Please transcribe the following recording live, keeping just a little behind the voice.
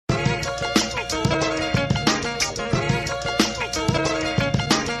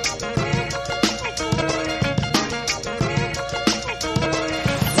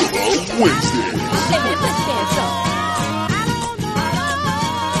Wednesday.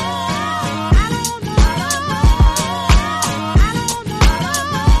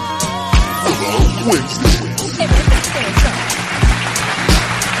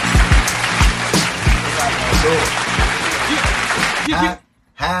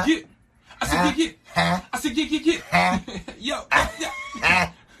 Yo.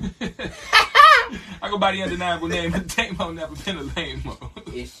 I go by the undeniable name of Damo, never been a lame-mo.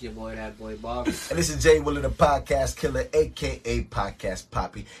 It's your boy, that boy Bob. And this is Jay Willer, the podcast killer, a.k.a. Podcast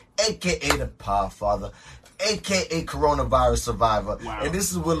Poppy, a.k.a. the Podfather, a.k.a. Coronavirus Survivor. Wow. And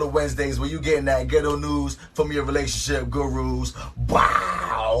this is Willer Wednesdays, where you getting that ghetto news from your relationship gurus.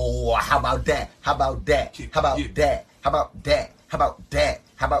 Wow! How about that? How about that? How about that? How about that? How about that?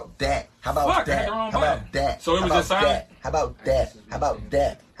 How about that? How about Fuck, I had that? the wrong How about button. that? So it was How just about silent? that? How about that? How about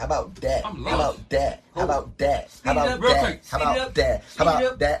that? How about that? I'm How about that? How about that? How Speed it about up, real that? quick. How Speed it about up. that? How Speed it about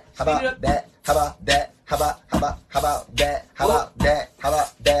up. that? How Speed it about up. that? How about that? How about that? How about that? How about that? How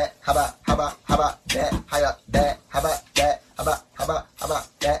about that? How about that? How about that? How about that? How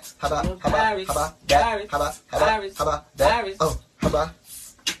about that? How about that? How about that? Oh, how about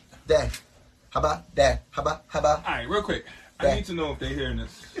that? How about that? How about All right, real quick. I Yeah. need to know if they're hearing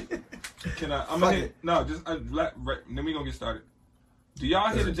this. Can I? I'm Fuck gonna hit. it. No, just then we gonna get started. Do y'all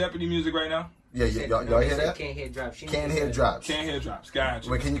hear the Jeopardy music right now? Yeah, y'all hear that? Can't hear drops. She Can't needs hear to- drops. Can't hear drops. Gotcha.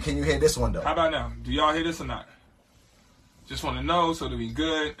 Wait, can you hear this one though? How about now? Do y'all hear this or not? Just want to know so that we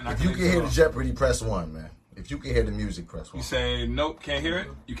good. And I If you make can hear sure. the Jeopardy, press 1, man. If you can hear the music, press 1. You say nope, can't hear it.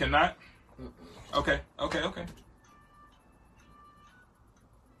 You cannot. Okay.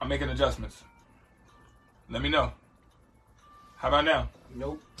 I'm making adjustments. Let me know. How about now?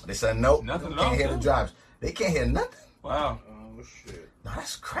 Nope. They said nope. Nothing at Can't all, hear the too. drops. They can't hear nothing. Wow, Oh shit. No,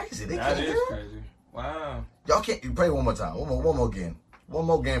 that's crazy. They that can't is hear it. crazy. Wow. Y'all can't. You play one more time. One more game. One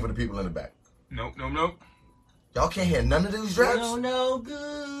more game for the people in the back. Nope. Y'all can't hear none of these drops. No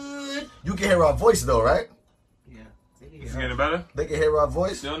good. You can hear our voice though, right? Yeah. They can Is hear it getting better? They can hear our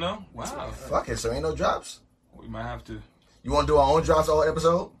voice. Still no? Wow. Fuck it. So ain't no drops. We might have to. You want to do our own drops all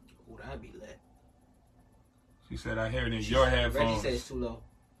episode? Oh, that'd be lit. She said I hear it in your Reggie headphones. said it's too low.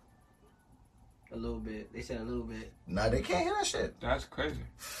 A little bit. They said a little bit. Nah, they can't hear that shit. That's crazy.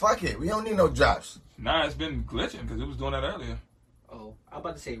 Fuck it. We don't need no drops. Nah, it's been glitching because it was doing that earlier. Oh, I'm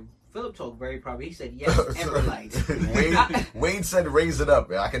about to say Philip talked very properly. He said yes, Everlight. Wade said raise it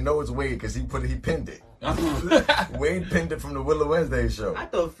up. I can know it's Wade because he pinned it. Wade pinned it from the Willow Wednesday show. I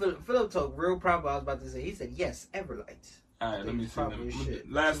thought Philip talked real proper. I was about to say. He said yes, Everlight. All right, let me see Proper them. shit.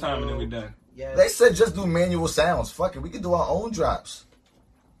 Last time and then we done. Yes. They said just do manual sounds. Fuck it. We can do our own drops.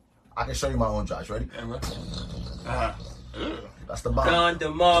 I can show you my own drops. Ready? Yeah, bro. That's the bomb. Don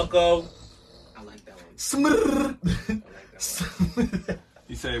DeMarco. I like that one. Smrrr. I like that one.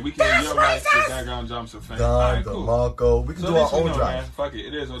 He said we can hear your mic, the background jumps are faint. All Don right, cool. DeMarco. We can So do at our least we own know, drops. man. Fuck it.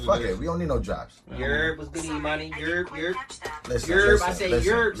 It is what Fuck it it. is. We don't need no drops. Yerb was good, Imani. Yerb. Listen, Yerb. I say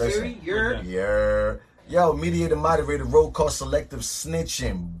Yerb, Siri. Yerb. Yeah. Yo, mediator, moderator, roll call, selective,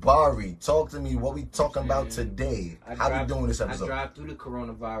 snitching, Bari. Talk to me. What we talking about today? How we doing this I episode? drive through the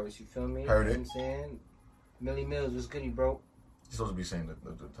coronavirus. You feel me? Heard You it. know what I'm saying? Millie Mills was good, bro. You're supposed to be saying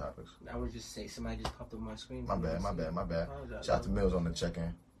the topics. I would just say somebody just popped up my screen. My bad. Apologize. Shout out to Mills on the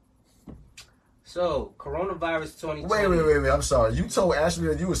check-in. So, coronavirus 2020. Wait. I'm sorry. You told Ashley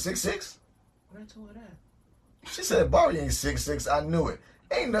that you was 6'6"? When I told her that. She said Bari ain't 6'6". I knew it.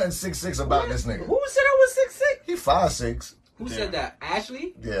 Ain't nothing 6'6" about this nigga. Who said I was 6'6"? He 5'6". Who Damn. said that?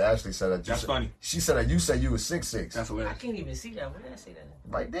 Ashley? Yeah, Ashley said that. That's funny. She said that you said you was 6'6". That's I hilarious. can't even see that. When did I say that?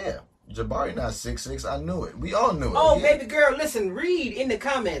 Right there. Jabari not 6'6". I knew it. We all knew it. Oh, Yeah. baby girl, listen, read in the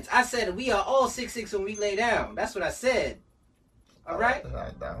comments. I said we are all 6'6" when we lay down. That's what I said. All right?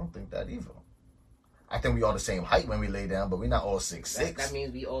 I don't think that either. I think we all the same height when we lay down, but we're not all 6'6". That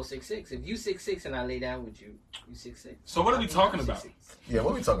means we all 6'6". If you 6'6" and I lay down with you, you 6'6". So what are we talking about? 6'6". Yeah,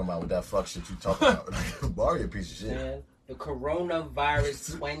 what we talking about with that fuck shit you talking about? Bari a piece of shit. Man, the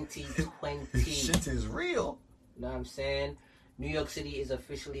coronavirus 2020. This shit is real. You know what I'm saying? New York City is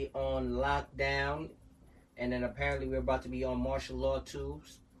officially on lockdown. And then apparently we're about to be on martial law too.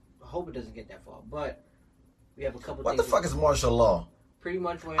 I hope it doesn't get that far. But we have a couple What the things. fuck is martial law? Pretty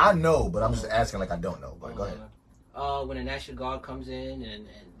much when... I know, but I'm just asking like I don't know. But go ahead. When the National Guard comes in and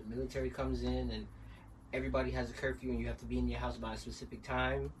the military comes in and everybody has a curfew and you have to be in your house by a specific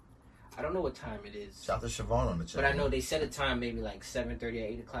time. I don't know what time it is. Shout out to Siobhan on the chat. But I know they set a time, maybe like 7:30 or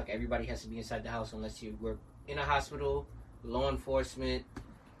 8 o'clock. Everybody has to be inside the house unless you work in a hospital, law enforcement,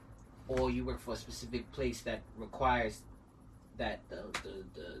 or you work for a specific place that requires that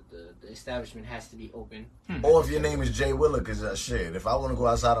the establishment has to be open. Or if your name is Jay Willer, because shit, if I want to go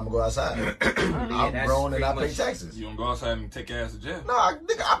outside, I'm going to go outside. I'm grown and I pay taxes. You don't go outside and take your ass to jail. No, I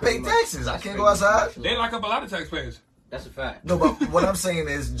pay taxes. I can't go outside. They lock up a lot of taxpayers. That's a fact. No, but what I'm saying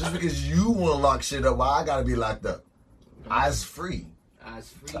is, just because you want to lock shit up, why I got to be locked up? I's free. Eyes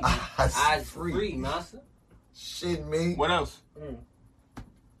free. Eyes Eyes free. free, master. Shit, me. What else?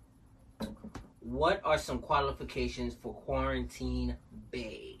 What are some qualifications for Quarantine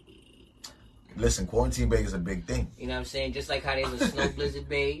Bay? Listen, Quarantine Bay is a big thing. You know what I'm saying? Just like how there's a Snow Blizzard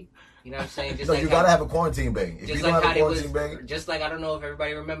Bay. You know what I'm saying? Just No, like you how, got to have a Quarantine Bay. If you just don't like have how a there was, Quarantine Bay, just like I don't know if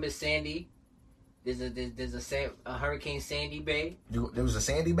everybody remembers Sandy. There's a Hurricane Sandy Bay. there was a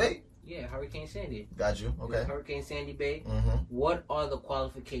Sandy Bay? Yeah, Hurricane Sandy. Got you. Okay. There's Hurricane Sandy Bay. Mm-hmm. What are the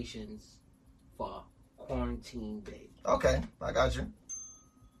qualifications for Quarantine Bay? Okay, I got you.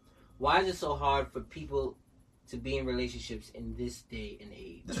 Why is it so hard for people to be in relationships in this day and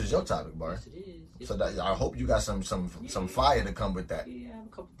age? This is your topic, Bar. Yes, it is. So I hope you got some fire to come with that. Yeah, I have a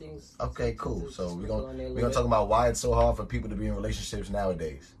couple things. Okay, cool. to So we're sprinkle on there a gonna little talk about why it's so hard for people to be in relationships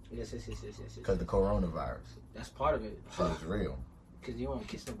nowadays bit. Yes. because the coronavirus. That's part of it. Shit is real. Because you don't want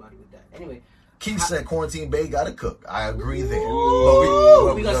to kiss nobody with that. Anyway, Keith said Quarantine Bay got to cook. I agree there. Ooh,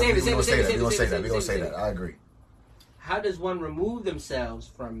 But we gonna save it, save it, save it, We're gonna save say it, that. We're gonna say save it. that. I agree. how does one remove themselves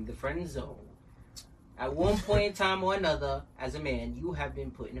from the friend zone? At one point in time or another, as a man, you have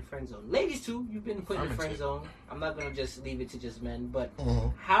been put in the friend zone. Ladies too, you've been put in the friend zone. I'm not gonna just leave it to just men, but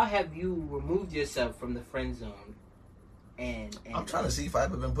how have you removed yourself from the friend zone? And I'm trying to see if I've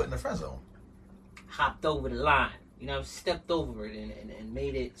ever been put in the friend zone. hopped over the line. You know, stepped over it and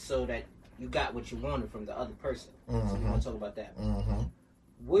made it so that you got what you wanted from the other person. So we want to talk about that.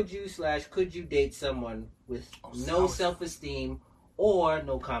 Would you / could you date someone with no self-esteem or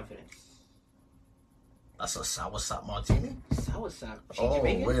no confidence? That's a soursop martini? Soursop. She Oh,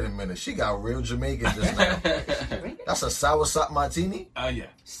 Jamaican? wait a minute. She got real Jamaican just now. That's a soursop martini? Yeah.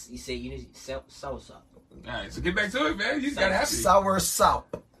 You say you need soursop. Alright, so get back to it, man. You got happy. Soursop.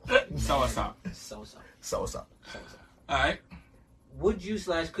 Soursop. Soursop. Soursop. Alright. Would you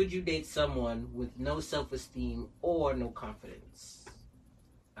 / could you date someone with no self-esteem or no confidence?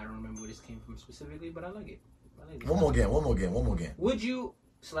 I don't remember where this came from specifically, but I like it. One more again. Would you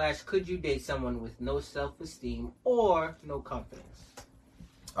 / could you date someone with no self-esteem or no confidence?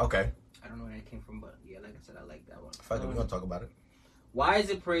 Okay. I don't know where that came from, but yeah, like I said, I like that one. Fuck it, we're going to talk about it. Why is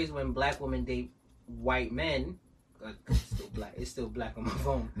it praised when black women date white men? It's still black on my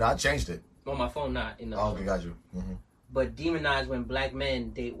phone. No, I changed it. On my phone, not in the. Oh, okay, got you. But demonized when black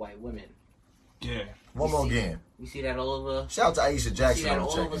men date white women. Yeah. One more again. We see that all over. Shout out to Aisha We see Jackson that on the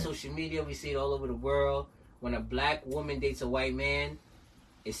all over check-in. social media. We see it all over the world. When a black woman dates a white man,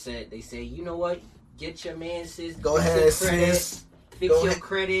 they say, you know what? Get your man, sis. Go Fix ahead, your credit, sis. Fix Go your ahead.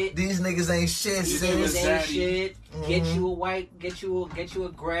 credit. These niggas ain't shit, These sis. niggas ain't Daddy. shit. Get you a white, get you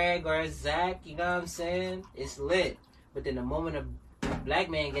a Greg or a Zach. You know what I'm saying? It's lit. But then the moment a black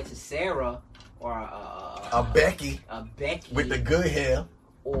man gets a Sarah or A Becky a Becky with the good hair.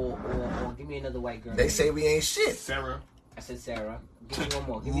 or give me another white girl. They name. say we ain't shit. Sarah. I said Sarah. Give me one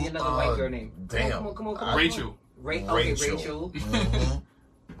more. Give me another white girl name. Damn. Come on. Rachel. Okay, Rachel. Mhm.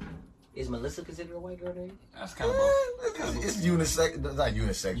 Is Melissa considered a white girl name? That's kind of both. It's unisex. Not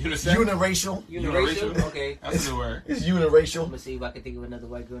unisex. Unisex? Uniracial. Uniracial? Okay. That's a new word. It's I'm uniracial. gonna see if I can think of another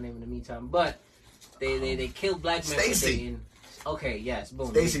white girl name in the meantime. But they killed black men for Stacy. dating. Okay, yes, boom.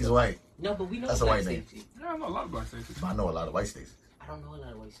 Stacy's white. No, but we know That's a Black white name. Stacey. Yeah, I know a lot about Stacey. I know a lot of white Stacy. I don't know a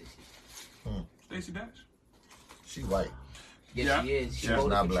lot of white Stacey. Stacey Dash. She white. Yes, Yeah. she is. She Yeah. voted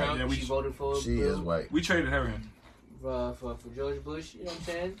Not for black. Trump. Yeah, we- she voted for She is white. We traded her in. for George Bush. You know what I'm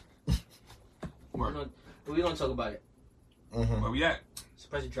saying? Word. But we're gonna talk about it. Mm-hmm. Where we at? So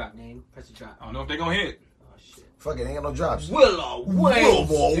press the drop name. Press the drop. I don't know if they gonna hit. Oh shit. Fuck it, ain't got no drops. Willow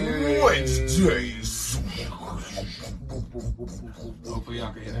Wednesdays. Hopefully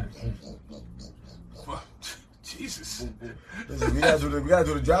y'all can hear that. Fuck. Jesus. Listen, we gotta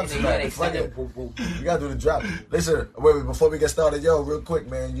do the drops tonight. Fuck it. We gotta do the drop. Listen, wait, before we get started, yo, real quick,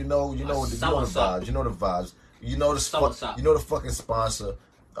 man. You know the vibes. You know the vibes. You know the fucking sponsor.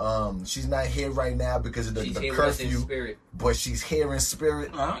 She's not here right now because of the here with us in curfew, spirit. but she's here in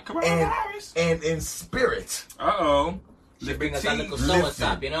spirit Coronavirus. and in spirit. Uh-oh. She bring us a little Lift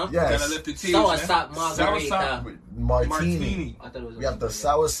soursop, you know? Yes. Gotta lift the cheese, Soursop man. margarita. Soursop Martini. I thought it was We have the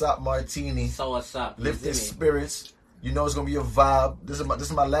soursop martini. soursop. Lift You your see me? spirits. You know it's gonna be a vibe. This is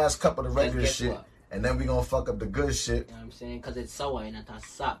my last cup of the regular guess shit, what? and then we gonna fuck up the good shit. You know what I'm saying? Because it's sour and it's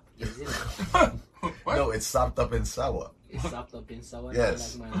sop. You see me? What? No, it's sopped up in sour. It's sopped up in sour.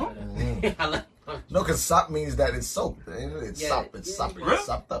 Yes. I like mine better. I like No, because sop means that it's soaked. It's Yeah, sop. It's yeah, sop. yeah. It's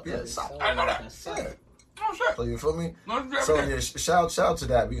sopped up. Yeah, it's sop. I know that. Yeah. Oh shit. So you feel me? No, it's So grabbing yeah, that. shout out to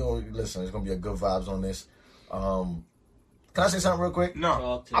that. We gonna listen. It's gonna be a good vibes on this. Can I say something real quick? No.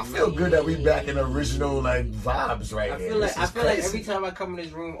 Talk to I feel me. good that we back in original like vibes right I here. feel like This is like crazy. every time I come in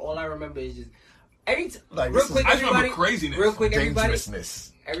this room, all I remember is just Like, real this is- quick, I just remember everybody. craziness. Real quick, everybody.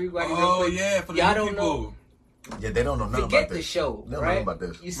 dangerousness. Everybody. Real Oh quick. yeah, for the Y'all new don't know. people. Yeah, they don't know nothing Forget about the this. show, They don't right? know about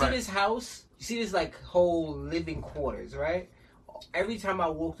this. You see Right. this house? You see this like whole living quarters, right? Every time I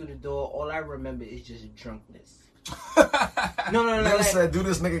walk through the door, all I remember is just drunkenness. No, You like, said, do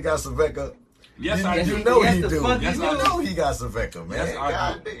this nigga got Saveka? Yes, you, I yes, do. You know yes, he the do. fuck Yes, you I know do. he got Saveka, man. Yes, I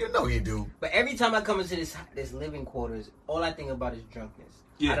God, you know he do. But every time I come into this living quarters, all I think about is drunkenness.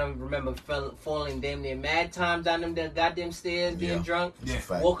 Yeah. I don't remember falling damn near mad times down them goddamn stairs, being Yeah. drunk, Yeah.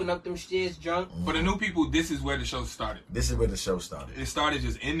 Fact. walking up them stairs drunk. For the new people, this is where the show started. This is where the show started. It started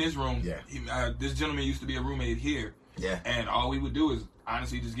just in this room. Yeah. This gentleman used to be a roommate here, Yeah. and all we would do is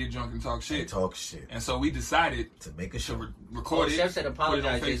honestly just get drunk and talk And shit. talk shit. And so we decided To make a to show. record it, Chef said put it on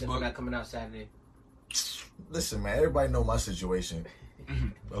apologize, Jason, for Facebook. not coming out Saturday. Listen, man, everybody know my situation.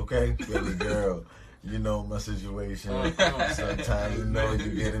 Okay? Baby girl, you know my situation. Sometimes you know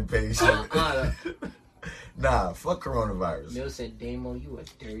you get impatient. Nah, fuck coronavirus. Mill said, Damo, you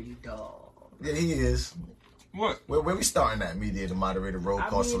a dirty dog. Yeah, he is. What? Where we starting at? Mediator, moderator, roll I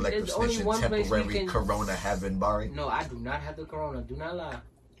call, mean, selective there's only snitching, one place we temporary can- corona having Barry. No, I do not have the corona. Do not lie.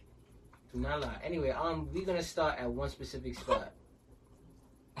 Do not lie. Anyway, we're gonna start at one specific spot.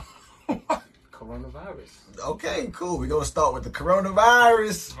 Coronavirus. Okay, cool. We're gonna start with the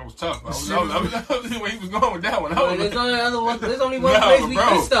coronavirus. That was tough. I was seeing where he was going with that one. I was There's like, only other one. There's only one No, place we bro.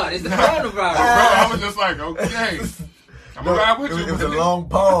 can start. It's the Bro, coronavirus. I was just like, okay. I'm No, gonna ride with you. it was a but long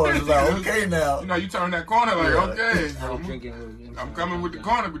pause. It was like, okay now. You know, you turn that corner like, Yeah. okay. I was drinking. I'm coming with the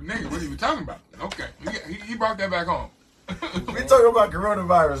corner, but nigga, what are you talking about? Okay. He brought that back home. We talking about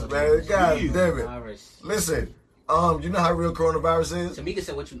coronavirus, man. God Jeez. damn it. Virus. Listen, you know how real coronavirus is? Tamika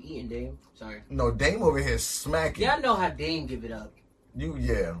said, "What you eating, Dame?" Sorry. No, Dame over here smacking. Y'all know how Dame give it up. You,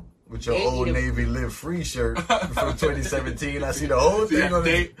 yeah. With your Dame Old eat a- Navy Live Free shirt from 2017. I see the whole You thing got on the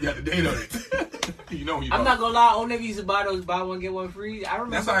it. date. You got the date on it. You know when you I'm bought not gonna lie. Old Navy used to buy those buy one get one free. I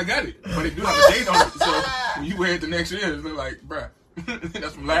remember. That's how I got it. But it do have a date on it. So when you wear it the next year, it's like, bruh,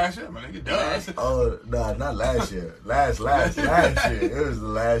 that's from last year, man. It does. Oh, nah, not last year. Last year. It was the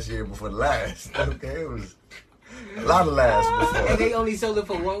last year before the last. Okay, it was a lot of last And before. they only sold it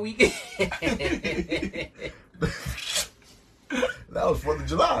for 1 week. That was 4th of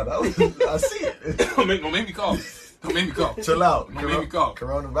July. That was, I see it. Don't make me call. Don't make me call. Chill out. Don't make me call.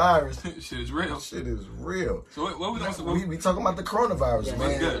 Coronavirus. Shit is real. Shit is real. So what we gonna We talking about the coronavirus, Yes,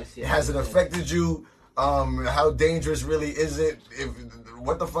 man. good. yes, Has it yes. affected you? How dangerous really is it?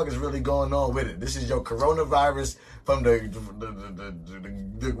 What the fuck is really going on with it? This is your coronavirus from the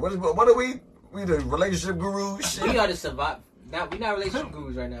what are we? We the relationship gurus? We are the survive. We're not relationship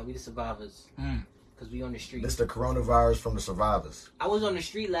gurus right now. We the survivors. Mm. Cause we on the street. This the coronavirus from the survivors. I was on the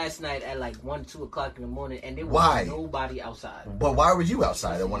street last night at like 1, 2 o'clock in the morning, and there was Why? nobody outside. But why were you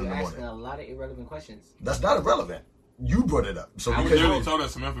outside at 1 in You're the asking morning? a lot of irrelevant questions. That's not irrelevant. You brought it up. So I You was because literally told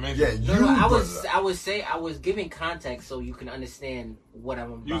us some information. yeah, you No, I brought was it up. I was giving context so you can understand what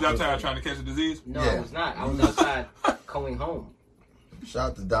I'm about. You was to outside say. trying to catch a disease? No, Yeah. I was not. I was outside going home.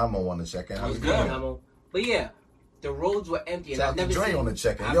 Shout out to Damo on the check-in. I was good. going home. But yeah, the roads were empty, and Shout I've out to never Dre seen. on the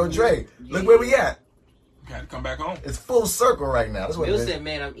check-in. I've Yo, never- Dre, Yeah. look where we at. Had to come back home. It's full circle right now. That's what Bill it is. said,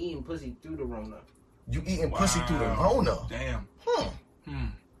 "Man, I'm eating pussy through the Rona." You eating pussy through the Wow. Rona. Damn. Hmm.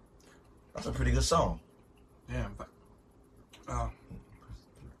 That's a pretty good song. Damn.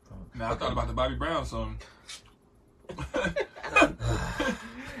 Now I thought about the Bobby Brown song.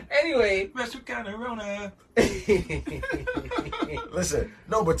 Anyway, Special kind of Rona. Listen,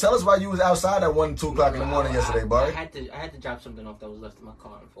 no, but tell us why you was outside at 1, 2 o'clock in the morning yesterday, I Barry. had to drop something off that was left in my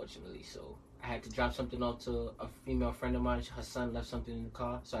car, unfortunately. So I had to drop something off to a female friend of mine. Her son left something in the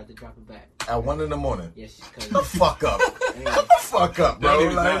car, so I had to drop it back. At 1 in the morning. Yes, The because fuck up. anyway, The fuck up, bro. That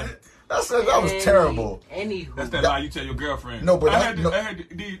nigga's Like, not. that was terrible. Anywho, That's that lie you tell your girlfriend. No, but I that- had to, no.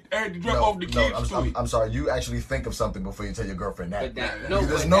 I had to drop off the kids' sweet. I'm sorry. You actually think of something before you tell your girlfriend that. but that, No,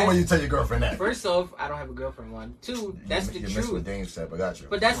 There's but no that's- way you tell your girlfriend that. First off, I don't have a girlfriend. 1, 2, that's the You missed what truth. Dame said, but got you.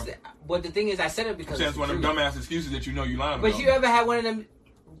 But but the thing is, I said it because That's it's one the of them truth. dumbass excuses that you know you lying But about. you ever had one of them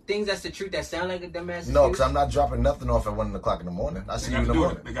things that's the truth that sound like a dumbass? No, excuse? because I'm not dropping nothing off at 1 o'clock in the morning. I see They you in gotta the do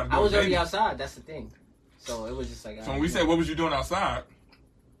morning. it. They gotta do I was it, already baby. outside. That's the thing. So it was just like. So when we said, what was you doing outside?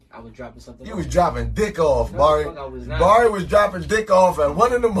 I was dropping something. You off. was dropping dick off, No, Barry. fuck, I was not. Barry was dropping dick off at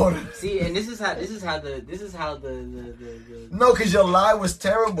 1 a.m. See, and this is how the No, because your lie was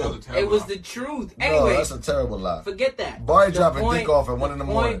terrible. That was a terrible it was lie. the truth. No, Anyway, that's a terrible lie. forget that. Barry The dropping point- dick off at 1 the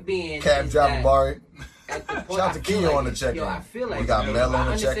a.m. point being Cab is dropping that Barry. At the point, Shout out to I feel Keo like on the it. check-in. Yo, I feel like We got it. Mel on I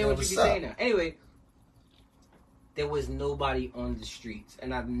the understand check-in. what you What's be up? saying now. Anyway, there was nobody on the streets,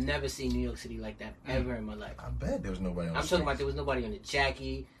 and I've never seen New York City like that ever in my life. I bet there was nobody on the I'm street. talking about there was nobody on the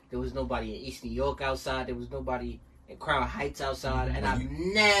Jackie. There was nobody in East New York outside. There was nobody in Crown Heights outside. And Well, I've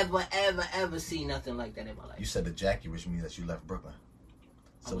never, ever, ever seen nothing like that in my life. You said the Jackie, which means that you left Brooklyn.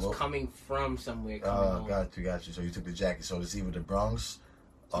 I was coming from somewhere. Coming home. got you. So you took the Jackie. So it's either the Bronx.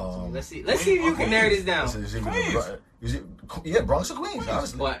 Let's see if you can narrow this down. It's either the yeah, Bronx or Queens,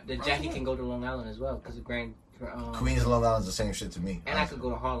 honestly. But the Jackie can go to Long Island as well because the Grand. Queens and Long Island's the same shit to me. And I could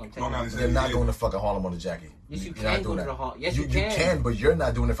go to Harlem. Long Island's You're not going to fucking Harlem on the Jackie. Yes, you You're not can go doing to the that. Harlem. Yes, You you can. but you're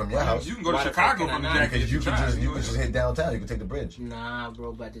not doing it from your house. You can go to Why the Chicago fuck from the can I not? Jackie Because you if can try. just hit downtown. You can take the bridge. Nah,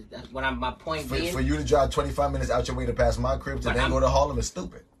 bro. But my point For being, you to drive 25 minutes out your way to pass my crib to But then I'm- go to Harlem is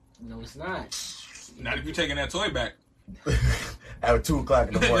stupid. no, it's not. Not if you're taking that toy back. At 2 o'clock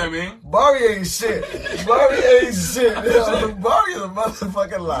in the You know what I morning. mean? Barry ain't shit. Barry ain't shit. Barry is a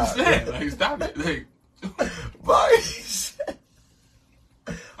motherfucking lie. Yeah, like, stop it. Like, Barry ain't shit.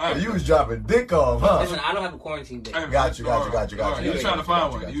 You was dropping dick off, huh? Listen, I don't have a quarantine day. Got you. You was trying to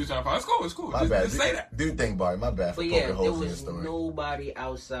find one. Got You was trying to find. It's cool. It's cool. My bad. Just say that. Do think, Barry. My bad for But poking yeah, there holes in your was story. nobody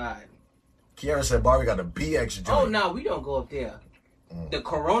outside. Kiara said Barry got a BX joint. Oh no, we don't go up there. The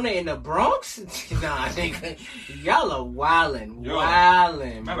Corona in the Bronx? Nah, nigga. Y'all are wildin', Yo,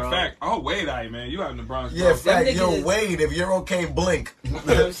 wildin', Matter bro. of fact, oh wait, man, you out in the Bronx. Yeah, bro. fact. niggas Yo, is- Wade, if you're okay, blink. what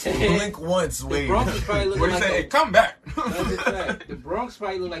I'm saying? Blink once, The Wade. Bronx is probably What looking do you say? Hey, like come back. That's just fact. The Bronx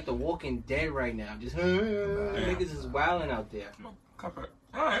probably look like the Walking Dead right now. Just niggas is wildin' out there. All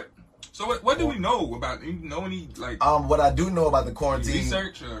right. So what do we know about? You know any like What I do know about the quarantine,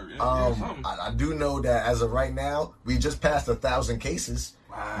 research or something? I do know that as of right now, we just passed 1,000 cases.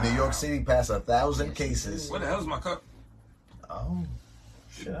 Wow. New York City passed 1,000 cases. What the hell's my cup?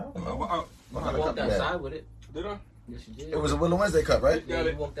 Shit, I don't know. Oh, What You kind of walked cup you had? outside with it. did I? Yes, you did. It was a Willow Wednesday cup, right? Yeah, Got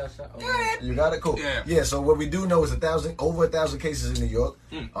you it. walked outside. Oh, You got it, cool. Yeah. So what we do know is over 1,000 cases in New York.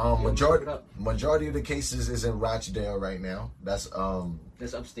 Majority look it up. majority of the cases is in Rochdale right now. That's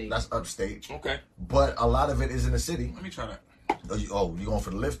that's upstate. that's upstate. Okay. But a lot of it is in the city. Let me try that. Oh, you going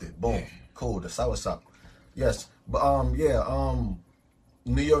for the lifted? Boom, Yeah. cool. The soursop. Yes, but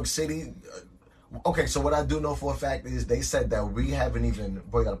New York City. Okay, so what I do know for a fact is they said that we haven't even.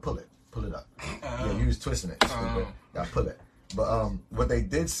 Boy, you gotta pull it up. Yeah, you was twisting it. Stupid. Gotta pull it. But what they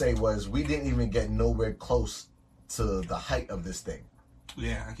did say was we didn't even get nowhere close to the height of this thing.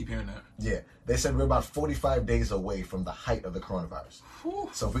 Yeah, I keep hearing that. Yeah, they said we're about 45 days away from the height of the coronavirus. Whew.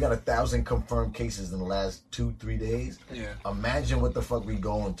 So if we got 1,000 confirmed cases in the last 2-3 days, Yeah. imagine what the fuck we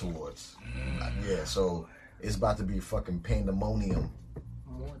going towards. Yeah, so it's about to be fucking pandemonium.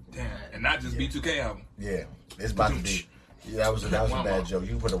 More than Damn, that. and not just B2K album. Yeah, it's about to be. Yeah, that was a Womp bad womp. joke. You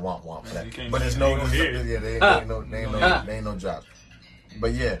can put a womp womp for Man, you that. can't- But there's you no, ain't gonna hear it. yeah, they ain't no drops.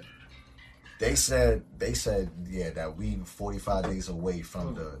 But yeah, they said yeah that we 45 days away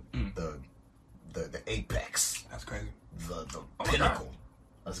from the apex, That's crazy. the my pinnacle. God.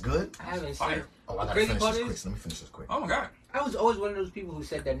 That's good. I haven't seen. Fire. Oh, I The gotta crazy finish part this quick. is, Let me finish this quick. Oh my god. I was always one of those people who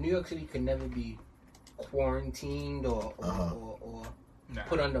said that New York City could never be quarantined or Nah.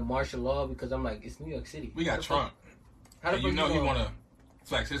 put under martial law because I'm like, it's New York City. We got How the Trump. fuck- How the And fuck you know he gonna- want to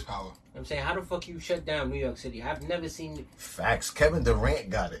flex his power. I'm saying, how the fuck you shut down New York City? I've never seen. Facts. Kevin Durant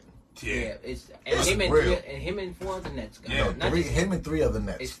got it. Yeah, it's It's him real. and him and 4 other Nets. Got Yeah, it. Not just Him and 3 other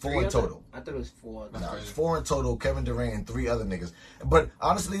Nets. It's 4 3 in other- total. I thought it was 4. That's No, crazy. it's 4 in total. Kevin Durant and 3 other niggas. But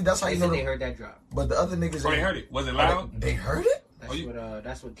honestly, that's how They you know. said they heard that drop. But the other niggas. Oh, they heard it. Was it loud? They heard it.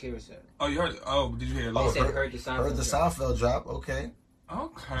 That's what Kira said. Oh, you heard it. Oh, did you hear it? They Low? said heard the Seinfeld Heard the drop. Seinfeld drop. Okay.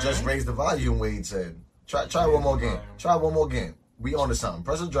 Okay. Just raise the volume. Wade said. Try one more game. Try one more game. We on to something.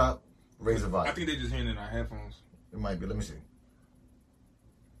 Press the drop. Raise the I volume. think they just hearing it in our headphones. It might be. Let me see.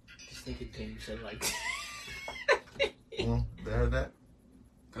 Just think it came said like. They heard that?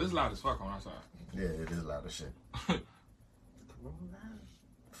 Cause it's loud as fuck on our side. Yeah, it is loud as shit.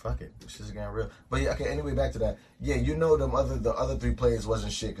 Fuck it. This is getting real. But yeah, okay, anyway, back to that. Yeah, you know the other 3 players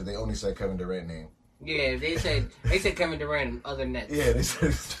wasn't shit because they only said Kevin Durant name. Yeah, they said Kevin Durant and other Nets. Yeah, they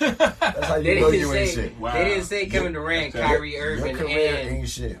said that's how They you know didn't you ain't say shit. Wow. they didn't say Kevin Durant, Your- Kyrie Your Irving, career and ain't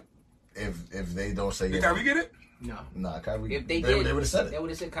shit if they don't say Did yeah. Kyrie get it? No. Nah, Kyrie. If they they did, would have said they it. would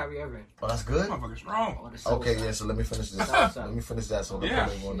have said Kyrie Irving. Oh, that's good. Motherfucker's strong. Or the Soul Okay, Side. yeah. So let me finish this. Soul Let Side. me finish that. So Yeah.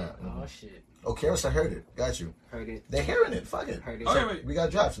 on that. Oh shit. Oh, Karis, I heard it. Got you. Heard it. They're hearing it. Fuck it. Heard it. Oh, wait. We got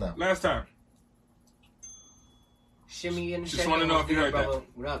drops now. Last time. Shimmy and Just wanna know if you heard that.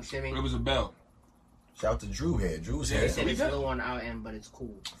 What up, Shimmy? It was a bell. Shout out to Drew here. Drew's Yeah, They here. said we it's good. low on our end, but it's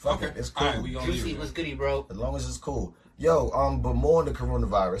cool. Fuck Okay. it. It's cool. All right, we gonna Juicy, leave what's it. goody, bro? As long as it's cool. Yo, but more on the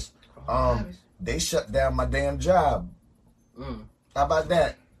coronavirus. They shut down my damn job. Mm. How about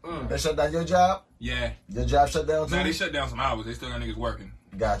that? Mm. They shut down your job? Yeah. Your job shut down too? Nah, they shut down some hours. They still got niggas working.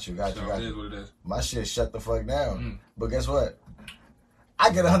 Got you. So it is what it is. My shit shut the fuck down. Mm. But guess what?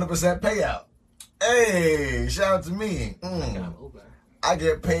 I get 100% payout. Hey, shout out to me. God, Uber. I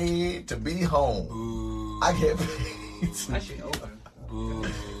get paid to be home. Boo. I get paid. That shit over. Boo.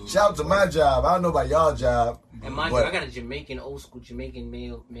 Shout out to my job. I don't know about y'all job. And mind What? you, I got a Jamaican, old school Jamaican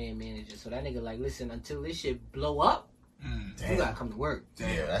man manager. So that nigga like, listen, until this shit blow up, you gotta come to work.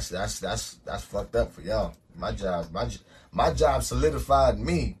 Yeah, that's fucked up for y'all. My job solidified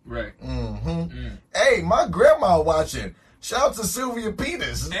me. Right. Hey, my grandma watching. Shout out to Sylvia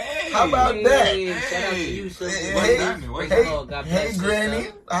Peters. Hey. How about that? Hey, shout out to Hey. you, sister. Hey, What's hey, happening? What's Praise the hey, Lord, God hey, bless, sister. Granny.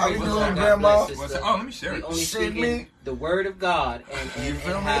 How Praise you the doing, Lord, God Grandma? bless, What's sister. that? Oh, let me share We it. only Shit, speaking me. the word of God You and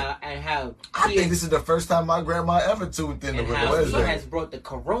feel me? how I he think this is the first time my grandma ever tuned in to and how he Wednesday. has brought the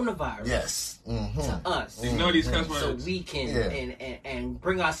coronavirus Yes. to us. Ignore these cuss So words. we can Yeah. and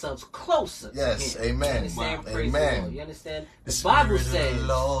bring ourselves closer. Yes, to him. amen. You understand? Wow. Praise the Amen. Lord. You understand? The The Bible Spirit of says. the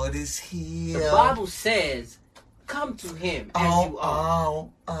Lord is here. The Bible says, "Come to Him as you are." Oh,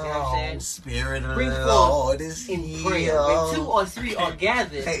 You know what I'm saying? Spirit of Bring the forth Lord is in here. prayer. When 2 or 3 are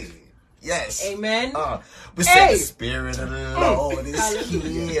gathered, Hey, yes. Amen. We Hey. say the Spirit of the Lord is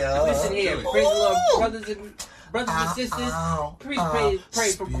Hallelujah. here. Listen here, praise the Lord, brothers and sisters. Please pray for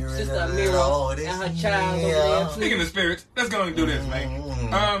Spirit Sister of the Amira Lord is and her child over here. there. Speaking of spirits, let's go and do this,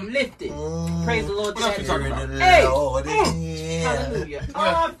 man. Lift it. Praise the Lord. What else you talking about? Hey. Lord is here. Hallelujah. Oh,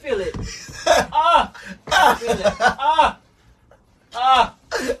 I feel it. I feel it.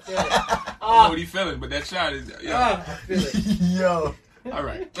 Feel it. I don't know what he feeling, but that shot is. Yeah. I feel it. Yo. All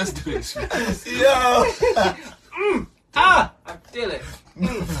right, let's do this. Yo. I feel it.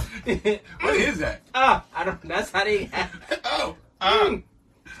 What is that? I don't. That's how they. Oh.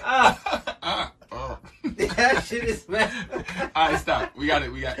 Oh. That shit is man. All right, stop. We got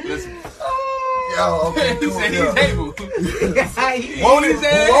it. Listen. Yo, okay, He cool, said yo. he's able. Won't it,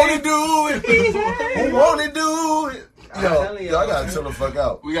 Easy. won't it do it? Who won't it do it? I'm Yo, telling you, I gotta chill the fuck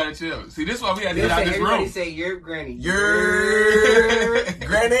out. We gotta chill. See, this is why we had to You get out say, this everybody room. say your granny. Your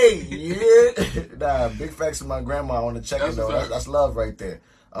granny, yeah. Nah, big facts to my grandma on the check-in That's though. what's up. That's love right there.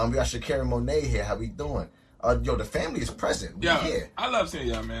 We got Shakira Monet here. How we doing? Yo, the family is present. We Yo, here. I love seeing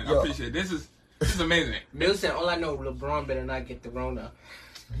y'all, man. I Yo. appreciate it. This is amazing. Bill said, all I know, LeBron better not get the Rona.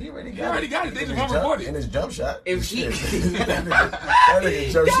 He already He already got it. They In just his won't jump- report it. In his jump shot. If he- that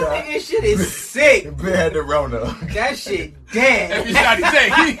nigga jump That shot. nigga shit is sick. Ben had the Rona. That shit dead.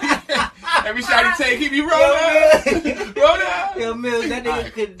 Every shot he take, he be rolling. Yo, Mills, that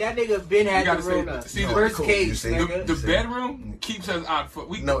nigga been had gotta the say- Rona. see, First cool. case, You see? nigga. The bedroom keeps us out for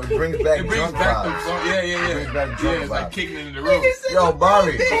we. No, it brings back It brings drunk back the vibes. yeah. It brings back Yeah, drunk it's like vibes. kicking it in the room. Yo,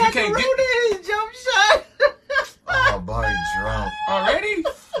 Barry. They had the can't Rona get- in his jump shot. Oh, Barry drunk. Already?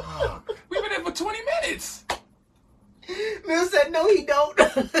 We've been there for 20 minutes. Mills said, no, he don't.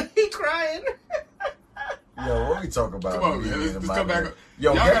 He crying. Yo, what we talking about? Come on, Me man. and Let's my come back. man.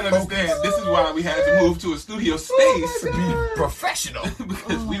 Yo, Y'all get gotta focused. understand, this is why we had to move to a studio space. To be professional.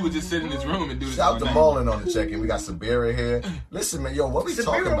 Because we would just sit in this room and do this all Shout out to night. Marlon on the check-in. We got Sabira here. Listen, man, yo, what we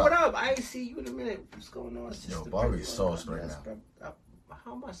talking Sabira, what about? up? I ain't see you in a minute. What's going on, sister? Yo, Barry's sauced right now.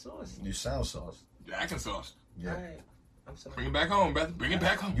 How am I sauce? You sound sauce. Jack and sauce. Yeah. Alright. I'm sorry. Bring it back home, brother. Bring it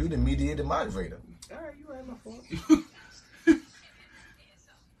back home. You the mediator moderator. Alright, you right, my fault.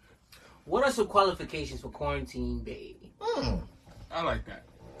 What are some qualifications for quarantine, baby? I like that.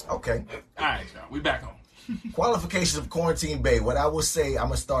 Okay. All right, y'all. We back home. Qualifications of Quarantine Bay. What I will say, I'm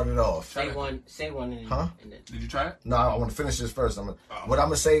going to start it off. Say one. In, Huh? in the, Did you try it? No, I want to finish this first. What I'm going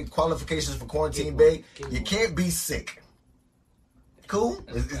to say, qualifications for Quarantine Bay, you can't be sick. Cool?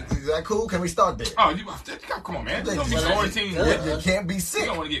 Is that cool? Can we start there? Oh, come on, man. You don't be Well, quarantined. that's with- good. You can't be You sick.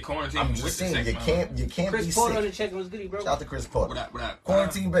 don't want to get quarantined I'm with just the saying, sex, you man. can't be Chris Porter on the sick. check was goody, bro. Shout out to Chris Porter. What up?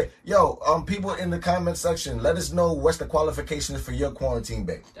 Quarantine Bay. Yo, people in the comment section, let us know what's the qualifications for your Quarantine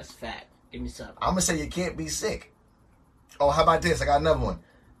Bay. That's fat. Give me something. I'm going to say you can't be sick. Oh, how about this? I got another one.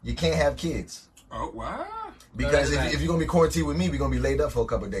 You can't have kids. Oh, wow. Because No, that's if you're going to be quarantined with me, we're going to be laid up for a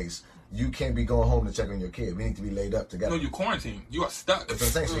couple of days. You can't be going home to check on your kid. We need to be laid up together. No, you quarantined. You are stuck. That's what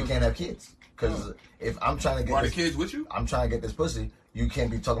I'm saying. So you can't have kids. Because if I'm trying to get Are the this, kids with you? I'm trying to get this pussy. You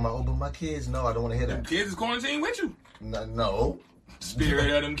can't be talking about, oh, but my kids. No, I don't want to hear Them that. kids is quarantined with you. No. Spirit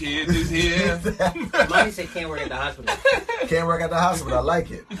of them kids is here. Money said can't work at the hospital. Can't work at the hospital. I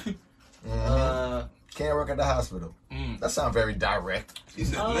like it. Uh, Can't work at the hospital. That sounds very direct. He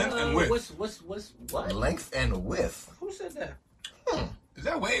said length and width. What? Length and width. Who said that? Is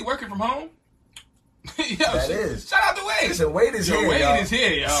that Wade working from home? Yo, That is. Shout out to Wade. Listen, Wade is here, Wade y'all. is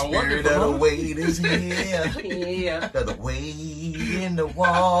here, y'all. Working Spirit from of the home. Wade is here. Yeah. There's a wade in the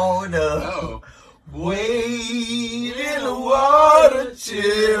water. Oh. Wade in the water,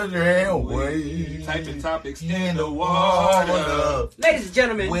 children. Wade Typing topics in the water. Ladies and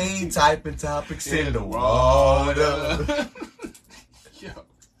gentlemen, Wade typing topics in the water. Yo.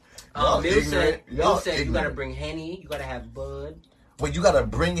 Y'all Bill said, ignorant. Y'all you gotta ignorant. bring Henny, you gotta have Bud. Well, you gotta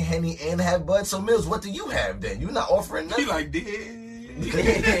bring Henny and have Bud. So Mills, what do you have then? You're not offering He nothing. like, did.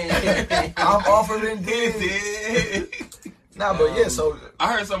 I'm offering this. Nah, but yeah. So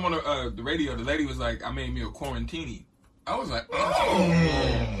I heard someone on the radio. The lady was like, "I made me a quarantini." I was like,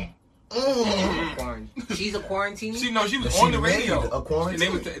 She's a quarantine. She was She on the made radio. a quarantine.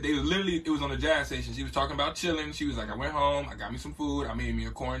 And they was literally, it was on the jazz station. She was talking about chilling. She was like, I went home, I got me some food, I made me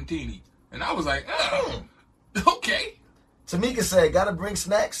a quarantini. And I was like, okay. Tamika said, gotta bring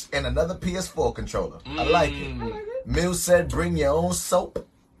snacks and another PS4 controller. I like it. Mills said, bring your own soap.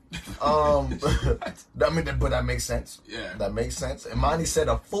 I mean, but that makes sense. Yeah. That makes sense. Imani said,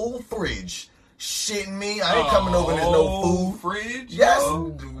 a full fridge. Shitting me? I ain't coming over. There's no food. Fridge? Yes. No.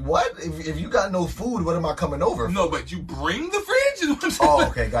 What? If you got no food, what am I coming over for? No, but you bring the fridge? Is what I'm saying. Oh,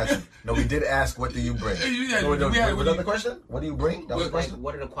 okay, got you. No, we did ask, what do you bring? Yeah, No, we had- was that the question? What do you bring? That was the Like, question?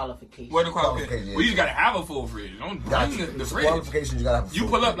 what are the qualifications? What the Qualifications, qualifications? yeah. Well, you just gotta have a full fridge. Don't Got bring you. the So fridge. qualifications, you gotta have a You full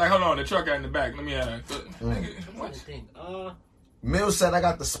pull up fridge. like, hold on, the truck out in the back. Let me I'm trying to what? think. Mills said, I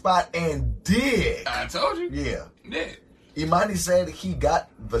got the spot and did. I told you. Yeah. Yeah. Imani said he got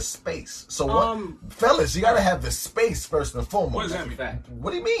the space. So what, fellas? You gotta have the space first and foremost. What does that mean? Fact.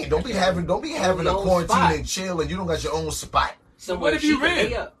 What do you mean? Don't be having a Your own quarantine spot. and chill, and you don't got your own spot. Somewhere What if you she can rent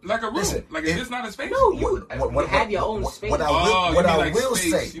pay up. like a room? Listen, like is if- this not a space? No, you have your own space. What I Oh, will, what you mean I like will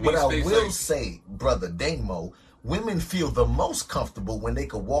space. say, You what mean I space will like- say, brother Damo, women feel the most comfortable when they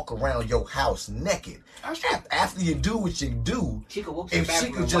could walk around your house naked. That's true. After you do what you do, She could walk to the if she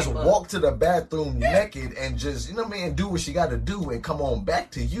bathroom could and just wipe up. walk to the bathroom naked and just, you know what I mean, do what she got to do and come on back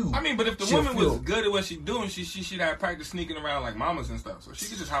to you. I mean, but if the she'll woman feel- was good at what she's doing, she should have practice sneaking around like mamas and stuff. So she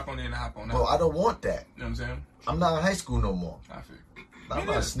could just hop on in and hop on out. Bro, I don't want that. You know what I'm saying? I'm not in high school no more. I feel. I'm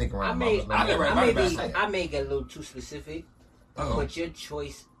not sneaking around. I may mamas no more. I may get a little too specific, Uh-oh. but your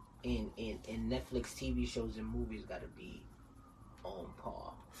choice in Netflix TV shows and movies got to be on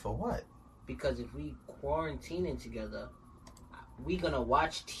par. For what? Because if we quarantining together, we gonna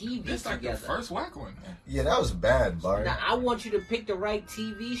watch TV This like together. the first whack one. Man. Yeah, that was bad, Barry. Now I want you to pick the right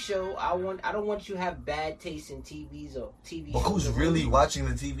TV show. I don't want you to have bad taste in TVs or TV But shows. who's or really movies. watching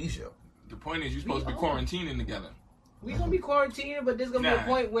the TV show? The point is, you're supposed to be We are. quarantining together. We gonna be quarantining, but there's gonna be Nah. a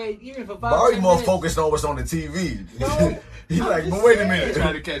point where even for 5 Barry 10 more minutes, focused on what's on the TV. No, He's I'm like, just but wait a saying. Trying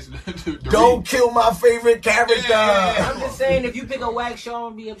minute. to catch the Don't read. kill my favorite character. Yeah. I'm just saying, if you pick a whack show, I'm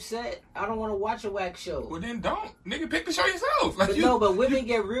gonna be upset. I don't want to watch a whack show. Well, then don't. Nigga, pick the show yourself. Like But you. no, but women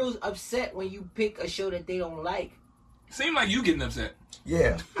get real upset when you pick a show that they don't like. Seem like you getting upset.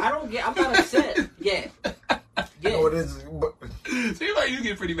 Yeah. I'm not upset. Yeah. You know what Yeah. it is? But- Seem like you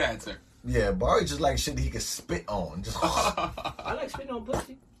get pretty bad, sir. Yeah, Barry just like shit he could spit on. Just I like spitting on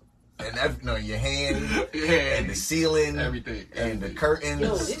pussy. and your hand Yeah. and the ceiling Everything. and the Everything. curtains.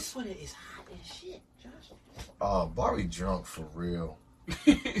 Yo, this sweater is hot as shit, Josh. Barry drunk for real.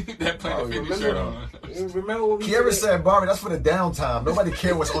 That Planet Oh, Fitness shirt on. You remember when we Kiara used to said, Barry, that's for the downtime. Nobody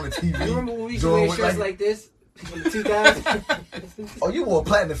care what's on the TV. wear, you remember when we used to Doing wear what, shirts like this in the 2000s? Oh, you wore a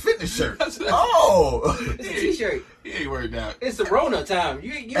Platinum Fitness shirt. Oh. It's a t-shirt. He ain't worried out. It's the Rona time.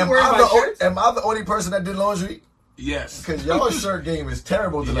 You Am wear I, my the shirts? am I the only person that did laundry? Yes. Because y'all shirt game is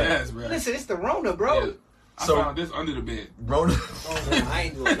terrible tonight. Yes, bro. Listen, it's the Rona, bro. Yeah. I So- found this under the bed. Rona. Oh, no, I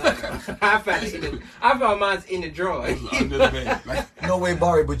ain't doing nothing. I found mine's in the drawer. It was under the bed. Like, No way,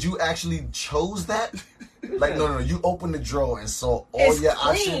 Barry, but you actually chose that? Like, no. You opened the drawer and saw all It's your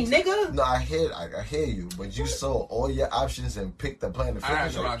clean, options. nigga. No, I hear you, but you saw all your options and picked the Planet I had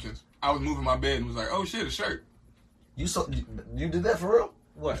Fitness no shirt. options. I was moving my bed and was like, oh shit, a shirt. You did that for real?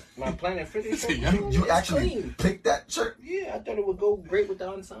 What? My Planet Fitness shirt? Yeah. You It's actually clean. picked that shirt? Yeah, I thought it would go great with the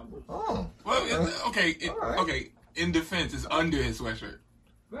ensemble. Oh. Well, All right. okay. In defense, it's under his sweatshirt.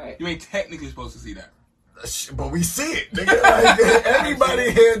 Right. You ain't technically supposed to see that. But we see it, nigga. Like,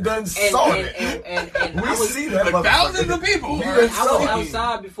 everybody here done saw it. And We see that. But thousands of people. We I done was saw it.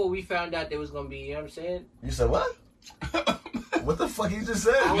 outside before we found out there was gonna be. You know what I'm saying? You said what? What the fuck you just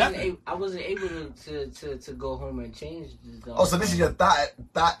said? I wasn't able to go home and change. Oh, so this is your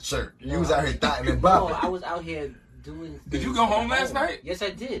thought shirt. You was out here thotting and bopping. No, I was out here doing. Did you go home last night? Yes, I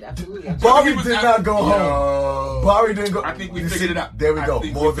did. Absolutely. Bari was did out- not go Yo. home. Bari didn't go. I think we You figured see, it out. There we I go.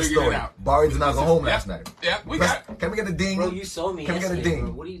 think More we of the figured it story. out. Bari did not go home Yep. last night. Yeah, we got. Can we get a ding? Bro, you saw me Can we get a yesterday, ding?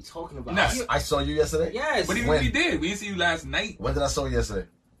 bro. What are you talking about? Nah. I saw you yesterday. Yes. But even When? if you did, we didn't see you last night. When did I saw you yesterday?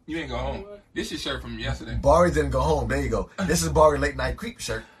 You didn't go home. This is your shirt from yesterday. Bari didn't go home. There you go. This is Bari late night creep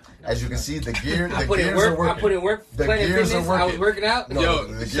shirt. As you can see, the gears I are put in working. work. I put in work. The Planet gears are Fitness. I was working. working out. No, Yo,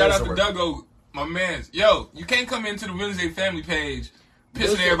 the shout gears out are to working. Duggo, my man. Yo, you can't come into the Wednesday family page pissing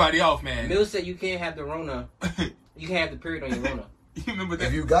Mills said- everybody off, man. Bill said you can't have the Rona. You can't have the period on your Rona. You remember that?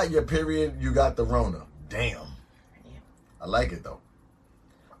 If you got your period, you got the Rona. Damn. I like it though.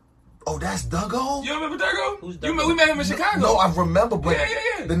 Oh, that's Duggo? You remember Duggo? Who's You Duggo? we met him in Chicago. No, I remember, but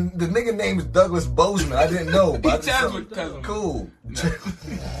Yeah. The nigga name is Douglas Bozeman. I didn't know. But I He just chats saw- with cousin. Cool.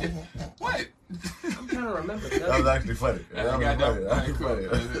 What? I'm trying to remember. That was actually funny. I That was got funny. that. That was Cool. funny.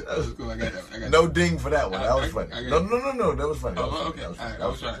 That was cool. I got that. I got No ding for that one. That was I funny. got No. That was funny. That Oh, was funny. okay. That was funny. Alright, That was I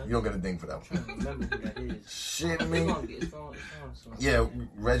was funny. trying. You don't get a ding for that one. I don't remember who that is. Shit, It's me. on, it's on. Yeah,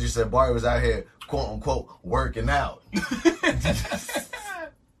 Reggie said Barry was out here, quote unquote, working out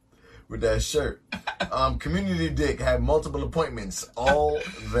with that shirt. Community Dick had multiple appointments, all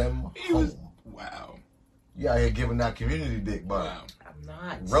them He was- home. Wow. You out here giving out community dick, bro. Wow. I'm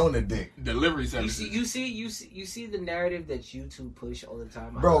not. Rona dick. Delivery You services. see the narrative that you two push all the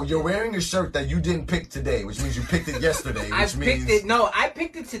time. Bro, you're wearing a shirt that you didn't pick today, which means you picked it yesterday, I which picked means it. No, I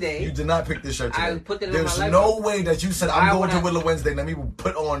picked it today. you did not pick this shirt today. I put it in There's my life. no way that you said, I'm I going to wanna- Willow Wednesday, let me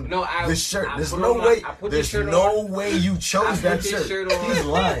put on No, this shirt. I There's put no on my- way. I put There's this shirt no on. way you I chose put that this shirt on. He's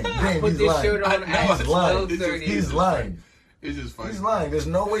lying. I Damn, put he's this lying. shirt on I know, at it's lying. 12:30. He's lying. It's just funny. He's lying. There's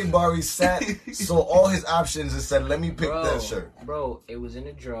no way Barry sat, saw all his options and said, let me pick that shirt. Bro, it was in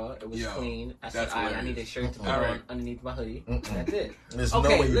a drawer. It was Yo, clean. I said, that's I hilarious. need a shirt to put Alright. on underneath my hoodie. Mm-mm. That's it. There's Okay,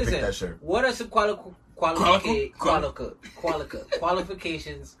 no way you listen. picked that shirt. What are some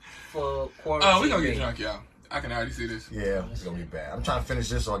qualifications for quarantine? Oh, we gonna get dating? drunk, y'all. I can already see this. Yeah, it's going to be bad. I'm trying to finish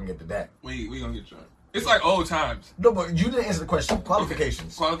this so I can get to that. We gonna get drunk. It's like old times. No, but you didn't answer the question.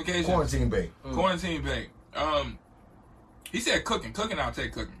 Qualifications. Qualifications. Quarantine Bay. Quarantine bait. He said cooking. Cooking, I'll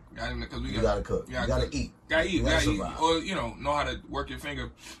take cooking. Because we You gotta cook. You gotta eat. Gotta eat. You gotta Gotta eat. survive. Or, know how to work your finger.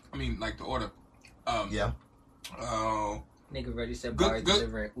 I mean, like the order. Yeah. Nigga ready said Good- Barry good.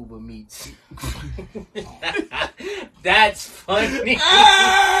 delivering Uber Meats. That's funny.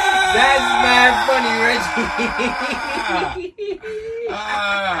 That's mad funny, Reggie.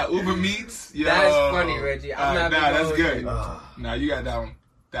 Uber Meats. Yo. That's funny, Reggie. I'm not Nah, that's gonna good. hold Nah, you got that one.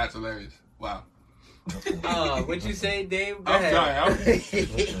 That's hilarious. Wow. What'd you say, Dave? Go I'm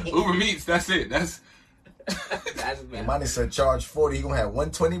ahead. Uber Meats. That's it. That's That's mad. Money said charge 40. He gonna have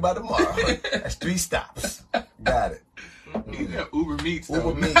 120 by tomorrow. That's 3 stops. Got it. Yeah, Uber Meats. Though.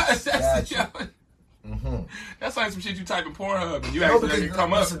 Uber Meats. That's, Gotcha. that's like some shit you type in Pornhub and you No, accidentally because-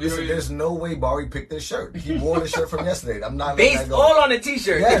 come up. listen, there's no way Barry picked this shirt. He wore the shirt from yesterday. I'm not letting that Based go. all on the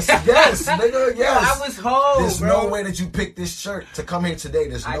t-shirt. Yes, nigga, Yo, yes. I was home, There's bro. no way that you picked this shirt to come here today.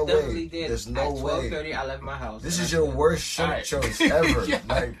 There's I no definitely way. did. There's no At way. 12:30, I left my house. This and is I your said- worst shirt Alright. choice ever. Yeah.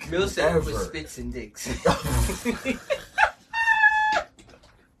 Like, Bill said it was ever. spits and dicks.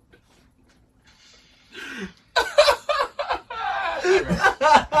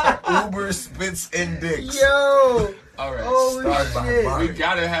 Uber spits and dicks. Yo! All right. Oh, Start by shit. Barry. We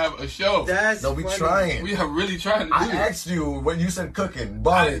gotta have a show. That's No, we funny. trying. We are really trying to do I this. asked you when you said cooking.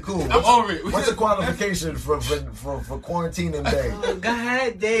 Barry, cool. I'm over it. What's the qualification for quarantine and day? Oh, go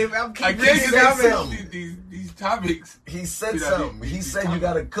ahead, Dave. I'm I keeping can't it get coming. these topics. He said You know, something. He said you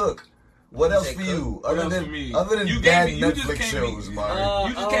gotta cook. What else said for cook? you? What Other else than for me? other than You bad gave me- you just Netflix can't shows, be- Barry.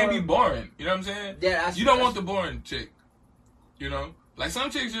 You just can't be boring. You know what I'm saying? Yeah, You don't want the boring chick. You know, like some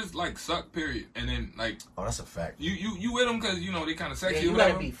chicks just like suck. Period. And then like Oh, that's a fact. you with them because they kind of sexy. Yeah, or you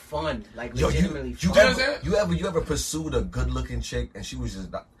whatever. gotta be fun, like Yo, legitimately you fun. know what I'm saying? ever pursued a good looking chick and she was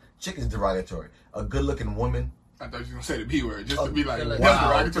just not, chick is derogatory. A good looking woman. I thought you were gonna say the B word just to Oh, be like, wow. that's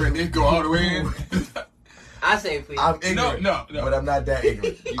derogatory, and then go all the way in. I say it for you. I'm ignorant, no. but I'm not that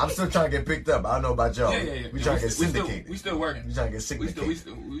ignorant. I'm still trying to get picked up. I don't know about y'all. Yeah. We trying to get We syndicated. still working. We trying to get We syndicated.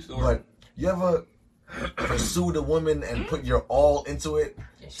 still working. But you ever pursued a woman and put your all into it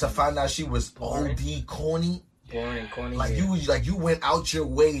to find out she was boring. OD corny? Boring, corny. Like yeah. you went out your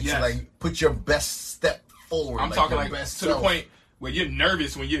way Yes. to like put your best step forward. I'm talking your like best to the self. point where you're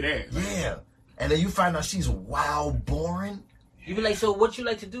nervous when you're there. Like, Yeah. and then you find out she's wild boring. You be like, so what you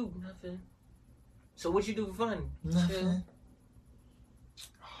like to do? Nothing. So what you do for fun? Nothing. Chill.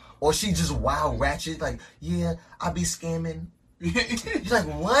 Or she just wild ratchet, like, yeah, I be scamming. You're like,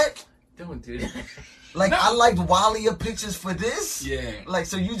 what? Don't do that. Like, No. I liked Walia pictures for this? Yeah. Like,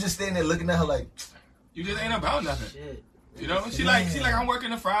 so you just standing there looking at her like, You just ain't about nothing. Shit. You know? She like, I'm working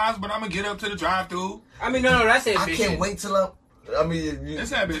the fries, but I'm gonna get up to the drive-thru. I mean, no, that's it. I can't wait till I mean,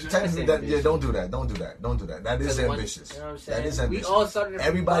 It's ambitious. technically, That's yeah, don't do that. Don't do that. Don't do that. That is ambitious. You know what I'm saying? That is ambitious. We all started from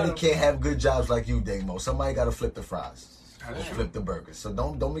Everybody the bottom. can't have good jobs like you, Damo. Somebody got to flip the fries. That's Or true. flip the burgers. So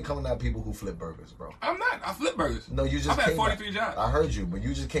don't be coming at people who flip burgers, bro. I'm not. I flip burgers. No, you just I've had came 43 at, jobs. I heard you, but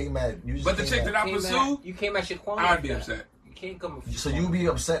you just came at. You just But the came chick at- that I Came pursue, at- you came at Shaquan. I'd be like that. upset. You can't come. So you be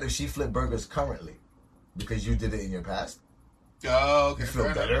upset if she flipped burgers currently because you did it in your past. Oh, okay. You feel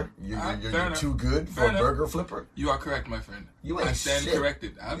fair better. enough. You're Fair enough. too good Fair for a enough. burger flipper. You are correct, my friend. You ain't I stand shit.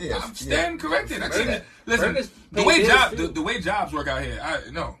 corrected. I'm Yes, stand corrected. I Burgers- can't, listen, burgers the pay way bills, too. the way jobs work out here,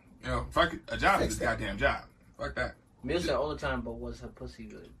 if I could, a job Fix is a that. goddamn job. Fuck that. Mills said all the time, but was her pussy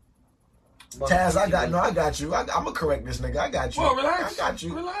good? Taz, I got you. I'm gonna correct this nigga. I got you. Well, relax. I got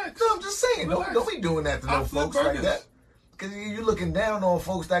you. Relax. No, I'm just saying. Relax. Don't be doing that to I no flip folks like burgers. that. Because you looking down on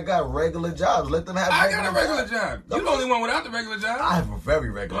folks that got regular jobs. Let them have I regular got a regular jobs. job. You the only one without the regular job. I have a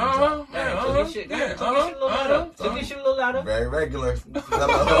very regular Uh-huh. job. Yeah, Took this shit a little louder. Took this shit a little louder. Very regular.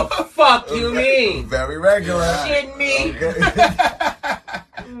 Fuck you mean? Very regular. Yeah. Shit me.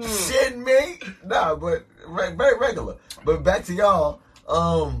 Okay. Shit me? Nah, but very regular. But back to y'all.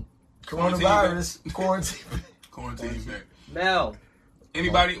 Coronavirus quarantine. Quarantine back. Mel.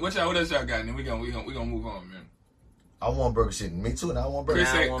 Anybody? What else y'all got? And then we gonna move on, man. I want burger shit. Me too, and I want burger.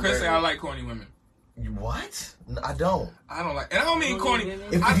 Chris Nah, I say want Chris say I burgers. like corny women. What? I don't. I don't like, and I don't mean corny.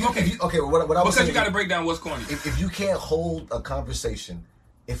 Okay, what I was Because you saying, got to break down what's corny. if you can't hold a conversation,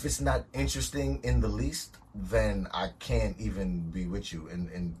 if it's not interesting in the least, then I can't even be with you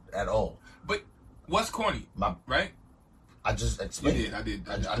in at all. But what's corny? Right? I just You explained. did. I did.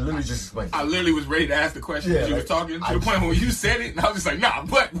 I literally just explained. I literally was ready to ask the question. Yeah, You like, was talking to I the point when you said it, and I was just like, nah,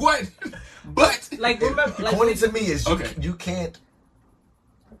 but what? But Like, remember, like, Corny to me is Okay. you can't.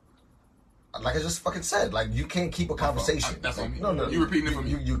 Like I just fucking said, like you can't keep a conversation. That's what I mean. No, You repeating it for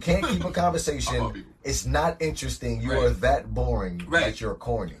me. You can't keep a I conversation. love people. It's not interesting. You Right. are that boring Right. that you're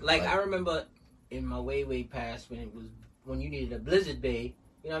corny. Like I remember in my way past when you needed a Blizzard Bay,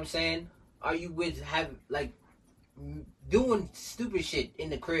 you know what I'm saying? Are you with doing stupid shit in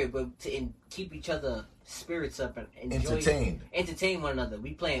the crib but to keep each other spirits up and entertain one another.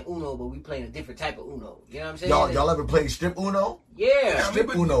 We playing Uno, but we playing a different type of Uno. You know what I'm saying? Y'all ever played strip Uno? Yeah. Strip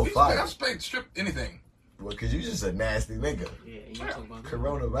but Uno fire. I've played strip anything. Well, cause you just a nasty nigga. Yeah, you talking about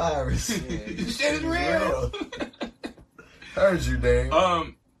Coronavirus. Yeah. Shit is real. Heard you, Dave.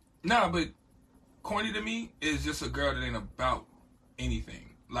 Nah, but corny to me is just a girl that ain't about anything.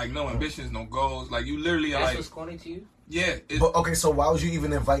 Like no ambitions, no goals. Like you literally are That's like, what's corny to you? yeah. But okay, so why would you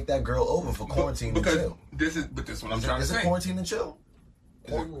even invite that girl over for quarantine because and chill? this is what I'm Is trying to it say. quarantine and chill?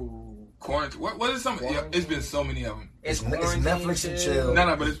 Ooh. Quarantine. What is some? Yeah, it's been so many of them. It's Netflix and chill.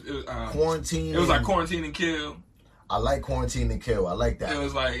 No, but it was Quarantine. It was like quarantine and kill. I like quarantine and kill. I like that. It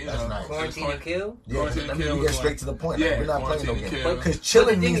was like you That's know, nice. Quarantine and kill? Yeah, Quarantine let and me kill get was straight like- to the point. Yeah, Like, we're not playing no quarantine and game. kill. Because But chilling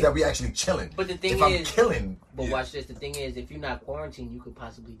the thing means is- that we actually chilling. But the thing If I'm is, killing, but Yeah. watch this. The thing is, if you're not quarantined, you could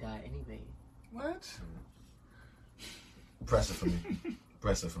possibly die anyway. What? press it for me.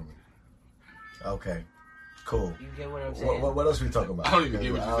 Press it for me. Okay. Cool. You get what I'm saying? What else we talking about? I don't even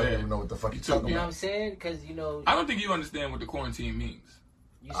get what I you're don't saying. even know what the fuck you You took talking You know what about. I'm saying? Because I don't think you understand what the quarantine means.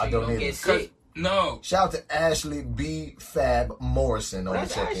 you I say you don't don't either. get 'Cause sick. no. Shout out to Ashley B. Fab Morrison on the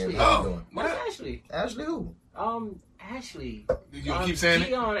That's check-in. Ashley. How you Oh. doing? What's Ashley? Ashley who? Ashley. You keep saying it.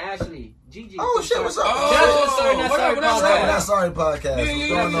 Gion Ashley. Gigi. Oh shit, what's up? Oh, Sorry, what sorry, up, what up, podcast. what up? Not sorry podcast. Yeah, What's yeah,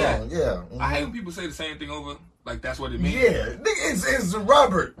 going yeah. on? Yeah. I hate when people say the same thing over. Like that's what it Yeah, means. it's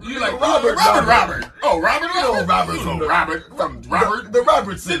Robert. You like Robert? Robert. Oh, Robert. You know Robert You from know the- Robert from Robert. The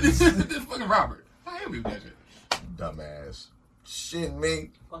Robertsons. This fucking Robert. I hate people that shit. Dumbass. Shit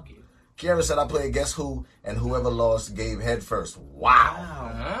me. Fuck you. Kiara said I played Guess Who, and whoever lost gave head first. Wow.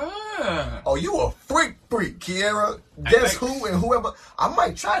 Wow. Ah. Oh, you a freak, Kiara. Guess Who and whoever. I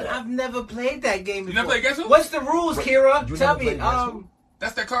might try that. I've never played that game before. You never played Guess Who? What's the rules, Kira? You Tell never me. played Guess Who?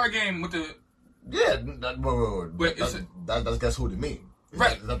 That's that card game with the Yeah. Wait, That's Guess Who to me.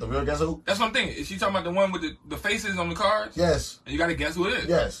 Right. Is that the real Guess Who? That's what I'm thinking. Is she talking about the one with the faces on the cards? Yes. And you gotta guess who it is.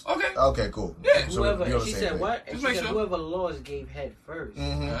 Yes. Okay. Okay, cool. Yeah. So Whoever. you're on And the she same said page. what? And Just she make said sure. whoever lost gave head first.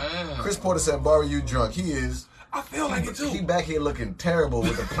 Ah. Chris Porter said, Barry, you drunk. He is. I feel like it too. He back here looking terrible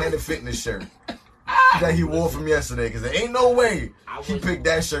with a Planet Fitness shirt. that he wore from yesterday, because there ain't no way he picked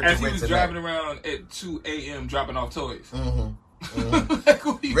that shirt As to he wear was tonight. driving around at 2 a.m. dropping off toys. Like,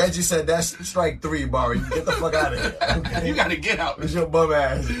 Reggie said that's strike 3, Barry. Get the fuck out of here. Okay? You gotta get out. It's your bum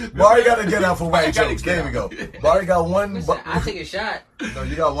ass. Barry got to get out for white Barry jokes. gotta There we get go. out. Barry got one. Listen, I'll take a shot. No,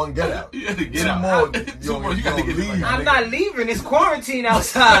 you got one get out. You gotta get Two out. more. Two more. You gotta get leave. I'm not leaving. It's quarantine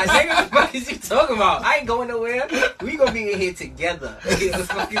outside. Nigga, what the fuck is you talking about? I ain't going nowhere. We gonna be in here together. What the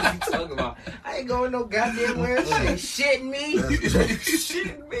fuck is you talking about? I ain't going no goddamn where. Shitting me.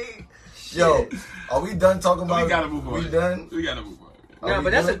 Shitting me. Yo, are we done talking about? We gotta move on. We done? We gotta move on. No, we but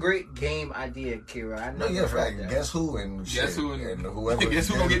that's good? a great game idea, Kira. I No, never yeah, heard fact. that. Guess who and shit. Guess who? And whoever. Guess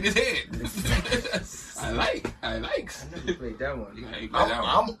who gonna get this head? I like. I never played that one. You ain't play that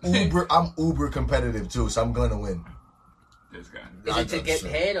one. I'm uber competitive too, so I'm gonna win. This guy. Is it to get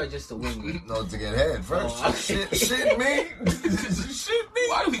head or just to win? No, to get head first. Oh, okay. Shit me. Shit me.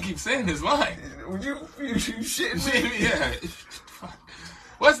 Why do we keep saying his line? Would you shit me? Yeah.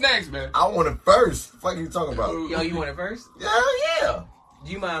 What's next, man? I want it first. Fuck you talking about? Yo, you want it first? Yeah.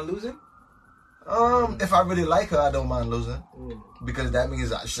 Do you mind losing? If I really like her, I don't mind losing. Mm. Because that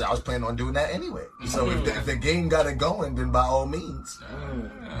means I was planning on doing that anyway. So if the game got it going, then by all means.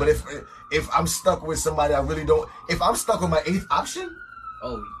 But if I'm stuck with somebody I really don't, if I'm stuck with my 8th option,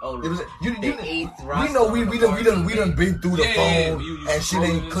 Oh, it was you. the 8th roster. We know we done been through the Yeah, phone you and shit scrolling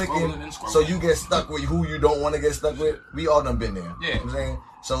ain't and clicking. scrolling and So scrolling. you get stuck with who you don't want to get stuck with. We all done been there. Yeah. You know what I'm saying?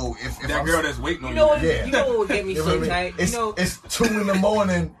 So if That I'm, girl that's waiting on You know what? Yeah. You know what would get me you know so what I mean? tight? It's, You know, it's 2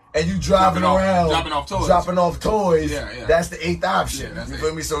 a.m. and you driving Dropping off- around, dropping off toys. Yeah. Yeah. That's the 8th option. Yeah, that's you it.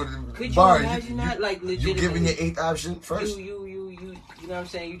 feel me? So, could you Bar, imagine that? Like, you legitimately. giving your 8th option first? You know what I'm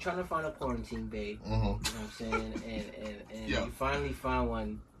saying? You trying to find a quarantine babe. Mm-hmm. You know what I'm saying? And Yeah. you finally find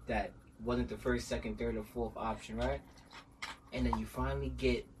one that wasn't the first, second, third, or fourth option, right? And then you finally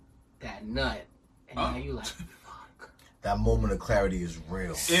get that nut, and now you like, fuck. That moment of clarity is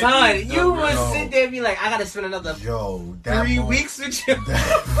real. Son, is you the must real- sit there and be like, I gotta spend another Yo, that 3 moment- weeks with you.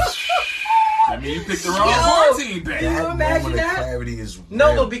 I mean, you picked the wrong Yo, quarantine, babe. you That imagine moment that? of clarity is real.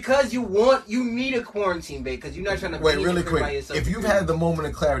 No, but because you need a quarantine babe, because you're not trying to Wait, be in really the crib by quick. yourself. If you've had the moment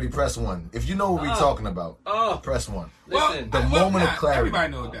of clarity, press 1. If you know what we're talking about, press 1. Listen, The moment of clarity.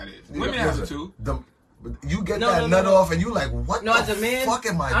 Everybody know what that is. Women have it too. You get No, that no, nut no. off, and you like, what no, the as a man, fuck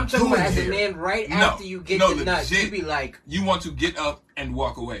am I I'm talking doing about as a here? man. Right No, after you get no, the nuts, you legit. be like, You want to get up and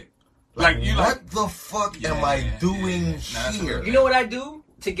walk away. Like, Like you what like. the fuck am Yeah, I doing yeah. Nah, that's here? real. you know what I do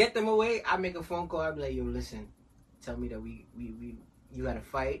to get them away? I make a phone call. I be like, yo, listen, tell me that we you got to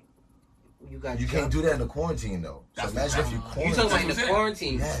fight. You got. You can't do that in the quarantine though. So That's imagine what- if you You quarantine. talking about That's in what the I'm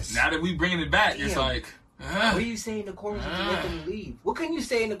quarantine? Yes. Now that we bringing it back, it's Damn. like. What are you saying in the quarantine to get them to leave? What can you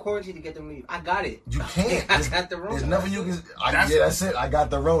say in the quarantine to get them to leave? I got it. You can't. I got the Rona. There's nothing you can. That's- That's it. I got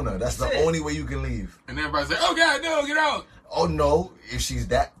the Rona. That's the That's it. only way you can leave. And everybody's like, "Oh God, no, get out!" Oh no! If she's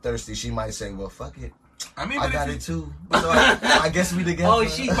that thirsty, she might say, "Well, fuck it. I mean, I but got if it too." So I guess we together. Oh,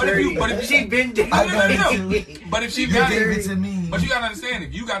 she's But if dirty. you- but if she been dirty. I got it you, too. but if she You got gave it, it to me. but you gotta understand,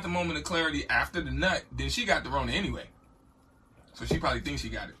 if you got the moment of clarity after the nut, then she got the Rona anyway. So she probably thinks she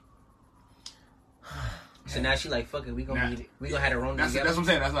got it. So now she like, fuck it, we gonna have the Rona That's together. what I'm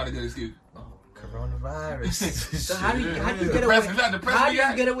saying. That's not a good excuse. Oh. Coronavirus. So how do you get Depressing. away? It's not depressing How do you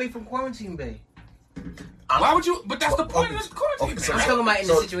yet. get away from quarantine, babe? Why would you? But that's the point of the quarantine. so- I'm man. talking about in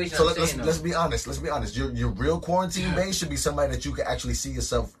the situation So I'm saying, though. let's be honest. Let's be honest. Your real quarantine base should be somebody that you can actually see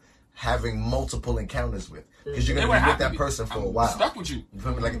yourself having multiple encounters with, because you're It gonna would be have with to that be. person for I'm a while. Stuck with you. You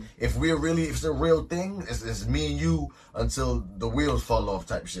feel me? Like if it's a real thing, it's me and you until the wheels fall off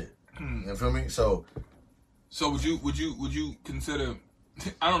type shit. You feel me? So So would you consider?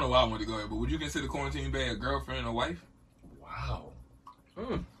 I don't know why I want to go here, but would you consider quarantine bae a girlfriend or wife, wow.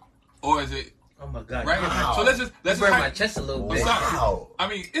 or is it Oh my god! right? Wow. So let's just Burn my chest a little bit. Wow. I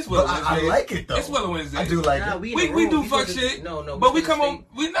mean, it's But Willow Wednesday. I like it though. It's Willow Wednesday. I do like Nah, it. we We do fuck supposed to- shit. No, but we supposed come to on. stay-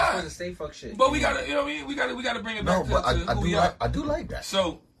 We supposed not. to stay fuck shit. But we gotta, you know what I mean? We gotta bring it No, back but to I who do we like are. I do like that.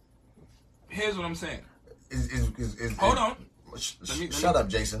 So here's what I'm saying. Is Hold on. Shut up,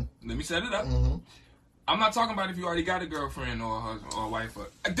 Jason. Let me set it up. Mm-hmm. I'm not talking about if you already got a girlfriend or a husband or a wife. Or,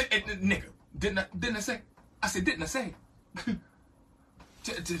 nigga, didn't I say? I said, didn't I say?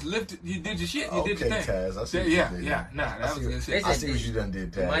 Just lift. You did your shit. You did your Okay, thing. Taz. I see what Yeah, you did. yeah. Nah, that was good shit. I see what you done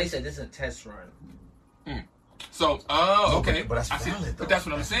did, Taz. Mike said this is a test run. So, No, okay. but that's I see. valid, though. But that's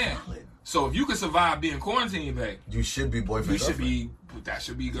what I'm That's saying. valid. So if you could survive being quarantined, babe, You should be boyfriend. you should girlfriend. be. That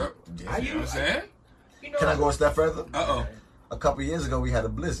should be girl. Yeah. You know what I'm saying? You know, Can I go a step further? Uh A couple years ago, we had a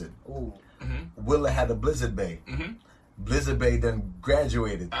blizzard. Ooh. Willa had a blizzard bay. Mhm. Blizzard Bay then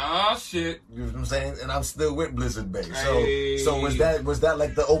graduated. oh. Oh shit. You know what I'm saying? And I'm still with Blizzard Bay. Hey. So was that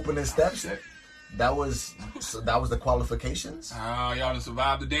like the opening steps? that was the qualifications. Oh, y'all done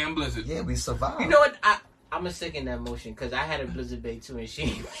survived the damn blizzard. Yeah, we survived. You know what? I'm a second that motion because I had a blizzard bay too, and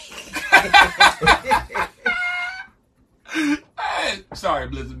she. Sorry,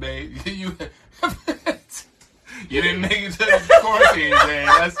 Blizzard Bay. You didn't make it to the quarantine,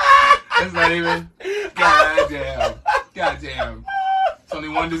 man. That's not even. Goddamn. It's only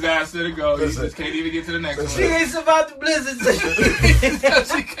one disaster to go. You just can't even get to the next one. She ain't survived the blizzard.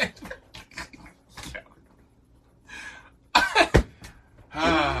 She can't.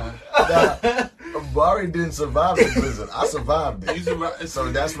 Bari didn't survive the blizzard. I survived it. You survived.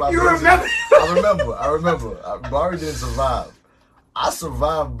 So that's why. You blizzard, remember? I remember. Bari didn't survive. I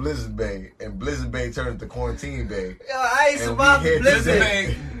survived Blizzard Bay, and Blizzard Bay turned into Quarantine Bay. Yo, I ain't survived the Blizzard blizzard.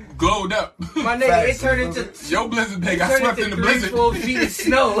 Bay glowed up. My nigga, Facts. it turned into. Yo, Blizzard Bay got swept in the blizzard. 3-4 feet of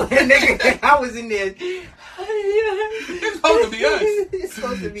snow. And nigga, I was in there. It's supposed to be us. It's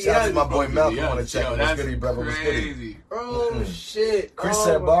supposed to be Shout out us. to my boy Malcolm Yeah, on the check. yo, What's that's goody, brother? What's goody? crazy. Oh shit! Chris Oh,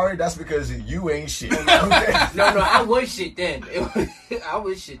 said, my- Bari, that's because you ain't shit. No, I was shit then. I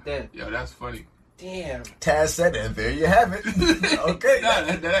was shit then. Yo, that's funny. Damn. Taz said it, and there you have it. Okay. Nah,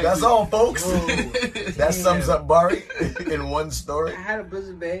 that That's actually- all, folks. Whoa. That sums up Bari in one story. I had a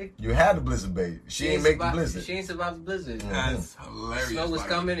blizzard bay. You had a Blizzard Bay. She ain't make the blizzard. She ain't survived the blizzard. That's hilarious. Snow was buddy.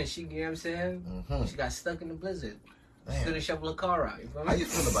 coming and she, you know what I'm saying? Mhm. She got stuck in the blizzard. Man. Couldn't shovel a car out. You feel How me? you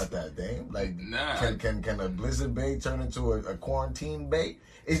feel about that, Dame? Like, Nah. can a Blizzard Bay turn into a quarantine bay?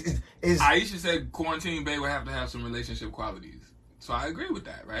 Is Aisha said Quarantine Bay would have to have some relationship qualities. So I agree with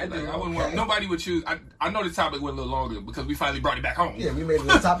that, right? I do. Like I wouldn't want nobody would choose. I know the topic went a little longer because we finally brought it back home. yeah, we made it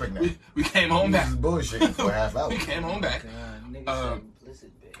a topic now. we came home This back. is bullshit for a half hour. We came home back. God, nigga said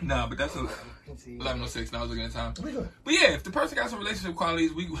blizzard bay. Nah, but that's See? 11:06. Now I was looking at time. We good. But yeah, if the person got some relationship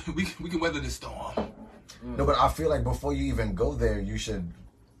qualities, we can weather this storm. No, but I feel like before you even go there, you should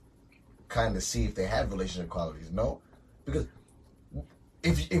kind of see if they have relationship qualities. No, because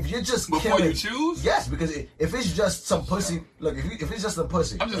if you're just Before killing, you choose? yes, because if it's just some pussy, look, if it's just some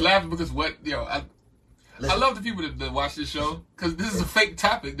pussy, I'm just laughing because I listen, love the people that watch this show because this is a fake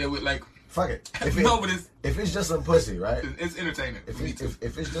topic that would like. fuck it. No, but If it's just some pussy, right? it's entertaining. If for me too.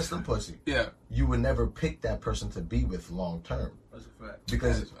 if it's just some pussy, Yeah, you would never pick that person to be with long term. That's a fact.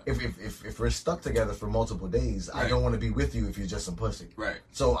 Because That's if we're stuck together for multiple days, I Right. don't want to be with you if you're just some pussy. right.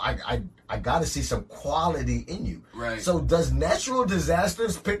 So I gotta see some quality in you. Right. So does natural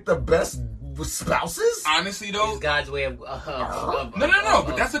disasters pick the best spouses? Honestly though, It's God's way of No,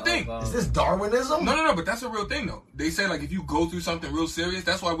 but that's the thing. Is this Darwinism? No, but that's a real thing though. They say like if you go through something real serious,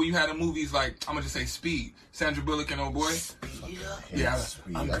 that's why when you had the movies like I'm gonna just say Speed, Sandra Bullock and old boy. I hate Yeah,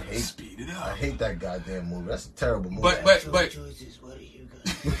 Speed. I'm I gonna hate speed it I up. hate that goddamn movie. That's a terrible movie. But Choices, what do you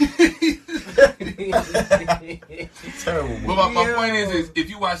terrible movie. But my Yo. point is if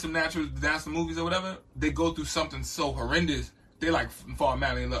you watch some natural disaster movies or whatever, they go through something so horrendous, they like fall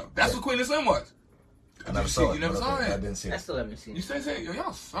madly in love. That's what Queen and Slim was. I never You saw see- it. you never but saw okay, it? I didn't see I it. still haven't seen You it. say, yo,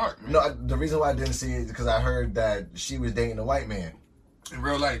 y'all suck, man. No, the reason why I didn't see it is because I heard that she was dating a white man. In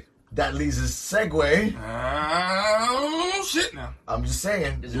real life. That leads us segue. Oh shit! Now I'm just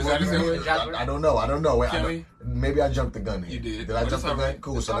saying. Is it I, what I don't know. Wait, Can I we? don't, maybe I jumped the gun here. you did. Did I But jump it's the all gun? right.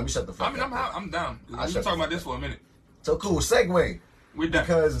 Cool. It's So all- let me shut the fuck I mean, up. I'm down. I'll We've shut been talking the about this for a minute. So cool. Segue. We're done.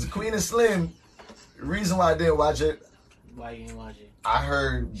 Because Queen and Slim, reason why I didn't watch it, Why you ain't watch it? I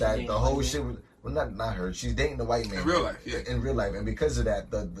heard that dating the a whole white shit was, well, not her. She's dating the white man. In real life, yeah. In real life. And because of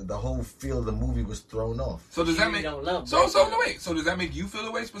that, the whole feel of the movie was thrown off. So does that She make don't love so black no wait? So does that make you feel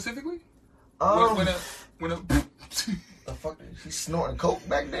away specifically? Um, When a the fuck? He's snorting coke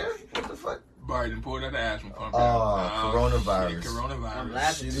back there? What the fuck? Barry done pulled out the asthma pump. Coronavirus. Shit, coronavirus. I'm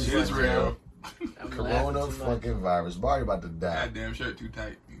laughing Shit too is much. real. I'm Corona laughing too much. fucking virus. Barry about to die. Goddamn shirt too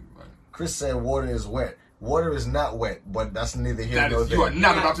tight. Chris said water is wet. Water is not wet, but that's neither here That nor is, there. you are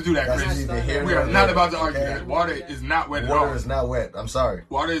not about to do that, That's Chris. neither here We nor are not there, about to argue okay? that. Water is not wet at Water all. is not wet. I'm sorry.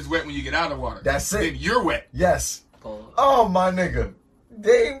 Water is wet when you get out of water. That's it. Then you're wet. Yes. Pause. Oh, my nigga.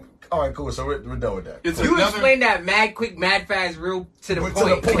 Dave. All right, cool. So we're done with that. It's You another. explain that mad quick, mad fast, real to the To the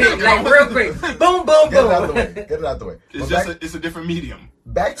point. point. Like real quick. Boom, boom, boom. Get it out the way. Get it out the way. It's But just back, it's a different medium.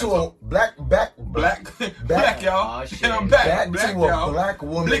 back to that's a all. black Black y'all. Aw, shit. And I'm back. back Black to y'all. a black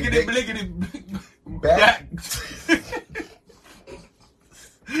woman. Blickety, blickety, black.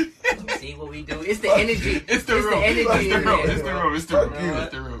 See what we do? It's the energy. It's the room. energy. It's the in room. there. It's the room. It's the Fuck room. you.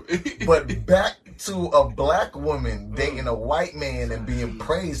 It's the room. But back to a black woman dating a white man and being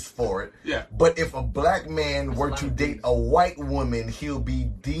praised for it. Yeah. But if a black man That's were a lot to of date a white woman, he'll be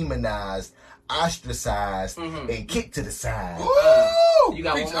demonized, ostracized, and kicked to the side. Woo! You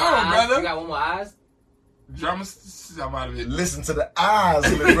got Preach one more on, eyes? brother. You got one more eyes? drama some out of it. Listen to the eyes,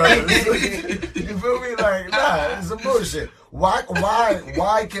 little brother. You feel me? Like, nah, it's some bullshit.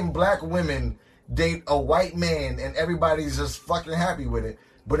 Why can black women date a white man and everybody's just fucking happy with it?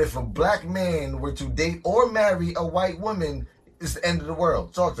 But if a black man were to date or marry a white woman, it's the end of the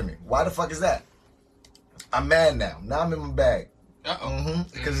world. Talk to me. Why the fuck is that? I'm mad now. Now I'm in my bag.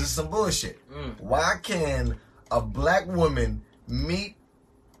 Because it's some bullshit. Why can a black woman meet,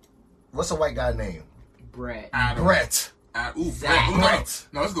 what's a white guy name? Brett. Brett. Zach. Brett.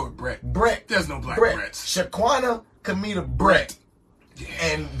 No, let's go with Brett. Brett. There's no black Brett. Bretts. Shaquana can meet a Brett. Yeah.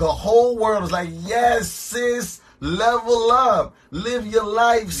 And the whole world is like, yes, sis, level up. Live your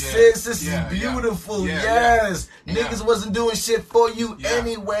life, sis. This is beautiful. Yes. Niggas wasn't doing shit for you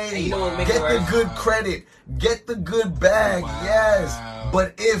anyway. You know what makes Get it the worse? good credit. Get the good bag. Yes.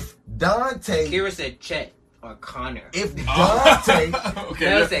 But if Dante... Kira said Chet or Connor. If Dante...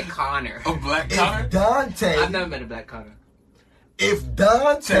 Mel said Connor. A black Connor? If Dante... I've never met a black Connor. If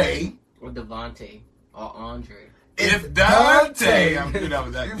Dante... Or Devontae. Or Andre. If Dante... I'm good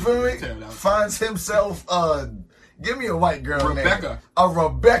with that. You feel me? Finds himself... Give me a white girl Rebecca. name. A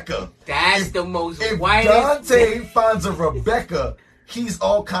Rebecca. That's the most If whitest... Dante finds a Rebecca, he's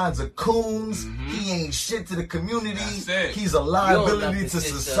all kinds of coons. He ain't shit to the community. He's a liability to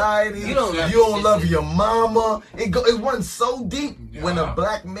society. You don't love your mama. It runs so deep when a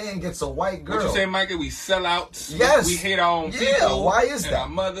black man gets a white girl. What you say, Micah? We sell out. Yes. We hate our own people. Yeah, why is and that? Our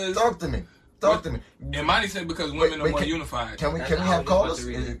mothers. Talk to me. Talk to me. And Monty said because women are more unified. Can we have callers?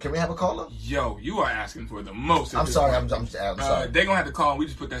 Can we have a caller? Yo, you are asking for the most. I'm sorry. I'm sorry. They gonna have to call. We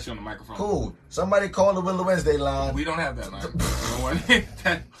just put that shit on the microphone. Cool. Somebody call the Willow Wednesday line. We don't have that line.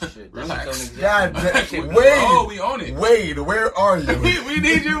 Relax. God, Wade. Oh, we own it. Wade, where are you? we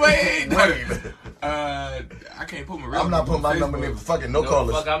need you, Wade. Wade. I can't put my real. I'm not putting my number in. Fucking no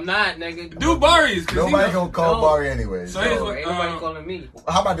callers. Fuck, I'm not, nigga. Do Barry's. Nobody gonna call Barry anyway. So ain't nobody calling me.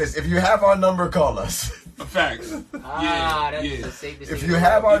 How about this? If you have our number, call us. Facts. That's the safest If thing you to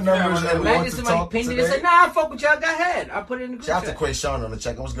have do. our numbers and want Imagine to somebody talk pinged it and today, said, nah, I fuck with y'all. Go ahead. I'll put it in the group shout out chat. to Quayshawn on the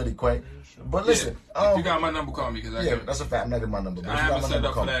check. What's good, Quay? But listen, if you got my number, call me because yeah, that's a fact. I'm not getting my number. But I if you got haven't my set number,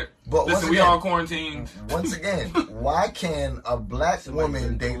 up call for me. that. But Listen, we all quarantined. Once again, why can a black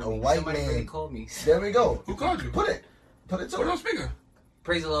woman date a white Somebody really man? called me. There we go. Who called you? Put it to Put it on it. speaker.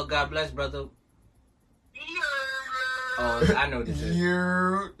 Praise the Lord. God bless, brother. Oh, I know this is.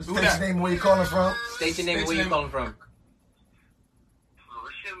 Your Who station that? name, where you calling from? State your name and where you calling from.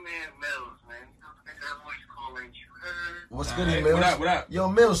 What's good, Hey, Mills? what up? Yo,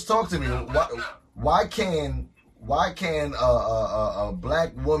 Mills, talk to me. Why can a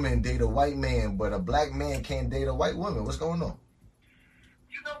black woman date a white man, but a black man can't date a white woman? What's going on?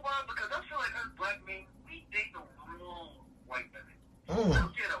 You know why? Because I feel like us black men, we date the wrong white women.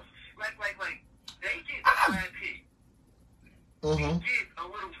 Mm. They get they get a fat pig. We get a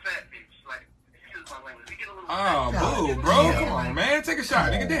little fat bitch. Like, excuse my language. We get a little fat Oh, boo, bro. Come on, man. Take a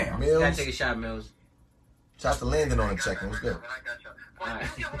shot. Nigga, damn. You gotta Mills. take a shot, Mills. Shout out to Landon on the check. What's good? I got you. But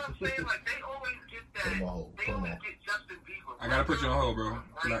you get what I'm saying? Like, they always get that. Put him on hold. They Put him always on. get Justin Bieber. I gotta put you on hold, bro.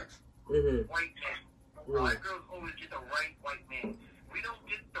 Relax. White man. White girls always get the right white man. We don't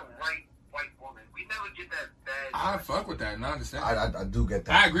get the right white woman. We never get that bad. I fuck with that, and I understand. I do get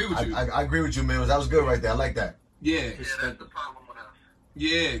that. I agree with you. I agree with you, Mills. That was good right there. I like that. Yeah. Yeah, that's the problem with us.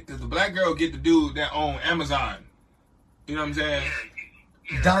 Yeah, because the black girl get the dude that own Amazon. You know what I'm saying?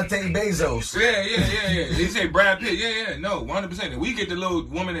 Dante Bezos. Yeah. They say Brad Pitt. Yeah. No, 100%. And we get the little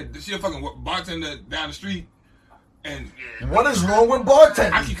woman that she a fucking bartender down the street. And What is wrong with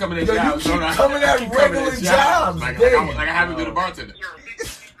bartending? I keep coming at Yo, you jobs. keep don't I? coming I at keep coming regular at jobs. Like damn. I haven't been a bartender. Yo,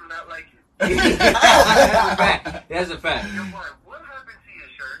 these people not like you. That's a fact. Yo, what happened to your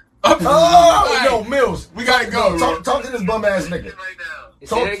shirt? Oh, yo, Mills. We gotta go, bro. Talk to this bum ass nigga. Right now.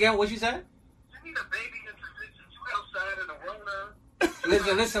 Say that again. What you said? You need a baby in position. You outside in the Rona.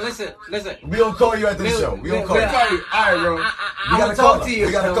 Listen. We gonna call you after the show. We gonna call you. All right, bro. We gotta call her.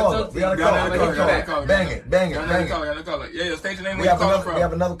 We gotta call her. We gotta call her. We Gotta gotta call call her. her. Bang it. Gotta call it. Yeah, state your name. We Where you have calling another. We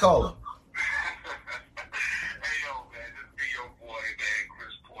have from? another caller. Hey, yo, man. This be your boy, man.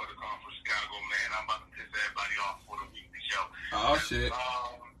 Chris Porter, come from Chicago, man. I'm about to piss everybody off for the weekly show. Oh, shit.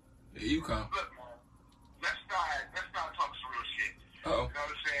 Here you come. Look, man. Let's start talking some real shit. Uh-oh. You know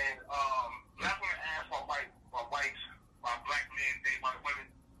what I'm saying? Black women ask why black men date white women.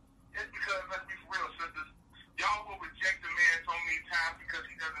 It's because, let's be for real, sisters, y'all will reject a man so many times because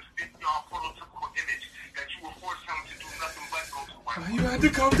he doesn't fit your prototypical image that you will force him to do nothing but go to white women. You had to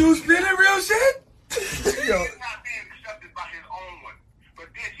come through spinning real shit? Yo. He's not being accepted by his own one. But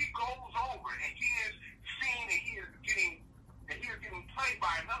then he goes over and he is seen and he is getting played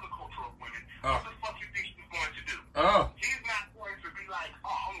by another culture of women. What the fuck you think he's going to do? He's not going to be like, oh,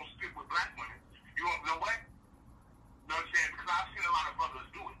 I'm going to stick with black women. You know what? You know what I'm saying? Because I've seen a lot of brothers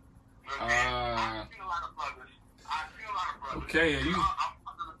do it. You know what I'm saying? I've seen a lot of brothers. Okay, yeah, I'm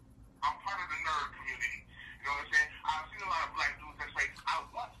part of the nerd community. You know what I'm saying? I've seen a lot of black dudes that say, I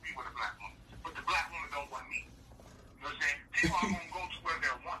want to be with a black woman, but the black woman don't want me. You know what I'm saying? People are going to go to where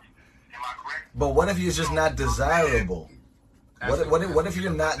they're wanted. Am I correct? But what if you're just not desirable? What if you're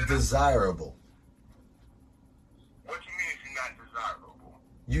not desirable? What you mean if you're not desirable?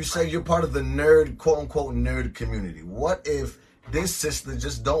 You say you're part of the nerd, quote unquote nerd community. What if this sister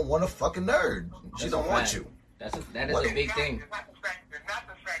just don't want a fucking nerd? She don't want you. That is a big thing. It's not the fact that it's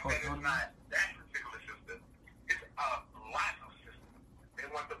not that particular sister. It's a lot of sisters. They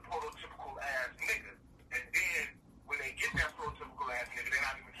want the prototypical ass nigga. And then when they get that prototypical ass nigga, they're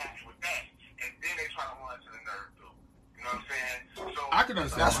not even happy with that. And then they try to run to the nerd dude. You know what I'm saying? So I can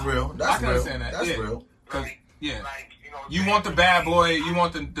understand. That's real. I can understand that. That's yeah. real. Yeah. Like, You want the bad boy, you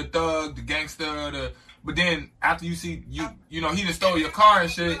want the thug, the gangster, but then after you see you know he just stole your car and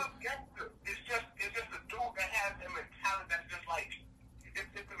shit. It's just a dude that has a mentality that's just like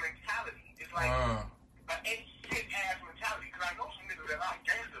it's a mentality. It's like an ain't shit ass mentality. Because I know some niggas that are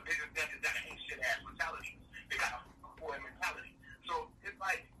gangster, they just got that ain't shit ass mentality. They got a boy mentality. So it's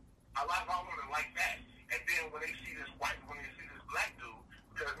like a lot of our women like that. And then when they see this black dude,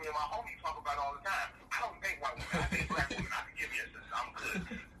 because me and my homie talk about it all the time. I don't think white women. I think black women. I can give you a sister. I'm good.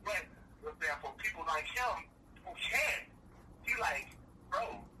 But for people like him who can, he like,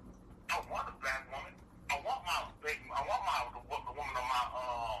 bro, I want a black woman. I want the woman of my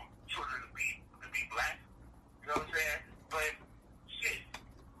children to be black. You know what I'm saying? But shit,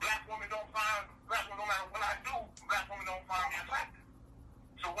 black women don't no matter what I do, black women don't find me attractive.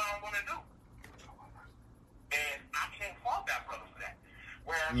 So what I'm gonna do? And I can't fault that brother for that.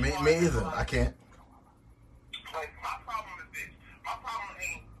 Me either. I can't. Like, my problem is this. My problem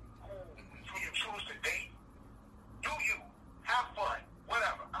ain't who you choose to date. Do you have fun?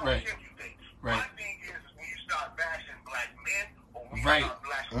 Whatever. I don't care if you date. Right. My thing is when you start bashing black men or when you Right. start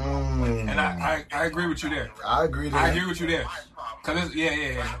bashing women. And I agree with you there. I agree there. I agree with you there. Cause it's,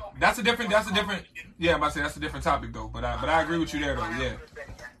 yeah. That's a different. Yeah, I'm about to say that's a different topic though. But I agree with you there though. Yeah,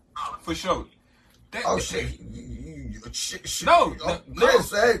 for sure. Shit. Shit. No,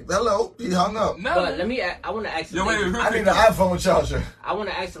 Chris, hey, hello. He hung up. No. But I want to ask. Yo, wait, I need an iPhone charger. I want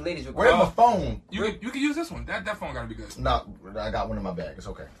to ask the ladies. Where's my phone? You can use this one. That phone gotta be good. No, I got one in my bag. It's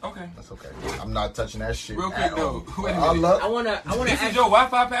okay. Okay. That's okay. I'm not touching that shit. Real quick though. Wait a I minute. I wanna. This ask is your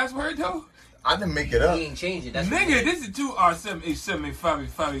Wi-Fi password though? I didn't make it up. He ain't changed it. That's Nigga, this is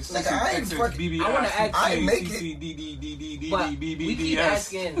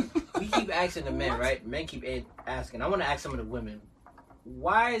 2R78755 we keep asking the men, right? Men keep asking. I want to ask some of the women.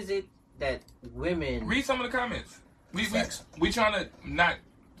 Why is it that women read some of the comments? We trying to not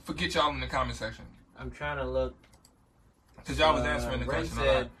forget y'all in the comment section. I'm trying to look. Because y'all was answering the Ren question.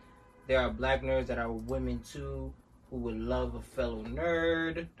 said there are black nerds that are women too who would love a fellow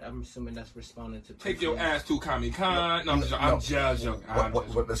nerd. I'm assuming that's responding to. Take your ass to Comic Con. No, I'm just joking.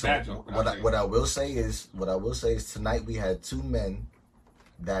 What I will say is tonight we had two men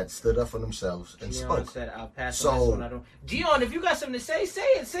that stood up for themselves and Dion spoke. said, "I'll pass on this one. I don't." Dion, if you got something to say, say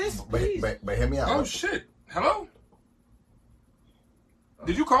it, sis. Please. But hear me out. Oh shit! Hello?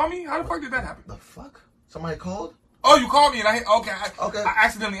 Did you call me? How the fuck did that happen? The fuck? Somebody called? Oh, you called me and I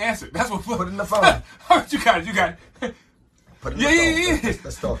accidentally answered. That's what. Put it in the phone. You got it. Put it in the phone.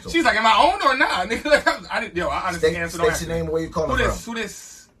 Let's talk to him. She's like, "Am I on or not?" Nigga, I honestly answered. State your name and where you calling from. Who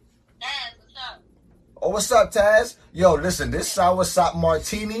this? Taz, what's up? Oh, what's up, Taz? Yo, listen, this soursop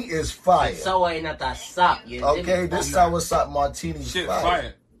martini is fire. Sour not that sop. Okay, this soursop martini is Shit,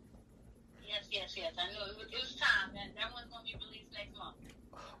 fire. Yes. I know it was time. That one's gonna be released next month.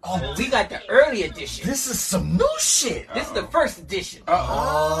 Oh, We got the early edition. this is some new shit. This is the first edition.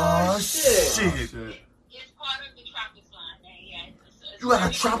 Oh, shit. It's part of the Tropics line. Yeah. You got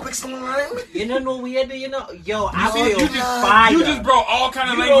a Tropics line? You know what we had to, yo, I See, feel fire. you just brought all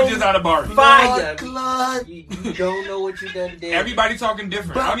kind of languages out of Barbie. Fire. Blood. You don't know what you done did. Everybody talking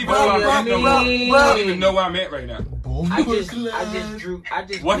different. I don't even Bro, know where I'm at no more. I don't even know where I'm at right now. I just drew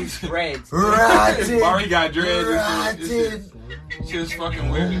dreads. Barbie got dreads and shit. Ratted. It's just fucking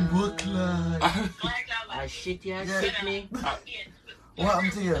weird. I shit you, shit me. What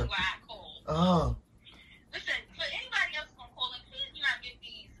happened to you? Oh. Listen, for anybody else who's gonna call in, please do not give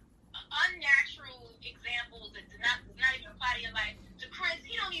these unnatural examples that does not even apply to your life. To Chris,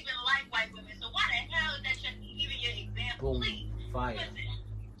 he don't even like white women, so why the hell is that even your example? Boom. Please. Fire. Listen,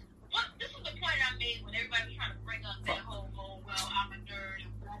 this is the point I made when everybody was trying to bring up that whole, well, I'm a nerd.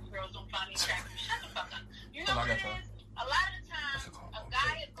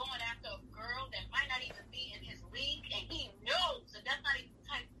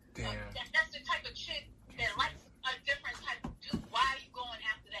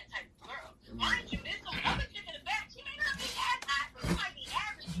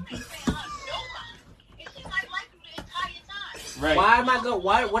 Right. Why am I going?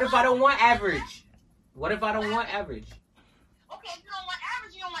 What if I don't want average? What if I don't want average? Okay, if you don't want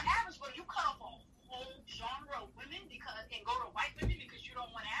average, you don't want average, but you cut off a whole genre of women and go to white women because you don't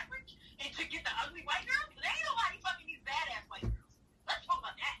want average, and to get the ugly white girls, there ain't nobody fucking these badass white girls. Let's talk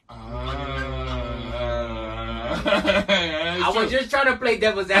about that. I was just trying to play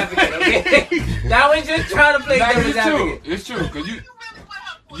devil's advocate, okay? I was just trying to play devil's advocate. It's true, because you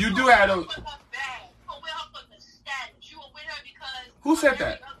You do have those. Who said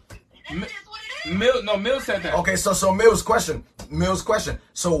that? Mill said that. Okay, so Mill's question.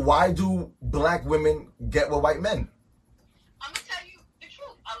 So why do black women get with white men? I'm gonna tell you the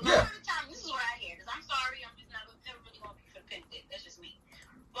truth. A lot Yeah. of the time, this is what I hear. Because I'm sorry, I'm just never really gonna be for the pin dick. That's just me.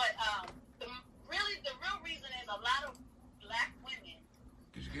 But the real reason is a lot of black women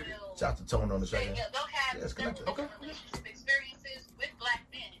Did you get it? will Shout out to Tone on the second. they'll have Yeah, it's several connected. Okay. different relationship experiences with black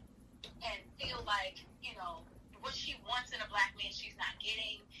men and feel like, you know, what she wants in a black man she's not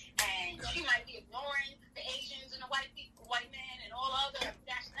getting, and she might be ignoring the Asians and the white men and all other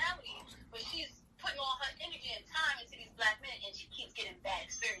nationalities, but she's putting all her energy and time into these black men, and she keeps getting bad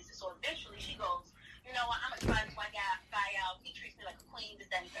experiences. So eventually she goes, you know what, I'm gonna try this white guy out. He treats me like a queen, this,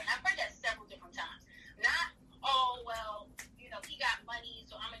 that, and the third. And I've heard that several different times. Not, oh well, you know, he got money,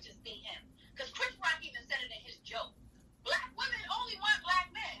 so I'm gonna just date him. Because Chris Rock even said it in his joke. Black women only want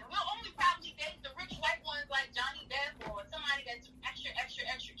black men. And we'll only probably date the rich white ones like Johnny Depp or somebody that's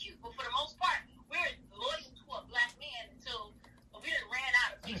extra cute. But for the most part, we're loyal to a black man until we done ran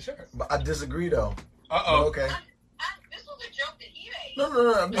out of patience. Sure. But I disagree though. Uh-oh. Okay. This was a joke that he made. No.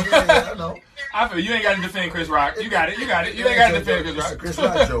 Yeah, I know. I feel you ain't got to defend Chris Rock. You got it. You ain't got to defend Chris It's Rock. a Chris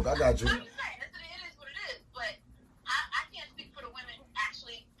Rock joke. I got you. I'm just saying, it is what it is. But I can't speak for the women who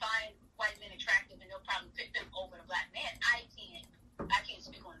actually find white men attractive and they'll probably pick them over the black man. I can't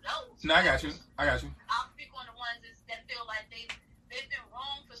speak on those. No, I got you. I'll speak on the ones that feel like they've been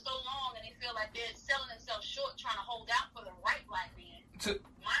wrong for so long and they feel like they're selling themselves short trying to hold out for the right black man.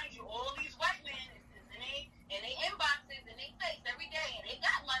 Mind you, all these white men in they inboxes and they face every day and they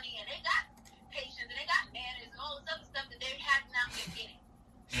got money and they got patience and they got manners and all this other stuff that they have not been getting.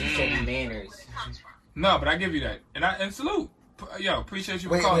 She said manners. Where it comes from. No, but I give you that. And salute. Yo, appreciate you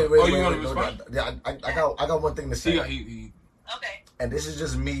for Wait. calling. You want to no, respond? yeah, I got one thing to say. He Okay. And this is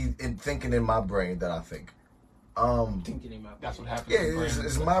just me thinking in my brain that I think. Thinking in my that's what happens. Yeah,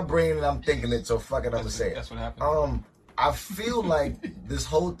 it's my brain and I'm thinking it, so fuck it, I'm gonna say it. That's what happens. I feel like this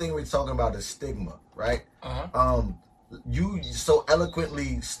whole thing we're talking about is stigma, right? Uh-huh. You so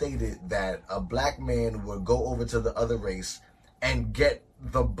eloquently stated that a black man would go over to the other race and get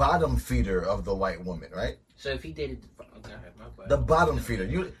the bottom feeder of the white woman, right? So if he dated my The bottom feeder.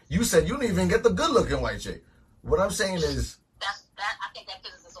 You said you didn't even get the good looking white chick. What I'm saying is, I think that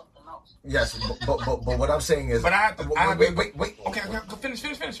pisses us off the most. yes, but what I'm saying is, But I wait. Okay, finish.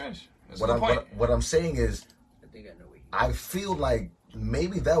 That's What the point. what I'm saying is, I think I know what I feel like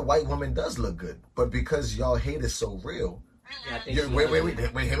maybe that white woman does look good, but because y'all hate is so real. Yeah, I think Yeah, she wait,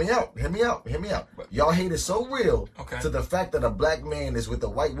 knows. hear me out. Y'all hate it so real Okay. to the fact that a black man is with a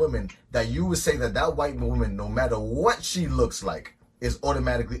white woman that you would say that white woman, no matter what she looks like, is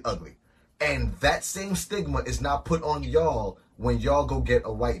automatically ugly. And that same stigma is not put on y'all when y'all go get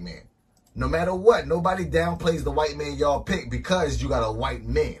a white man. No matter what, nobody downplays the white man y'all pick because you got a white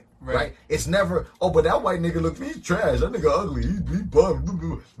man. Right? It's never, but that white nigga look, he's trash. That nigga ugly. He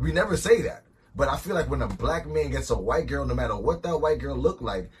bum. We never say that. But I feel like when a black man gets a white girl, no matter what that white girl look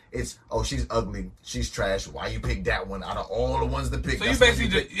like, it's, she's ugly, she's trash. Why you pick that one out of all the ones to pick? So you basically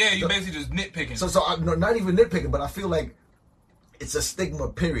just nitpicking. So I'm not even nitpicking, but I feel like it's a stigma,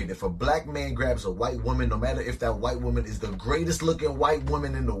 period. If a black man grabs a white woman, no matter if that white woman is the greatest looking white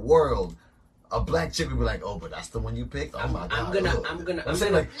woman in the world, a black chick would be like, but that's the one you picked? Oh my God. I'm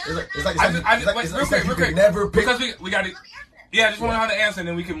saying like, it's like you can never pick. Because we got it. Yeah, I just want to know how to answer and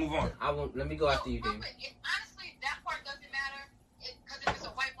then we can move on. Let me go after you, Dave. Honestly, that part doesn't matter. Because if it's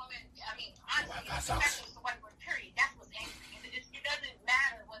a white woman, I mean, honestly, the fact that it's a white woman, period, that's what's angry. It doesn't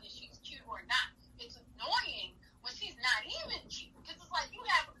matter whether she's cute or not. It's annoying when she's not even cute. Because it's like you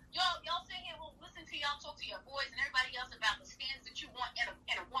have, y'all sit here, well, listen to y'all talk to your boys and everybody else about the standards that you want in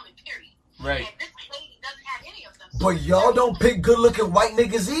a woman, period. Right. And this lady doesn't have any of them. But y'all don't pick good looking white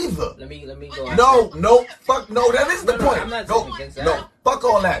niggas either. Let me go. No, fuck no, that is the point. I'm not No, saying against that. no, fuck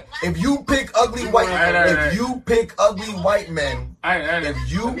all that. If you pick ugly white, if you pick ugly white men,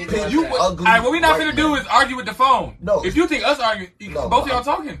 if you pick ugly, Alright, what we not white gonna do men- is argue with the phone. No. If you think us arguing, No, both of but y'all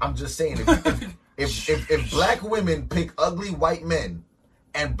talking. I'm just saying, if black women pick ugly white men,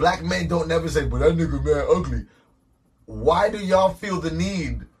 and black men don't never say, but that nigga man ugly, why do y'all feel the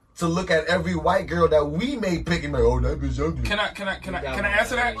need to look at every white girl that we may pick and be like, oh, that bitch ugly. Can I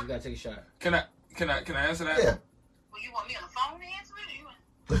answer that? You gotta take a shot. Can I answer that? Yeah. Well, you want me on the phone to answer it? Or you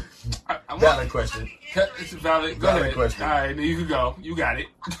want... Valid question. It's a valid. Go Valid ahead. question. All right, you can go. You got it.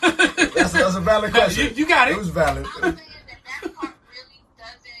 That's a valid question. You got it. It was valid. I'm saying that part really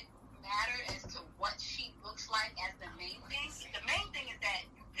doesn't matter as to what she looks like as the main thing. The main thing is that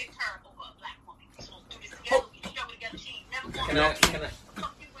you picked her over a black woman. So do this together. We show it together. She ain't never going to Can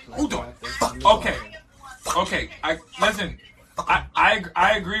I? Who the fuck? Okay. Listen.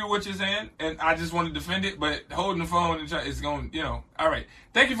 I agree with what you're saying, and I just want to defend it. But holding the phone and is going, All right.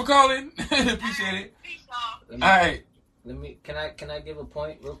 Thank you for calling. Appreciate it. All right. Can I give a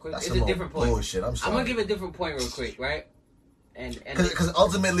point real quick? That's It's a different point. bullshit. I'm sorry. I'm gonna give a different point real quick, right? And Because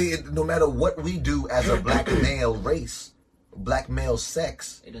ultimately, no matter what we do as a black male race, black male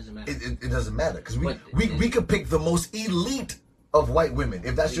sex, it doesn't matter. it doesn't matter. Because But we could pick the most elite of white women,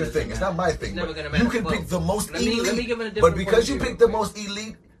 if that's It your doesn't thing. It's matter. not my It's thing. never But gonna matter. you can Well, pick the most let me elite. give it a But different because point you of view pick the real most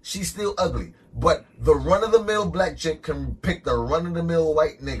elite, she's still ugly. But the run-of-the-mill black chick can pick the run-of-the-mill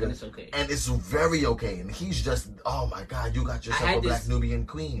white nigga. And it's okay. And it's very okay. And he's just, oh my God, you got yourself a black Nubian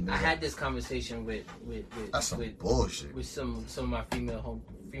queen. I had this conversation with That's some bullshit. with some of my female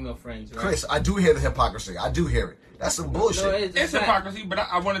friends. Right? Chris, I do hear the hypocrisy. I do hear it. That's some bullshit. No, It's not. hypocrisy, but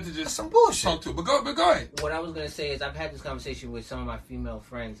I wanted to That's just some bullshit. talk to it. But go ahead. What I was gonna say is I've had this conversation with some of my female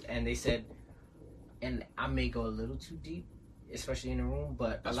friends, and they said, and I may go a little too deep, especially in the room,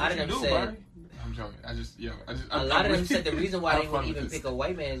 but That's a lot what of them you do, said. Barry. I'm joking. A lot of them said the reason why Have they fun would with even this. pick a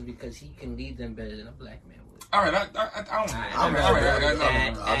white man is because he can lead them better than a black man would. All right, I don't. I'm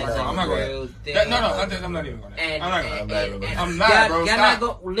not even going there. And I'm not, bro. Y'all Stop. not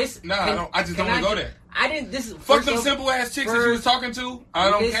go listen. No, I just don't want to go there. I didn't. This is Fuck them simple ass chicks that you was talking to. I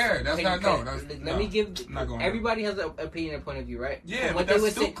don't care. That's not no. Let me give. I'm not going there. Everybody has an opinion and point of view, right? Yeah, From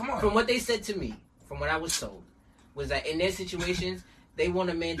but come on. From what they said to me, from what I was told, was that in their situations they want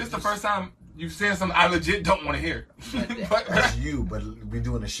a man. This is the first time you said something I legit don't want to hear. But That's you, but we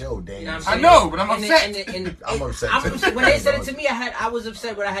doing a show, Dan. You know what I I'm know, but I'm And upset. I'm upset. When they said it to me, I was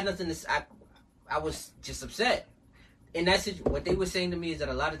upset, but I had nothing to say. I was just upset. In that situation, what they were saying to me is that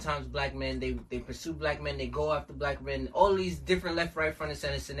a lot of times black men, they pursue black men, they go after black men, all these different left, right, front, and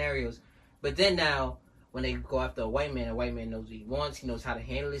center scenarios. But then now, when they go after a white man knows what he wants, he knows how to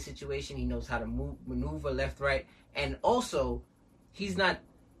handle the situation, he knows how to maneuver left, right, and also, he's not,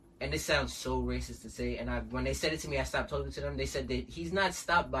 and this sounds so racist to say, and when they said it to me, I stopped talking to them. They said that he's not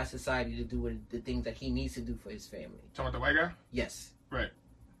stopped by society to do the things that he needs to do for his family. Talking about the white guy? Yes. Right.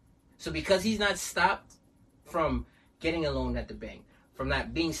 So because he's not stopped from getting a loan at the bank, from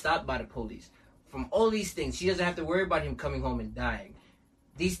not being stopped by the police, from all these things, she doesn't have to worry about him coming home and dying.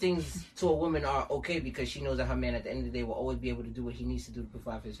 These things to a woman are okay because she knows that her man at the end of the day will always be able to do what he needs to do to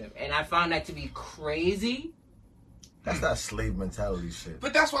provide for his family. And I found that to be crazy. That's not slave mentality shit.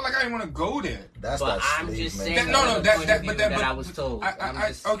 But that's why, I didn't want to go there. That's But not I'm slave just saying mentality. that I was told.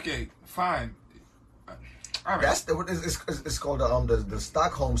 Okay, fine. All right. That's it's called the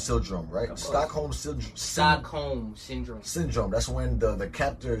Stockholm syndrome, right? Stockholm syndrome. Syndrome. That's when the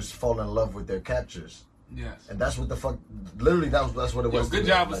captors fall in love with their captors. Yes. And that's what the fuck. Literally, that's what it was. Good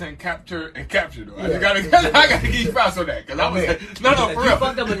job with saying capture and capture, though. Yeah. I gotta give you props on that because I was no, for real. You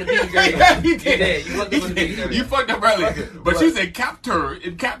fucked up in the beginning. Yeah, you did. You fucked up in the beginning. You fucked up earlier, but Right. you said capture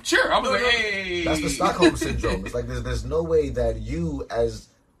and capture. I was like, hey. That's the Stockholm syndrome. It's like there's no way that you as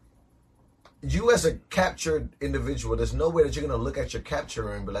a captured individual, there's no way that you're gonna look at your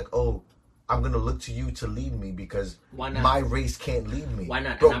capturer and be like, oh, I'm gonna look to you to lead me because my race can't lead me. Why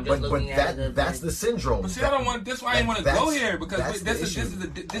not? Bro, And I'm just looking at that's the syndrome. But see, I don't want this. Why I didn't want to go here because this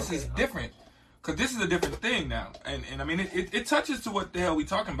is different. Because this is a different thing now, and I mean it touches to what the hell we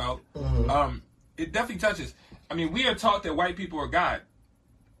talking about. Mm-hmm. It definitely touches. I mean, we are taught that white people are God.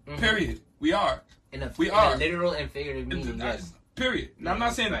 Mm-hmm. Period. We are. In a literal and figurative meaning, yes. Period. Now I'm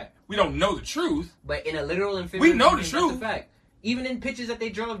not saying that we don't know the truth, but in a literal and figurative we know the meaning, truth. that's a fact. Even in pictures that they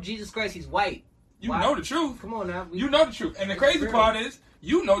draw of Jesus Christ, he's white. You know the truth. Come on now. You know the truth. And the crazy part is,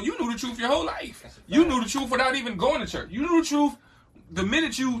 you knew the truth your whole life. You knew the truth without even going to church. You knew the truth the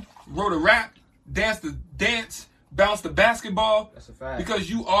minute you wrote a rap, danced the dance, bounced the basketball. That's a fact. Because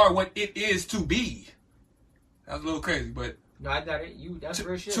you are what it is to be. That was a little crazy, but no, I got it. That's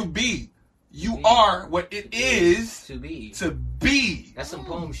real shit. To be. You are what it is to be. To be. That's some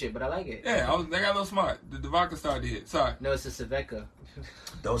poem shit, but I like it. Yeah, they got a little smart. The vodka started to hit. Sorry. No, it's a Saveca.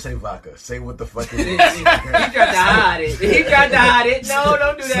 Don't say vodka. Say what the fuck it is. He tried to hide it. He tried to hide it. No,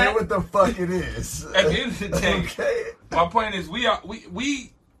 don't do that. Say what the fuck it is. At the end of the day, okay. my point is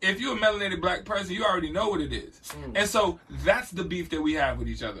we if you're a melanated black person, you already know what it is. And so that's the beef that we have with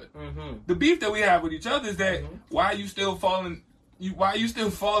each other. The beef that we have with each other is that why are you still falling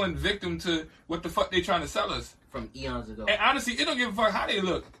victim to what the fuck they trying to sell us from eons ago? And honestly, it don't give a fuck how they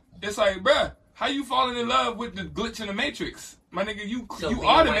look. It's like, bruh, how you falling in love with the glitch in the Matrix? My nigga, you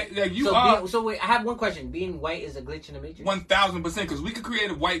are the So wait, I have one question. Being white is a glitch in the Matrix? 1000%, because we could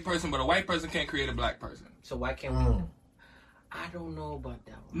create a white person, but a white person can't create a black person. So why can't we? I don't know about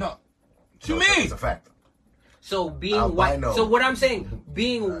that one. No. What you mean? It's a fact. So being white. So what I'm saying,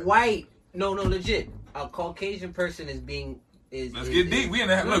 being white. No, legit. A Caucasian person is being. Let's get deep. We in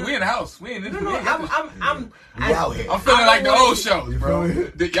the house. We in this. No. I'm out here. I'm feeling like the old shows, bro.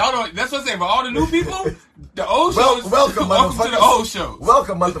 Y'all don't. That's what I'm saying. For all the new people, the old shows. Welcome to the old shows.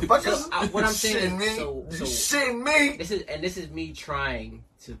 Welcome, motherfuckers. So, what I'm saying is, shitting me. This is me trying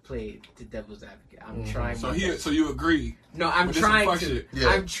to play the devil's advocate. I'm trying. So you agree? No, I'm trying to. Yeah.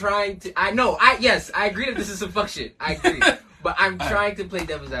 I'm trying to. Yes, I agree that this is some fuck shit. I agree, but I'm trying to play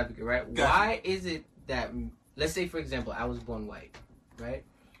devil's advocate, right? Why is it that? Let's say, for example, I was born white, right?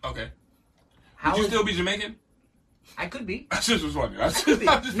 Okay. Would you still be Jamaican? I could be. I just was wondering. I absolutely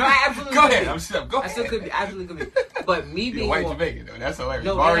Go ahead. I still could be. Absolutely could be. But me being white Jamaican, though, that's hilarious.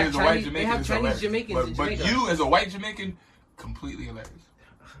 No, Barry is a white Jamaican. They have Chinese Jamaicans in Jamaica. But you, as a white Jamaican, completely hilarious.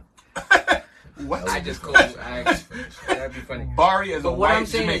 What? I just called you. That'd be funny. Barry as a white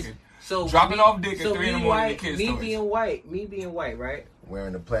Jamaican. So dropping off dick at 3 in the morning. Me being white, right?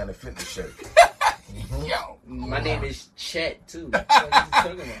 Wearing the Planet Fitness shirt. Yo, my name is Chet too. What are you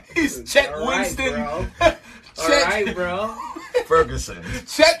talking about? He's Chet Winston. All right, bro. Ferguson.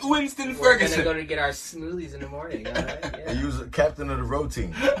 Chet Winston Ferguson. We're gonna go to get our smoothies in the morning. All right. Yeah. He was a captain of the road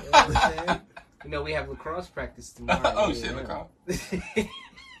team. You know what I'm saying? You know we have lacrosse practice tomorrow. Shit, lacrosse.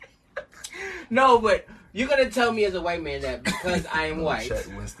 No, but you're gonna tell me as a white man that because I am white. Chet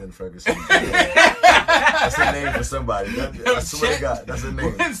Winston Ferguson. That's a name for somebody. I swear to God, that's a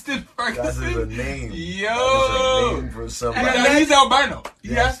name. Winston Ferguson. That is a name. Yo. That is a name for somebody. He's albino. He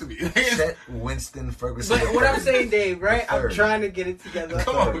has to be. Chet Winston Ferguson. But what I'm saying, Dave, right? I'm trying to get it together.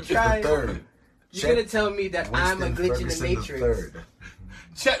 Come on, the third. You're gonna tell me that I'm a glitch in the Matrix.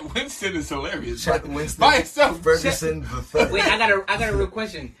 Chet Winston is hilarious. Chet Winston by itself. Ferguson the third. Wait, I got a real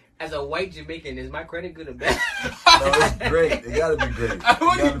question. As a white Jamaican, is my credit good or bad? No, it's great. It gotta be great.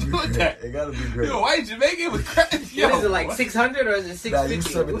 What are you doing that? It gotta be great. You're a white Jamaican with credit? What is it, like 600 or is it 650? Nah, you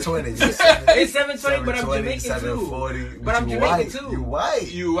 720. It's 720, but I'm Jamaican 740, too. But I'm Jamaican too.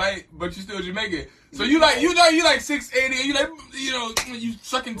 You white, but you still Jamaican. So you like 680, and you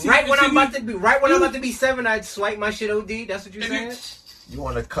sucking teeth. Right when I'm about to be 7, I'd swipe my shit OD. That's what you're saying? You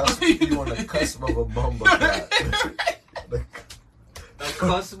on the cusp of a bumper clock. A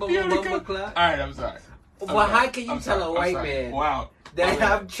cusp of a bumper clock? Alright, I'm sorry. Well, how can you tell a white man? Wow. That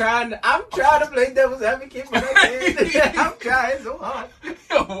I'm trying to play devil's advocate, but I can't. I'm trying so hard.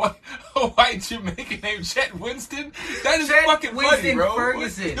 A white Jamaican named Chet Winston? That is Chet fucking Winston funny, bro.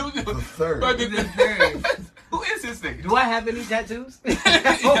 Ferguson. The third. Who is this nigga? Do I have any tattoos? Who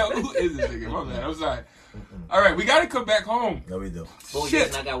is this nigga? My bad. I'm sorry. All right, we gotta come back home. No, we do. Oh, yes,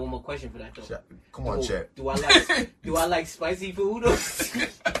 and I got one more question for that though. Come on, Chet. Do I like spicy food?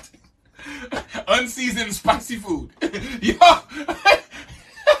 Unseasoned spicy food. Yo.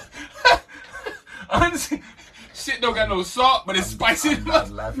 Shit don't got no salt, but it's spicy. I'm not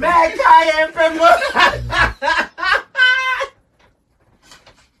laughing. Mad cayenne pepper.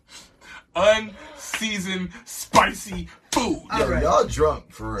 Unseasoned spicy food. Y'all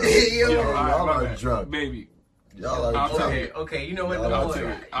drunk for real. Y'all are drunk, baby. Y'all are drunk. Okay. You know what?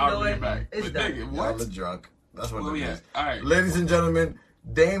 I'll bring it back. It's done. Y'all are drunk. That's what it is. All right, ladies and gentlemen.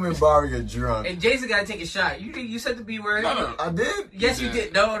 Dame and Barry are drunk. And Jason gotta take a shot. You said the B word. No. I did? Yes, you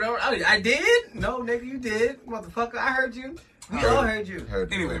did. No. I did? No, nigga, you did. Motherfucker, I heard you. We all heard you.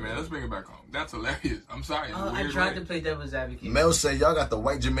 Anyway, man, let's bring it back home. That's hilarious. I'm sorry. I tried to play devil's advocate. Mel said y'all got the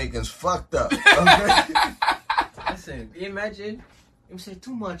white Jamaicans fucked up. Okay? Listen, imagine. I'm saying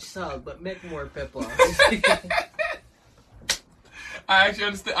too much salt, but make more pepper. I actually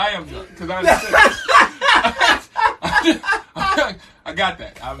understand. I am drunk because I understand. I got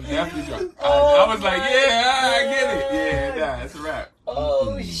that. I'm definitely drunk. I was like, I get it. Yeah, that's a wrap.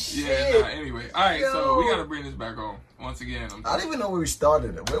 Oh, shit. Yeah, anyway. All right, so we got to bring this back home. Once again. I don't even know where we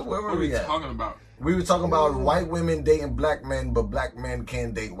started. Where were we at? Talking about? We were talking about white women dating black men, but black men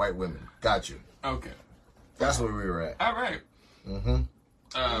can't date white women. Got you. Okay. That's where we were at. All right. Mm-hmm.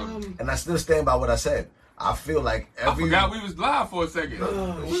 And I still stand by what I said. I feel like I forgot we was live for a second.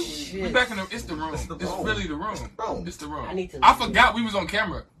 Shit. We back in it's the room. It's really the room. It's the room. I forgot we was on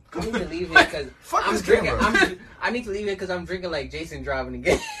camera. I need to leave it because Fuck I'm this drinking. camera. I need to leave it because I'm drinking like Jason driving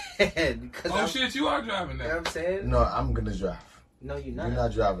again. Oh shit, you are driving You know that. what I'm saying? No, I'm gonna drive. No, you're You're not.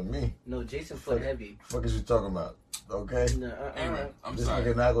 not driving me. No, Jason foot heavy. Fuck is you talking about? Okay. No, Anyway, I'm This sorry.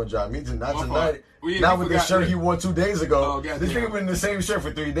 nigga not gonna drive me tonight. My Tonight. fault. We Not with the forgot shirt that. he wore 2 days ago. Oh, This goddamn. nigga been in the same shirt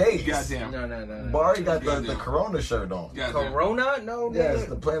for 3 days. Goddamn. No. Barry got the Goddamn. Corona shirt on. Goddamn. Corona? No, Yes, nigga.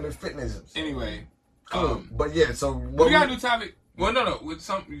 the Planet Fitness. Anyway, Cool. But yeah, so what we got a new topic. Well, no. With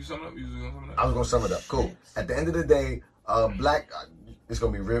some, you sum it up. You sum it I up. was gonna sum it up. Cool. At the end of the day, black. It's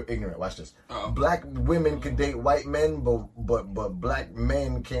gonna be real ignorant. Watch this. Uh-oh. Black women can date white men, but black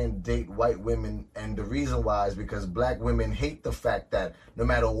men can't date white women, and the reason why is because black women hate the fact that no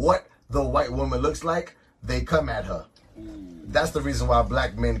matter what the white woman looks like, they come at her. That's the reason why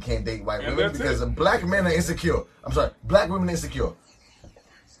black men can't date white And women, that's because it. black men are insecure. I'm sorry, black women are insecure.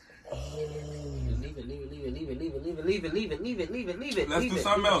 Leave it. Let's do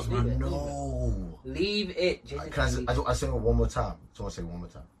something else, man. No. Leave it. Jason, Can I say it one more time? So I say it one more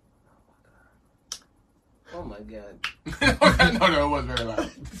time. Oh my god. no, it wasn't very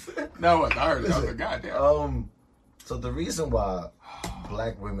loud. No, it wasn't. I heard it. I was like, goddamn. So the reason why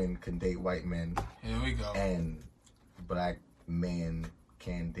black women can date white men Here we go. and black men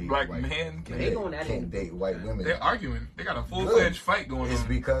can date Black white men can They going at it. can't date white women They're arguing. They got a full-fledged fight going is on.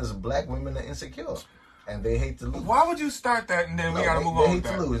 because black women are insecure and they hate to lose. Why would you start that and then we No, gotta they, move they on hate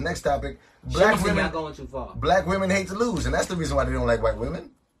with to that? lose. Next topic. Black Black women not going too far. black women hate to lose, and that's the reason why they don't like white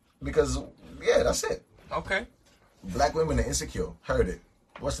women. Because that's it. Okay. Black women are insecure. Heard it.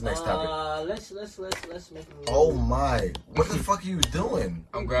 What's the next topic? Let's make it. Oh my! What the fuck are you doing?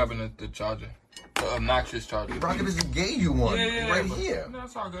 I'm grabbing the charger. The obnoxious charger. Rocket just gave you one right but- here. No,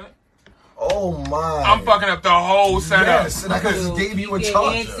 it's all good. Oh my! I'm fucking up the whole setup. Yes, and I just gave you a Keep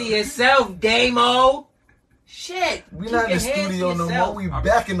your hands to charger. yourself, Damo. Shit. We're Keep not in your the hands to studio no yourself. more. We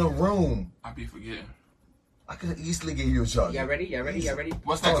back in the room. I be forgetting. I could easily give you a charger. Y'all ready? Y'all ready?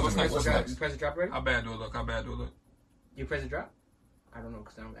 What's Talk next? to What's me. next? What's What's next? You press the drop already? How bad do it look? How bad do it look? You press the drop? I don't know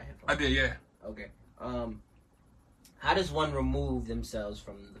because I don't got headphones. I did, yeah. Okay. How does one remove themselves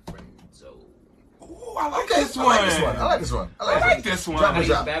from the friend zone? Ooh, I like Okay, this I one. like this one. I like this one. I like this one. Drop Gotta a use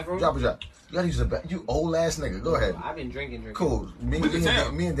drop. the bathroom? Drop a drop. You gotta use the bathroom. You old ass nigga. Go ahead. I've been drinking. Cool. Me We can tell.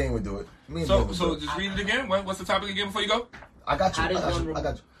 and Dane would do it. Me and Dane So would do it. just read it again. What's the topic again before you go? I got you. How I does got one you. I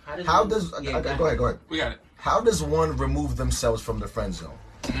got you. How How one- does? Yeah, Go ahead. We got it. How does one remove themselves from the friend zone?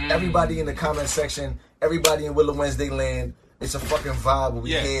 Everybody in the comment section, everybody in Willow Wednesday land, it's a fucking vibe.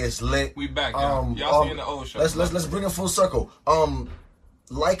 We Yeah. here, it's lit. We back, y'all. Y'all seeing the old show. Let's bring it full circle.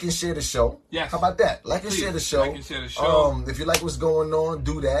 Like and share the show. Yes. How about that? Like and Please, share the show. like and share the show. If you like what's going on,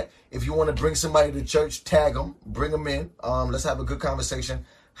 do that. If you want to bring somebody to church, tag them, bring them in. Let's have a good conversation.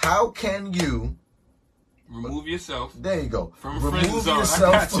 How can you? Remove yourself There you go. from a friend zone.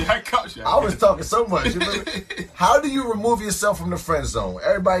 yourself. I got you. I was talking so much. You feel me? How do you remove yourself from the friend zone?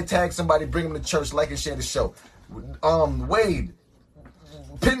 Everybody tag somebody, bring them to church, like and share the show. Wade,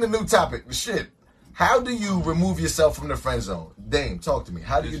 pin the new topic. Shit. How do you remove yourself from the friend zone? Dame, talk to me.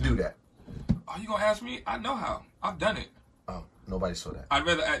 How do you do that? Are you gonna ask me? I know how. I've done it. Oh, nobody saw that. I'd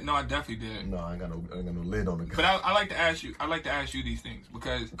rather. No, I definitely did. No, I ain't got no lid on the gun. But I like to ask you. I like to ask you these things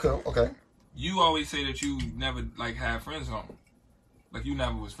because Cool. Okay. you always say that you never like had friends on. Like you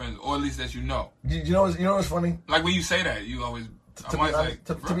never was friends, or at least that you know. You know what's funny? Like when you say that, you always. To I'm be always honest,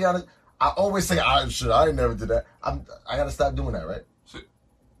 like, to be honest, I always say I ain't never did that. I gotta stop doing that, right? So,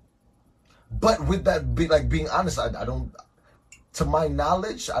 But with that, being honest, I don't. To my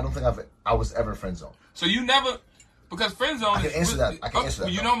knowledge, I don't think I was ever friend zone. so you never, because friend zone. I can is answer that. I can answer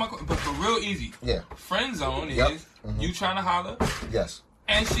that, You though. know my, but for real easy. Yeah. Friend zone Yep. is you trying to holler, Yes.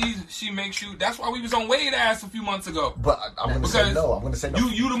 and she makes you. That's why we was on Wade ass a few months ago. But I'm gonna say Because no. I'm gonna say no.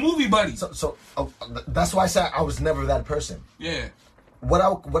 You the movie buddy. So that's why I said I was never that person. Yeah.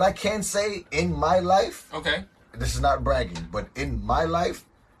 What I can say in my life, Okay. this is not bragging, but in my life,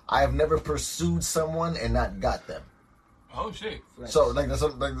 I have never pursued someone and not got them. Oh shit. So like that's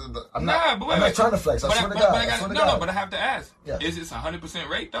like I'm Nah, not. but wait, I'm wait. not trying to flex. I But swear to but God. I I got, swear to no, God. but I have to ask. Yeah. Is it 100%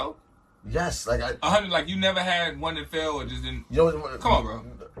 rate though? Yes, like 100, like you never had one that fell or just didn't. you know. What, Come on, bro.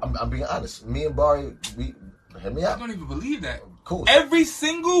 I'm being honest. Me and Barry, we hear me I out. don't even believe that. Cool. Every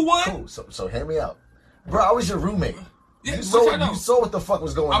single one. Cool. So hear me out, bro. I was your roommate. Yeah, You which saw, I know. you saw what the fuck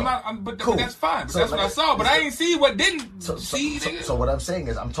was going I'm on. not. But Cool. that's fine. But So, that's what I like, saw. But I ain't see what didn't So see. nigga. so what I'm saying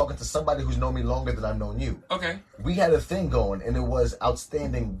is I'm talking to somebody who's known me longer than I've known you. Okay. We had a thing going, and it was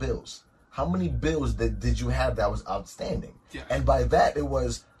outstanding bills. How many bills did you have that was outstanding? Yeah. And by that, it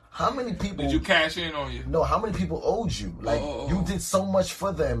was How many people Did you cash in on you? No, how many people owed you? Like you did so much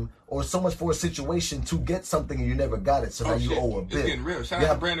for them or so much for a situation to get something and you never got it, so now you shit. owe a bill. It's getting real. Shout You out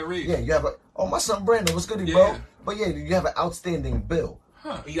have- to Brandon Reed. Yeah, you have my son Brandon, what's good, Yeah. bro? But yeah, you have an outstanding bill.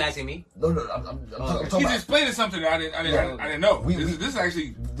 Are you asking me? No, I'm talking He's about. explaining something that I didn't know. This is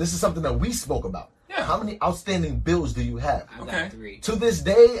actually This is something that we spoke about. Yeah. How many outstanding bills do you have? I Okay. got 3. To this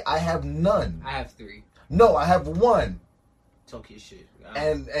day, I have none. I have 3. No, I have one. Talk your shit.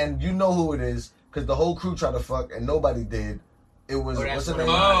 And you know who it is, because the whole crew tried to fuck and nobody did. It was Oh, that's what's her one name?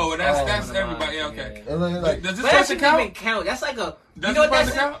 of mine. Oh, that's one of everybody. mine, Yeah, okay. And then, like, Does this But that person shouldn't even count? count. That's like a. Does You know what this that's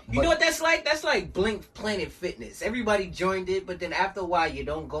person like? count? You know what that's like? That's like Blink Planet Fitness. Everybody joined it, but then after a while, you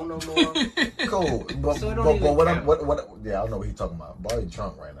don't go no more. cool. But, So it don't but even what, count. what yeah, I don't know what he's talking about. Barry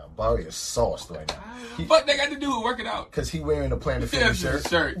drunk right now. Barry is sauced right now. What they got to do with working out? Because he wearing a Planet Yeah, Fitness it's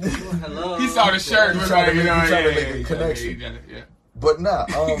shirt. a shirt. Hello. He saw the shirt. He was tried to like, make- you know, he tried to yeah, make a yeah, connection. yeah. But nah,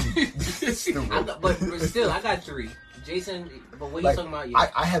 stupid. But still, I got 3. Jason, but what are you Like, talking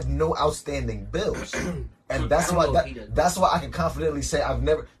about? I have no outstanding bills, and that's I why don't know if he does. that's why I can confidently say I've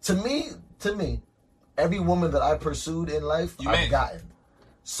never. To me, every woman that I pursued in life, You I've made. gotten.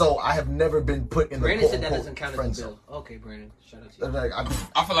 So I have never been put in the Brandon quote said that unquote doesn't count friend as a zone. bill. Okay, Brandon, shout out to you. Like,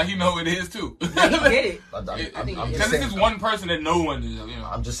 I feel like he know what it is too. You get it. I'm think just Because this saying. is one person that no one is. You know.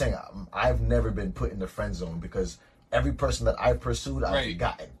 I'm just saying I've never been put in the friend zone because every person that I've pursued, I've Right.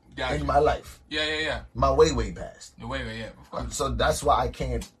 gotten Gotcha. in my life, Yeah. my way past. Wait, yeah, of course. So that's why I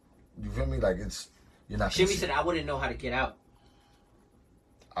can't. You feel me? Like you're not. Shimmy said I wouldn't know how to get out.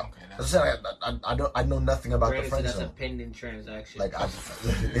 Okay, I said I know nothing about Brandon the said friend that's a zone. pending transaction. Like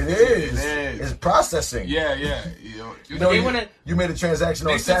it is. It is. It's processing. yeah. You know, They you, wanna- you made a transaction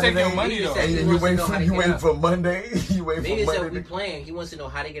They on still take Saturday, your money, though. He and said he you wants to wait know for how to get out. for Monday. You wait Nigga for said we Monday. playing. He wants to know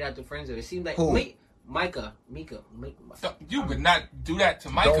how to get out the friend zone. It seems like Who? Mika. So, you would not do that to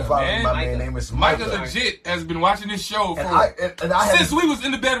Micah, Don't follow man. my Micah. man. Name is Micah Micah. legit has been watching this show for And I since have, we was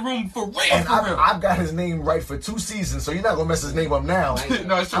in the bedroom for real. and For real. I've got his name right for 2 seasons, so you're not gonna mess his name up now.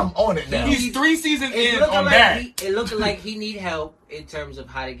 No, it's true. I'm on it now. He's 3 seasons It in looking on like that. it looking like he need help in terms of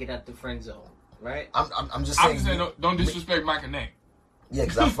how to get out the friend zone, right? I'm just I'm saying. just saying, don't disrespect Micah's name. Yeah,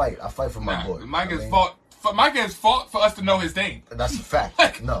 because I fight for my Nah, boy. Micah I mean, has fought for us to know his name. That's a fact.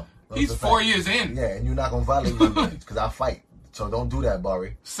 Like, No, that's He's a 4 fact. years in. Yeah, and you're not gonna violate my rights because I fight. So don't do that,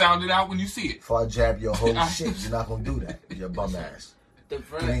 Barry. Sound it out when you see it. Before I jab your whole shit, you're not gonna do that. Your bum ass. The Give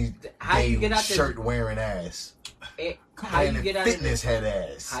friend, me how you gay get out shirt the wearing ass. how you Planet get out Fitness of head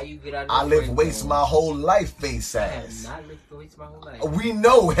ass. how you get out of I the lift friend weights zone. my whole life, face I have ass. not lifted weights my whole life. We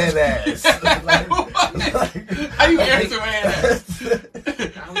know head ass. How you answer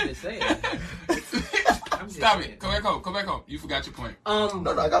that? I'm just saying. I'm just Stop saying. it. Come back home. You forgot your point.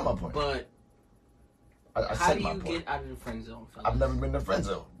 No, I got my point. But I how said do my you point. get out of the friend zone? fellas? I've never been in the friend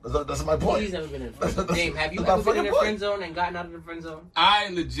zone. That's my point. He's never been in the friend zone. Dame, have you That's my ever been in fucking the point. friend zone and gotten out of the friend zone? I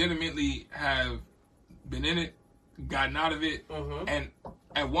legitimately have been in it, gotten out of it, Mhm. and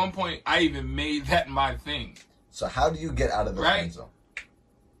at one point I even made that my thing. So how do you get out of the Right. friend zone?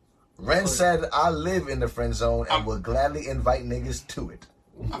 Ren said, I live in the friend zone and I'm- will gladly invite niggas to it.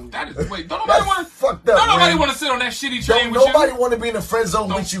 That is wait. Don't nobody That's want to. fucked up, Don't nobody Ren. want to sit on that shitty train Don't with nobody you. want to be in the friend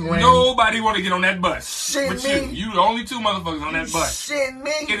zone with you, Ren. Nobody want to get on that bus Shit with me. you. You the only 2 motherfuckers on that bus. Shit,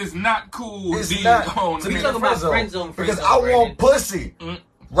 me. It is not cool It's being not on. to be You in talking the about friend zone. friend Because zone, I Brandon. want pussy. Mm.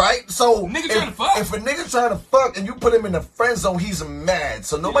 Right? So Nigga if, trying to fuck. if a nigga trying to fuck and you put him in the friend zone, he's mad.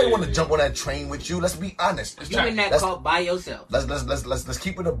 So nobody Yeah. want to jump on that train with you. Let's be honest. It's You in that That's- car by yourself. Let's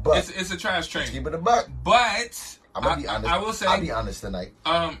keep it a buck. It's a trash train. Keep it a buck. But I'm gonna be honest. I will say, I'll be honest tonight.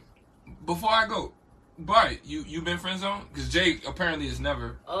 before I go, Bart, you been friend zone? Because Jake apparently is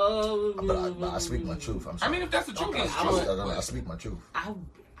never. But I speak my truth. I'm I sorry. mean, if that's the truth, Okay, it's I'm true. a- I speak my truth.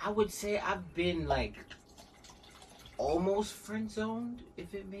 I would say I've been like almost friend zoned,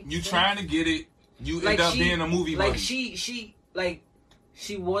 if it makes You sense. trying to get it, you Like end up she- being a movie like buddy.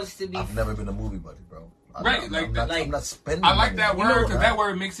 she wants to be I've never been a movie buddy, bro. Right, like- I'm not spending. I like money. that You know word what? because that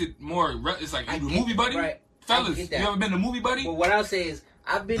word makes it more. It's like I you a get movie that, buddy, right. I fellas. get You that. ever been a movie buddy? But what I'll say is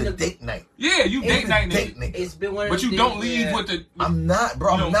I've been The to date night. Yeah, you date night Date nigga. nigga. It's been one of But the you don't things leave where- with the. I'm not, bro.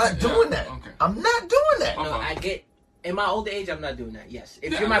 You I'm don't- not doing yeah, that. okay. I'm not doing that. Okay. No, I get. In my older age, I'm not doing that. Yes,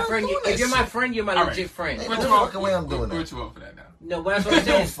 if Yeah, you're I'm my not friend, doing if that you're my shit. friend, you're my All right. legit friend. Ain't We're no too old. fucking way I'm doing We're that. too old for that now. No, but that's what There's I'm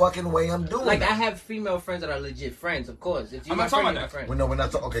no saying. fucking way I'm doing Like I that. have female friends that are legit friends, of course. If you're I'm my not talking friend, about you're my that. friend. Well, no, we're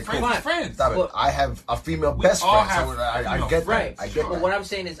not talking. Okay, Friends cool. is Fine. friends. Stop it. Well- I have a female We best all friend, have, so I you get know, that. Right. I get But that. what I'm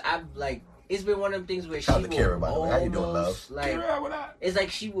saying is, I've like, it's been one of them things where Shout she out to Kara, will by the way. How you doing, almost, love? like, Yeah, what I- it's like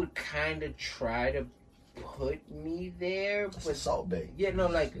she would kind of try to put me there, That's but a salt bay. yeah, no,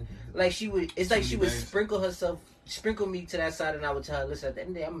 like she would. It's like she would Days. sprinkle herself sprinkle me to that side, and I would tell her, listen, at the end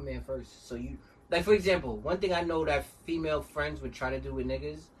of the day, I'm a man first. So you, like, for example, one thing I know that female friends would try to do with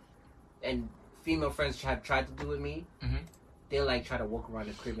niggas, and female friends have tried to do with me, they'll, like, try to walk around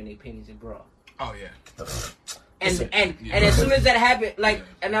the crib in their panties and bra. Oh, yeah. And as soon as that happened, like,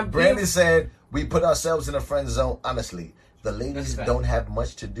 and I'm Brandon said, we put ourselves in a friend zone. Honestly, the ladies don't have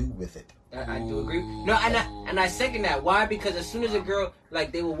much to do with it. I do agree. No, and I second that. Why? Because as soon as a girl,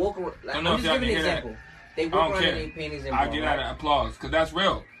 like, they will walk around, like, I'm just giving an example. They walk around in their panties and bra. I'll give that an applause, because that's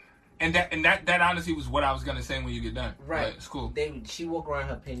real. And that honestly was what I was gonna say when you get done. Right. It's cool. She walk around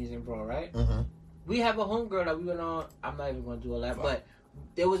her panties and bra, right? Mm-hmm. We have a homegirl that we went on. I'm not even gonna do all that, but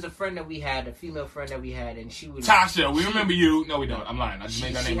there was a friend that we had, a female friend that we had, and she would. Tasha, we remember you. No, we don't. I'm lying. I just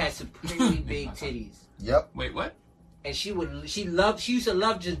made her name. She had supremely big titties. Yep. Wait, what? And she used to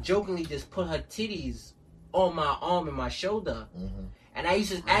love just jokingly just put her titties on my arm and my shoulder. Mm-hmm. And I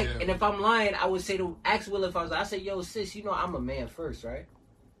used to act, and if I'm lying, I would say to ask Will if I was. I said, "Yo, sis, you know I'm a man first, right?"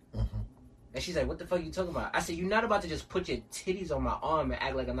 Mm-hmm. And she's like, "What the fuck are you talking about?" I said, "You're not about to just put your titties on my arm and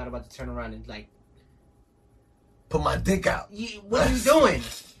act like I'm not about to turn around and like put my dick out." What are you doing?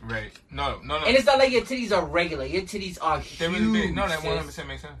 Right. No. And it's not like your titties are regular. Your titties are huge. They're really big. No, that 100%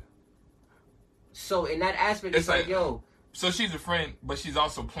 makes sense. So in that aspect, it's like, yo. So she's a friend, but she's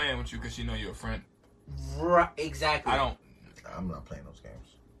also playing with you because she know you're a friend. Right. Exactly. I'm not playing those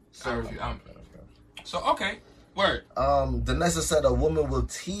games. So okay. Word. Danessa said a woman will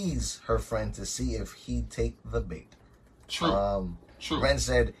tease her friend to see if he take the bait. True. True. Ren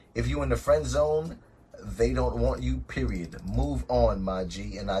said, if you in the friend zone, they don't want you, period. Move on, my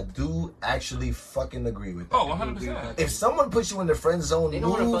G. And I do actually fucking agree with that. Oh, 100%. If someone puts you in the friend zone,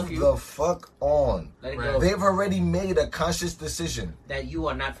 move the fuck on. Let it go. They've already made a conscious decision. That you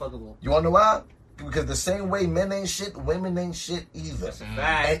are not fuckable. You wanna know why? Because the same way men ain't shit, women ain't shit either. That's a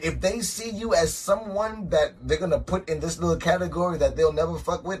fact. And if they see you as someone that they're gonna put in this little category that they'll never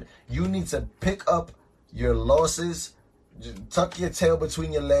fuck with, you need to pick up your losses, tuck your tail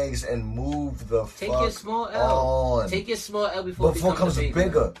between your legs, and move the fuck Take your small L. on. Take your small L before it comes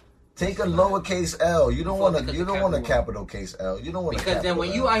bigger. Take a lowercase L. You don't want a capital case L. You don't want because then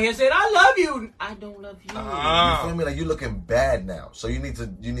when you out here saying I love you, I don't love you. You feel me? Like you're looking bad now. So you need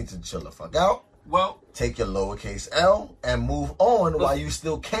to chill the fuck out. Well, take your lowercase L and move on while you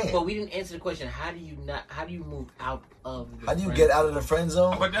still can. But we didn't answer the question. How do you move out of the How do you get out of the friend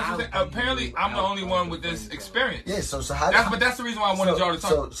zone? But that's the thing. Apparently I'm the only one with this experience. Yeah, so but that's the reason why I wanted y'all to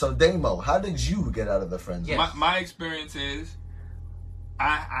talk. So Damo, how did you get out of the friend zone? Yes. My experience is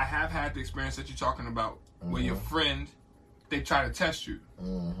I have had the experience that you're talking about where your friend, they try to test you.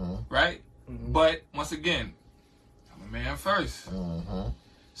 Right? But once again, I'm a man first.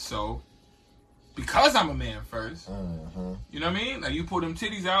 So because I'm a man first, you know what I mean? Like you pull them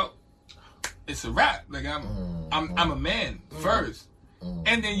titties out, it's a wrap. Like I'm a man first,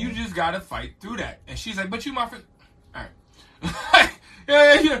 and then you just gotta fight through that. And she's like, "But you my friend." All right,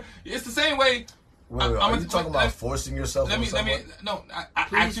 yeah. It's the same way. Are you talking about forcing yourself? Let me. No, I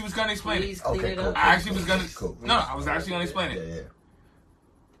actually was gonna explain it. Okay, cool. I actually was gonna. Cool. No, I was actually gonna explain it. Yeah.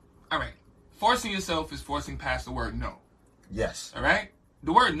 All right, forcing yourself is forcing past the word no. Yes. All right.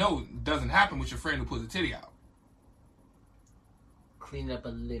 The word no doesn't happen with your friend who pulls a titty out. Clean it up a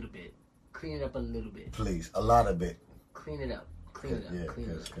little bit. Please, a lot of it. Clean it up.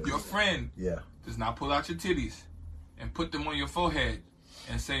 Your friend does not pull out your titties and put them on your forehead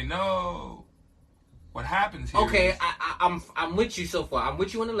and say no. What happens here? Okay, I'm with you so far. I'm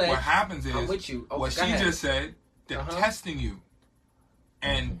with you on the ledge. What happens is I'm with you. Okay, what she just said. They're testing you,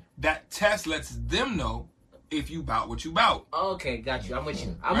 and that test lets them know if you bout what you bout. Okay, got you. I'm with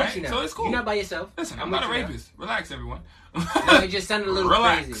you. I'm with you now. So it's cool. You're not by yourself. Listen, I'm not a rapist. Relax, everyone. No, it just sounded a little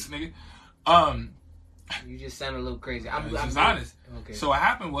crazy. Nigga. You just sound a little crazy. I'm just honest. Okay. So what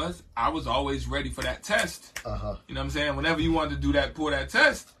happened was I was always ready for that test. You know what I'm saying? Whenever you wanted to do that, pull that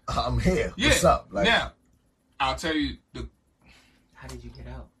test. I'm here. Yeah. What's up? Like, now, I'll tell you How did you get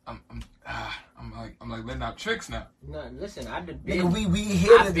out? I'm like letting out tricks now. No, listen, I've been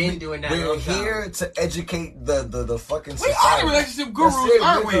doing that. We're here to educate the fucking society. We are the relationship gurus,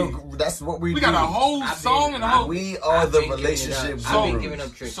 aren't we? That's what we do. We got a whole song and a whole. We are the relationship gurus. I've been giving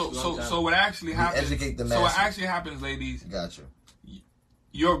up tricks. So what actually happens? Educate the masses. So what actually happens, ladies? Got you.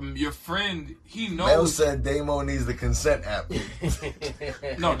 Your friend, he knows. Mel said Damo needs the consent app.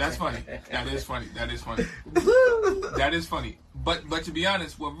 No, that's funny. That is funny. That is funny. But to be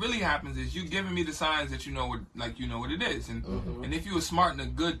honest, what really happens is you giving me the signs that you know what it is, and if you were smart and a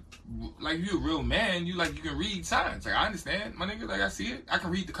good, like if you're a real man, you can read signs. Like I understand, my nigga. Like I see it. I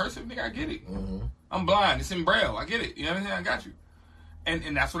can read the cursive, nigga. I get it. I'm blind. It's in Braille. I get it. You know what I'm saying? I got you.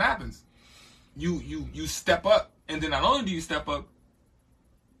 And that's what happens. You step up And then not only do you step up,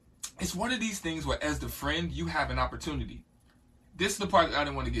 it's one of these things where as the friend, you have an opportunity. This is the part that I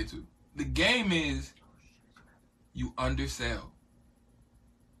didn't want to get to. The game is you undersell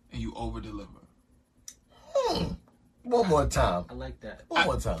and you over-deliver. One more time. I like that. One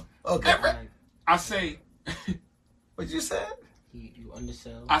more time. Okay. I say... What you said? You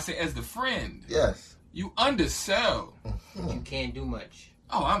undersell. I say as the friend, Yes. you undersell. You can't do much.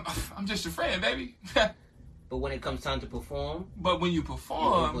 Oh, I'm just your friend, baby. But when it comes time to perform, But when you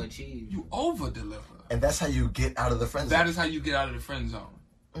perform, you overachieve. you over-deliver. And that's how you get out of the friend zone. That is how you get out of the friend zone.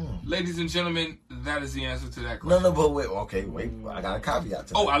 Ladies and gentlemen, that is the answer to that No, question. but wait. Okay, wait. I got a caveat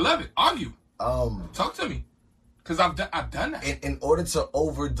to that. Oh, I love it. Argue. Um, Talk to me. Because I've done that. in order to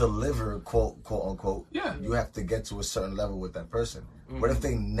over deliver, quote unquote, Yeah. you have to get to a certain level with that person. What if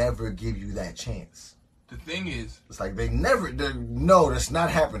they never give you that chance? The thing is, It's like no, that's not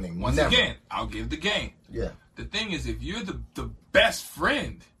happening. once Never. again, I'll give the game. Yeah. The thing is, if you're the best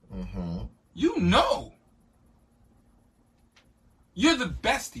friend, Mm-hmm. you know. You're the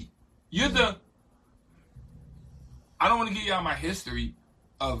bestie. You're the... I don't want to give y'all my history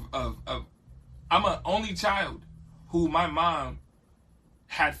of I'm an only child who my mom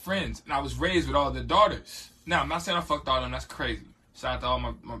had friends, and I was raised with all the daughters. Now, I'm not saying I fucked all of them. That's crazy. Shout out to all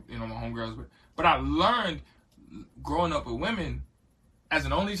my my homegirls. But I learned growing up with women as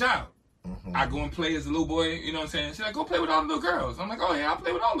an only child. Mm-hmm. I go and play as a little boy, you know what I'm saying? She's like, go play with all the little girls. I'm like, oh, yeah, I'll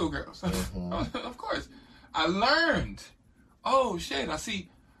play with all the little girls. Of course. I learned. Oh, shit, I see.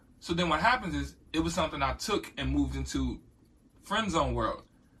 So then what happens is, it was something I took and moved into friend zone world.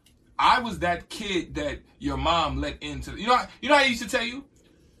 I was that kid that your mom let into. You know how I used to tell you,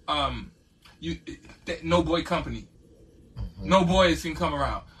 that no boy company, no boys can come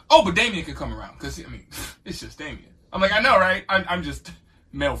around. Oh, but Damien can come around because I mean, it's just Damien. I'm like, I know, right? I'm just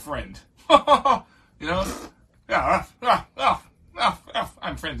male friend. You know? Yeah.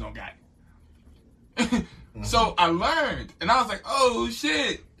 I'm friend zone guy. So I learned, and I was like, oh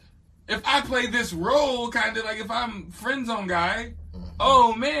shit. If I play this role, kind of like if I'm friend zone guy,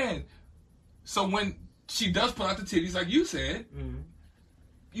 oh man. So when she does pull out the titties, like you said,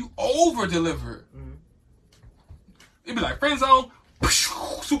 you over deliver. It'd be like friend zone,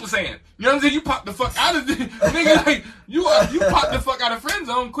 Super Saiyan. You know what I'm saying? You pop the fuck out of the nigga. Like you pop the fuck out of friend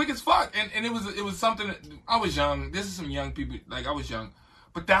zone quick as fuck. And it was something that, I was young. This is some young people. Like I was young,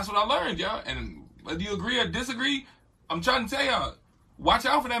 but that's what I learned, y'all. And whether you agree or disagree, I'm trying to tell y'all. Watch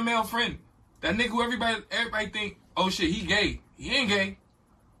out for that male friend. That nigga who everybody think, oh shit, he gay. He ain't gay.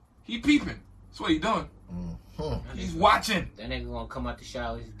 He peeping. That's what he doing. He's watching. That nigga gonna come out the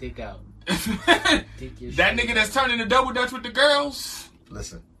shower with his dick out. That nigga that's turning the double dutch with the girls.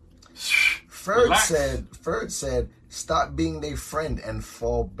 Listen. Ferg Relax. said, stop being their friend and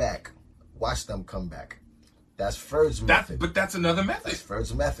fall back. Watch them come back. That's Ferg's method. But that's another method. That's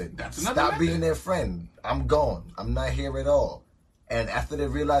Ferg's method. That's another Stop method. being their friend. I'm gone. I'm not here at all. And after they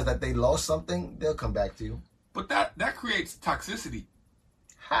realize that they lost something, they'll come back to you. But that creates toxicity.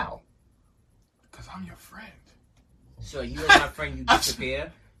 How? Because I'm your friend. So you and my friend, you disappear,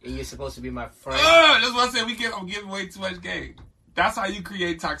 and you're supposed to be my friend. That's what I said. I'm giving away too much game. That's how you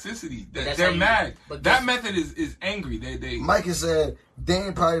create toxicity. They're mad. That method is angry. They. Micah said, they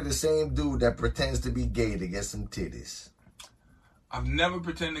ain't probably the same dude that pretends to be gay to get some titties. I've never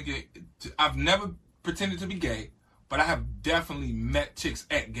pretended to be gay, but I have definitely met chicks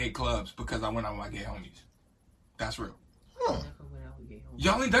at gay clubs because I went out with my gay homies. That's real.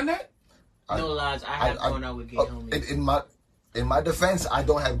 Y'all ain't done that? No lies, I have gone out with gay homies. In my defense, I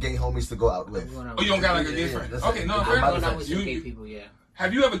don't have gay homies to go out with. Oh, you don't got like a gay friend? Okay, no, I've fair gone enough. out with some gay people, yeah.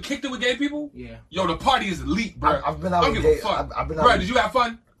 Have you ever kicked it with gay people? Yeah. Yo, the party is elite, bro. I've been out Don't with give gay. a fuck. I've been out Bro, with, did you have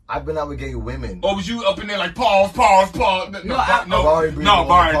fun? I've been out with gay women. Or was you up in there like pause? Barry no.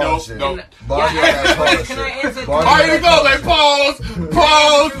 Barry, Can I go like pause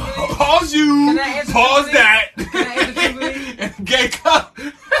you, Can I answer pause truthfully? that. Can I answer truthfully? Gay club.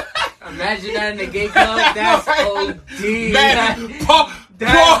 Imagine that in the gay club. That's OD. Man,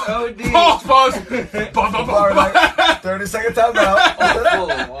 That's OD. Barry, like 30-second time out.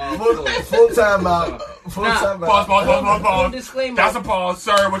 Full time out. Full time out. Pause. Disclaimer. That's a pause,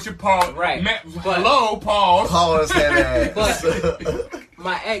 sir. What's your pause? Right. Hello, pause. Pause that ass. But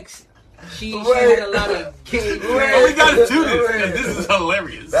my ex, she had a lot of gay friends. Oh, we gotta do this. 'Cause this is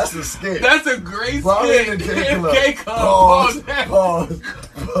hilarious. That's a skit. That's a great Barry skit. in the gay club. Gay club. Pause.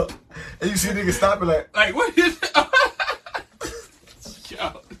 And you see niggas stopping like, what is Yo.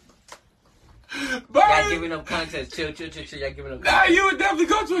 Y'all Barry, giving up context. Chill. Y'all giving up nah, context. you would definitely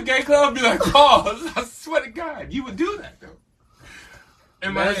go to a gay club and be like, pause. I swear to God, you would do that, though.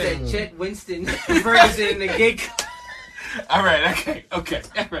 In my That was head. that Chet Winston version in the gay club. All right. Okay.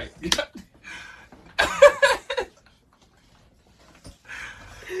 All right.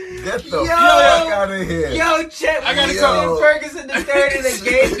 Get the fuck out of here. Yo, Chet, I gotta go. Ferguson the third in the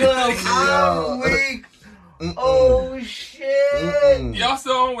Gay Club. I'm weak. Oh shit! Y'all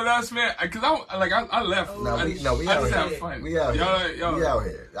still on with us, man? Cause I left. We I out just here. have fun. We out y'all, here. We out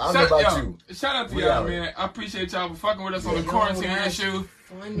here. I don't know about you. Shout out to We y'all, out man. here. I appreciate y'all for fucking with us on the quarantine issue.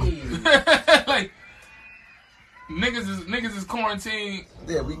 Funny. Like niggas is quarantined.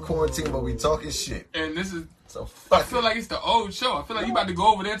 Yeah, we quarantined, but we talking shit. And this is. So I fuck feel it. like it's the old show. I feel like you about to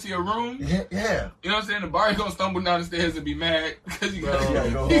go over there to your room. Yeah. You know what I'm saying? The bar gonna stumble down the stairs and be mad because you Bro.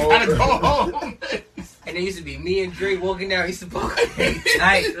 gotta go home. And it used to be me and Dre walking down. Used to walk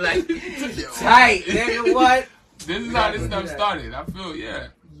tight, like tight. Nigga, what? This is how this stuff started. I feel, yeah.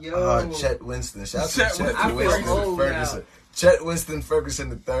 Yo, Chet Winston. Shout out to Chet Chet I feel Winston old Ferguson. now. Chet Winston Ferguson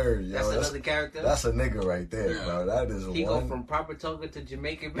the third. Yo, that's another character. That's a nigga right there, Yeah. bro. That is He go one. from proper toga to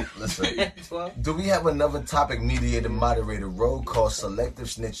Jamaican. Listen. 12. Do we have another topic? Mediator, moderator, roll call, selective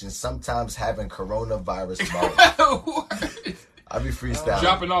snitching, sometimes having coronavirus mode. I be freestyling.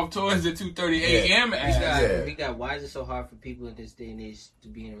 Dropping off toys at 2:30 a.m. Yeah. We got why is it so hard for people in this day and age to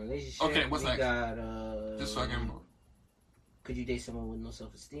be in a relationship? Okay, what's we next? got Just so I can. could you date someone with no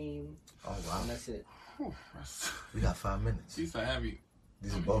self-esteem? Oh wow. And that's it. We got 5 minutes. She's so heavy.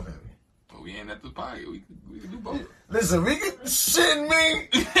 These are both heavy. But we ain't at the party. We can do both. Listen, we can shitting me.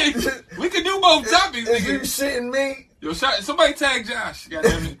 We can do both topics. Is you Nigga. shitting me? Yo, somebody tag Josh.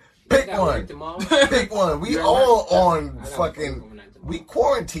 Goddamn it. Pick I got one. work tomorrow. Pick one. We You're all right. on I got work fucking. overnight tomorrow. We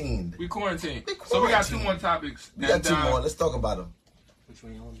quarantined. We quarantined. We So we got 2 quarantined. more topics. We got And, 2 more. Let's talk about them. Which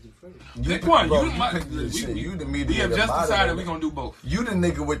one you want to do first? Pick one. Bro, You pick the shit. You the We mediator. have just decided moderator. we're going to do both. You the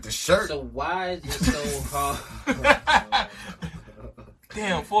nigga with the shirt. So why is it so hard?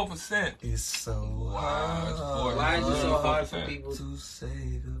 Damn, 4%. It's so Wow, it's hard. Why is it so hard for 4%. people to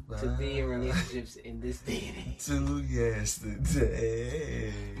say goodbye to be in relationships in this day and age? to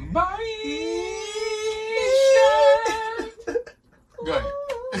yesterday? Bye. Go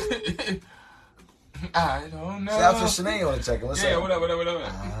ahead. I don't know. Shout out to Shanae on the check-in. What's Yeah, up? whatever.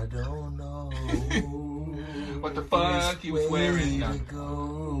 I don't know. What the fuck he was wearing now.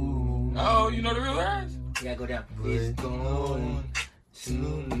 Oh, you know the real words? You gotta go down. It's going to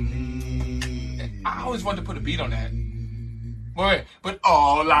leave. I always wanted to put a beat on that. Wait, but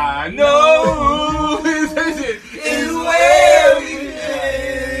all I know is where we've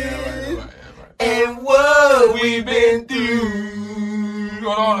been And what we've been through.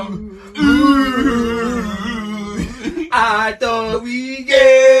 Hold on. I thought we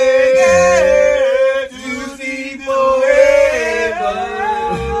get to see forever,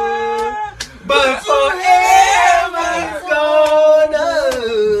 but forever's gonna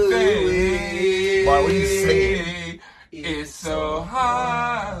wait. Why would you say it's so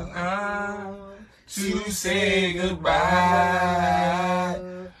hard to say goodbye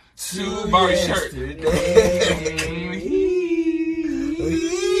to Barry Shirt.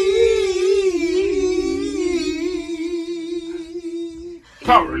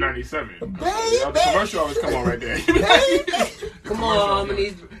 Power 97. The commercial always come on right there. Come on,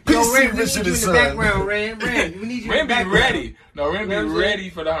 Harmonies. PC Yo, Ren, we need Richard you in is the son. background, Ren. Ren, we need you in Ren the be background. ready. No, Ren be You know what I'm ready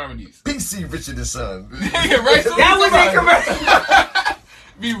for the harmonies. PC Richard and Son. Right, so That was a commercial.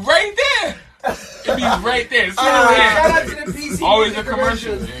 be right there. It be right there. It's Shout right out there. to the PC Always Richard a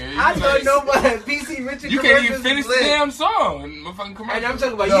commercial. commercials. Yeah, I you thought like- nobody PC Richard You commercials can't even finish was the lit. damn song. And motherfucking commercial. And I'm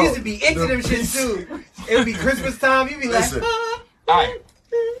talking about No, you used to be into the them shit PC too. It would be Christmas time. You'd be like, Listen. ah. Alright.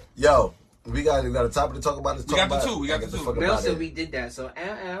 Yo, we got a topic to talk about. Let's We talk got the about two, it. we got Get the two. fuck Mel about said it. we did that, so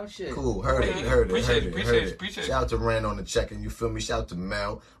ow, shit. Cool, heard it. Appreciate it. Shout out to Ren on the check-in, you feel me? Shout out to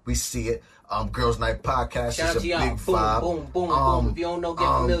Mel. We see it. Girls Night Podcast Shout out is to a y'all. big Boom, vibe. boom, boom, boom. If you don't know, get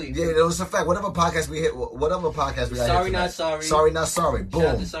familiar. Yeah, that was a fact. Whatever podcast we hit, whatever podcast we got Sorry, hit not tonight. sorry. Sorry, not sorry. Boom. Shout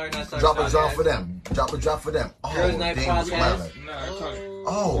out to Sorry Not Sorry Drop a podcast. drop for them. Drop a drop for them. Oh, Girls Night damn, Podcast. smiling. Nah, I caught it.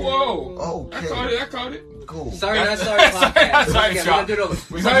 Oh. Whoa. Okay. I caught it. Cool. Sorry, not sorry Sorry, podcast. not sorry, Okay, we're y'all. gonna do it over.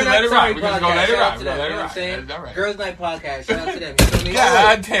 We're Sorry, gonna let not it sorry ride. We're just gonna podcast. let it Shout out ride. to We're them, gonna let you know it what I'm saying? ride. That's all right. Girls Night podcast. Shout out to them. You feel me?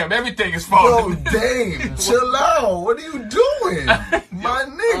 God damn, everything is Yo, falling. Dame, chill out. What are you doing? My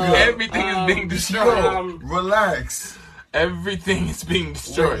nigga. Everything is being destroyed. Yo, relax. Everything is being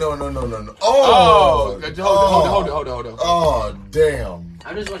destroyed. No. Oh, Oh, hold on. Oh, damn.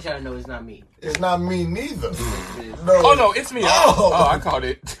 I just want y'all to know it's not me. It's not me neither. It is. No. Oh no, it's me. Oh. Oh, I caught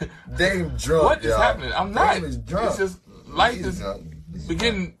it. Dame drunk. What is y'all. happening? I'm not. Dame is drunk. It's just life He's is drunk.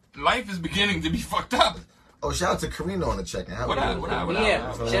 beginning. Life is beginning to be fucked up. Oh, shout out to Karina on the check-in. How What we up, doing? what up, what Yeah.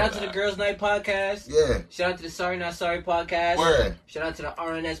 up? Shout out to the Girls Night podcast. Yeah. Shout out to the Sorry Not Sorry podcast. Word. Shout out to the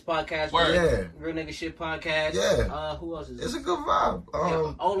RNS podcast. Word. Yeah. Real Nigga Shit podcast. Yeah. Who else is It's this? a good vibe.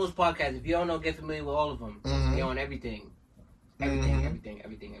 Yeah, all those podcasts. If you don't know, get familiar with all of them. Mhm. They're on everything. Mhm.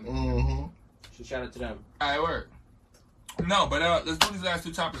 Everything. Mm-hmm. So shout out to them. Alright, work. No, but let's do these last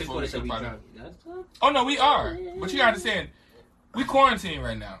two topics Chris before we Porter said get we party. drunk. That's tough. Oh no, we are. But you gotta understand, we quarantine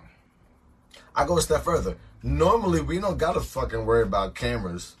right now. I go a step further. Normally, we don't gotta fucking worry about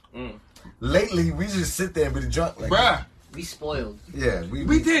cameras. Mm. Lately, we just sit there and be drunk. Like, Bruh, We spoiled. Yeah, we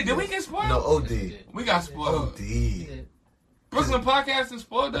did. Did we get spoiled? No, OD. We got spoiled. OD. Brooklyn Podcasting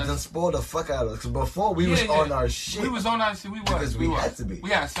spoiled Done us. spoiled the fuck out of us. Because before, we was Yeah, on yeah. our shit. We was on our shit. We was. Because we was. had to be. We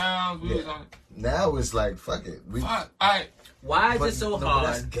had sounds. We Yeah. was on. Now it's like, fuck it. We, Fuck. Alright. Why is but, it so no, but hard?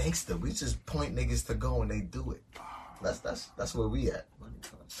 that's gangster. We just point niggas to go and they do it. That's where we at.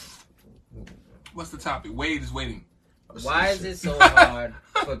 What's the topic? Wade is waiting. Why is it so hard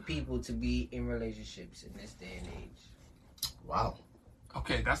for people to be in relationships in this day and age? Wow.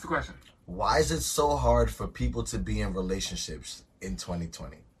 Okay, that's the question. Why is it so hard for people to be in relationships in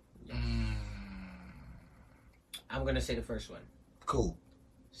 2020? I'm gonna say the first one. Cool.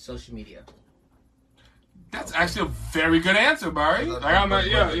 Social media. That's actually a very good answer, Barry. Like, I'm not,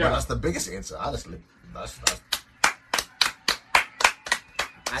 yeah, But yeah. that's the biggest answer, honestly. That's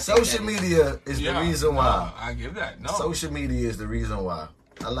I think social that is- media is Yeah. the reason why. No, I give that. No. Social media is the reason why.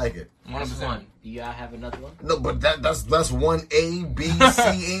 I like it. That's 100%. one. Do y'all have another one? No, but that's one A, B,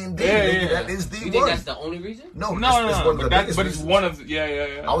 C, and D. Yeah, nigga. yeah. That is the You one. think that's the only reason? No, No, it's no, one no. of the But, biggest but it's reasons. one of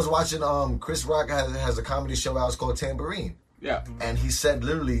yeah. I was watching Chris Rock has a comedy show out. It's called Tambourine, Yeah, and he said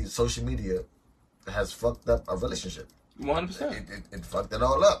literally social media has fucked up a relationship. 100%. It fucked it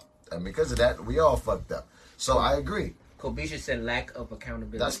all up, and because of that, we all fucked up. So I agree. Kobisha said lack of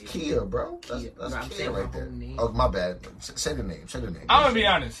accountability. That's Kia, bro. That's Kia. that's No, I'm Kia saying right her there. whole name. Oh, my bad. Say the name. Say the name. I'm gonna be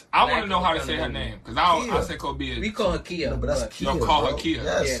honest. I want Lack to know of how to say her accountability. name because I Kia. say Kobe. We call her Kia. No, but that's but- Kia. Y'all call her bro. Kia.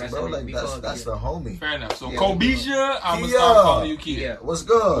 Yes, Yeah, that's bro. what Like we call that's Kia. the homie. Fair enough. So Yeah. Kobisha, I'm gonna Kia. start calling you Kia. Yeah. What's We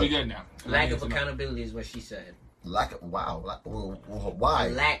good? good now. Lack of accountability is what she said. Wow. Why?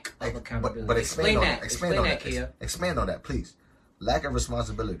 Lack of Like, accountability. But explain on that. that. Expand on that. Kia. Expand on that, please. Lack of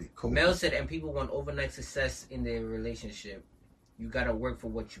responsibility. Cool. Mel said, and people want overnight success in their relationship. You gotta work for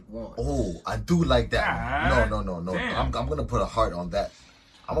what you want. Oh, I do like that. Ah, No. damn. I'm gonna put a heart on that.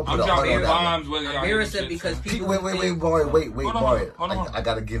 I'm gonna I'm put a heart dropping on that. one. bombs. Whether y'all Amira hear said shit, because so. people. Wait, think- boy. Hold on, hold on. I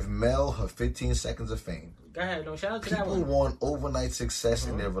gotta give Mel her 15 seconds of fame. Go ahead, no shout out to that People one. want overnight success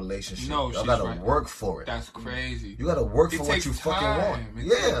in their relationship. No, Y'all she's gotta right. work for it. That's crazy. You gotta work It for what takes you time. fucking want. It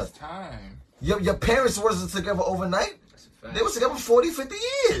Yeah. takes time. Your parents wasn't together overnight. That's a fact. They was together 40, 50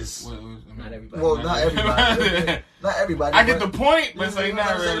 years. Not everybody. Well, not everybody. Not everybody. I get the but- point, but it's like You know not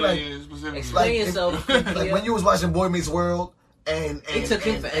what I'm saying? really. Like, specifically. Explain Like, yourself. Like when you was watching Boy Meets World and It took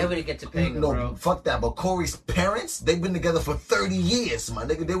him forever to get to Panga, no, bro. fuck that. But Corey's parents, they've been together for 30 years, my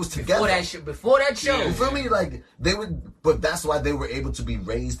nigga. They was together. Before that show. Yeah. You feel me? Like they would, but that's why they were able to be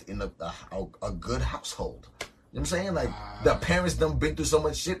raised in a good household. You know what I'm saying? Like the parents done been through so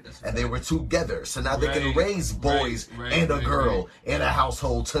much shit, and they were together, so now they can Right, raise boys right, and a right, girl right. in a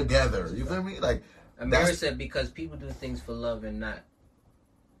household together. You feel me? Like Amira that's said because people do things for love and not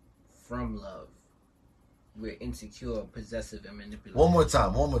from love. We're insecure, possessive, and manipulative. one more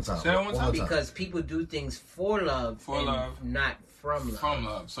time. Say that one more time. Because people do things for love, For and love. not from love. From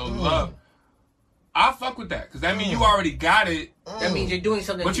love. So love. I fuck with that because that means you already got it, That means you're doing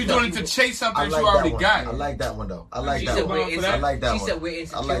something. but you're because doing it to chase something I that like you already that one. got. I like that one though. I like She that said one. we're for insecure. that. I like that She one. said we're I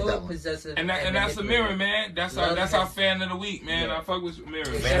insecure, like that one. possessive, And that's the manipulative. mirror, man. That's Love our has- fan of the week, man. Yeah. I fuck with mirror.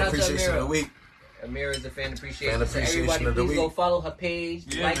 Shout Fan out to appreciation Amira. of the week. Amira is a fan appreciation. Fan So appreciation everybody, of the please week. go follow her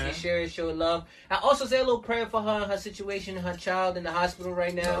page, Yeah, like man. and share, show love. I also say a little prayer for her and her situation, her child in the hospital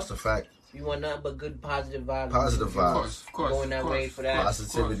right now. That's a fact. We want nothing but good, positive vibes. Positive Of vibes. course. Going that way for that.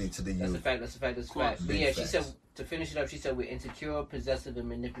 Positivity to the That's a youth. fact. That's a fact. That's a Of course. fact. But Big yeah, she facts. said to finish it up. She said we're insecure, possessive, and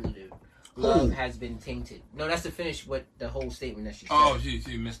manipulative. Love Who? has been tainted. No, that's to finish what the whole statement that she said. Oh,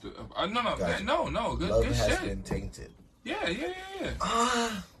 she missed it. No, Gotcha. no. Good Love has shit. been tainted. Yeah.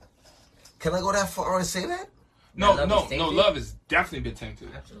 Can I go that far and say that? No, Love is no. tainted? Love has definitely been tainted.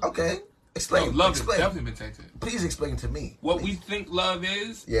 Absolutely. Okay. No, Explain. love has explain. definitely been tainted. Please explain to me. What please. we think love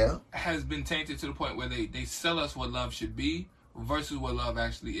is Yeah. has been tainted to the point where they sell us what love should be versus what love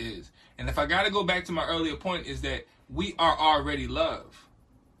actually is. And if I got to go back to my earlier point is that we are already love.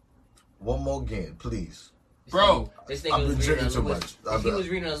 One more again, please. Bro, This I've nigga been was reading drinking a too Louis. much. He was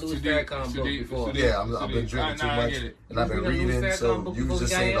reading a Louis Too deep, Farrakhan too book deep, before. too deep. Yeah, I've been drinking too I much, get it. and I've been You reading a reading. Louis So Farrakhan book you was before just we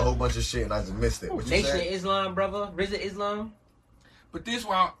got saying a here? whole bunch of shit, and I just missed it. What you Nation of said? Islam, brother. RZA Islam. But this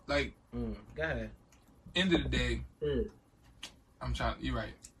while like Go ahead. end of the day, you're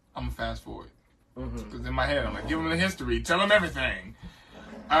right. I'm gonna fast forward. Because in my head, I'm like, give them the history, tell them everything.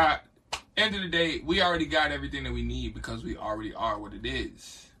 End of the day, we already got everything that we need because we already are what it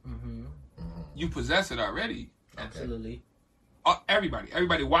is. You possess it already. Absolutely.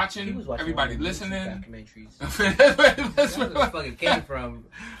 Everybody watching, everybody listening. Documentaries. That's where it fucking came from.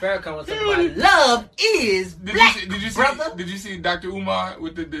 Farrakhan was talking about love is black, brother. Did you see Dr. Umar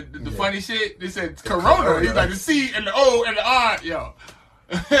with the funny shit? They said Corona. He's like the C and the O and the R. Yo.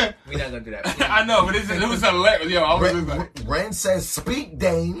 We're not gonna do that. I know, but it was hilarious. Yo, I was like, Ren says, "Speak,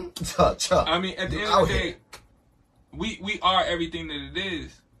 Dane." I mean, at the end of the day, we are everything that it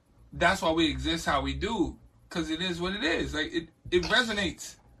is. That's why we exist how we do, because it is what it is. Like it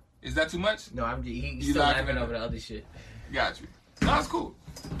resonates. Is that too much? No, he's still laughing over the other shit. Got you. No, it's cool.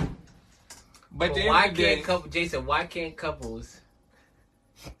 But why can't Jason? Why can't couples?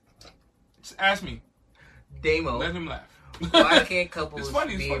 Just ask me. Damo. Let him laugh. Why can't couples? It's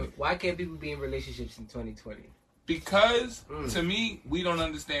funny. Why can't people be in relationships in 2020? Because to me, we don't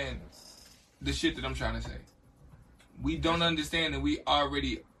understand the shit that I'm trying to say. We don't understand that we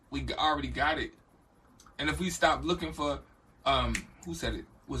already got it. And if we stop looking for, who said it?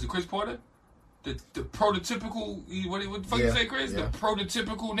 Was it Chris Porter? The prototypical. What the fuck you say, Chris? Yeah. The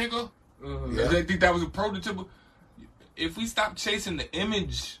prototypical nigga. I think that was a prototypical. If we stop chasing the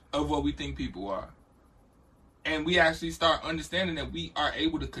image of what we think people are, and we actually start understanding that we are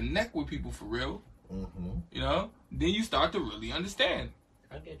able to connect with people for real, you know, then you start to really understand.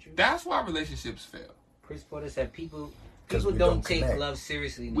 I get you. That's why relationships fail. Chris Porter said people don't take love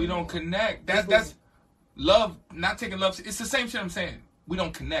seriously. We don't connect. That's love. Not taking love. It's the same shit I'm saying. We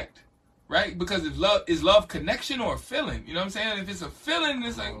don't connect, right? Because if love is connection or a feeling. You know what I'm saying? If it's a feeling,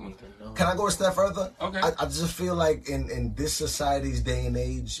 it's like. Can I go a step further? Okay. I just feel like in this society's day and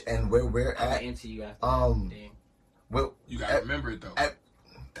age and where we're at, well, you gotta remember it though.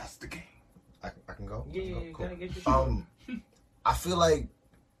 That's the game. I can go. Yeah, cool. Gotta get your I feel like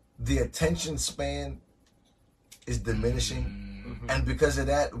the attention span is diminishing. And because of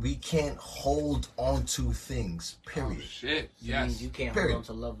that, we can't hold on to things. Period. Oh, shit. Yes. You can't hold on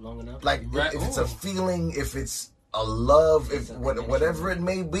to love long enough. Like if it's a feeling, if it's a love, if whatever it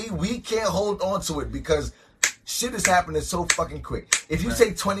may be, we can't hold on to it because shit is happening so fucking quick. If you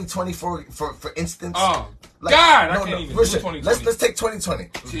take 2020 for instance, I can't even do 2020. Let's take 2020.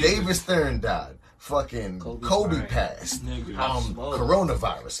 David Stern died. Fucking Kobe passed.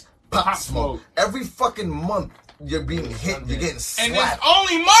 Coronavirus. Pop Smoke. Every fucking month you're being hit. You're getting slapped. And it's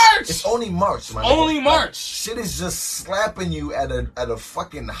only March. It's only March, man. Only March. Like, shit is just slapping you at a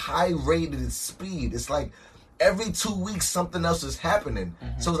fucking high rated speed. It's like every 2 weeks something else is happening.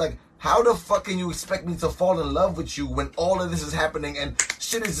 So it's like, how the fuck can you expect me to fall in love with you when all of this is happening and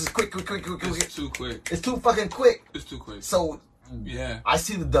shit is just quick? It's too quick. It's too fucking quick. It's too quick. So yeah, I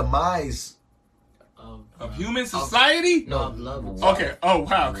see the demise of human society. Of love. Okay. Oh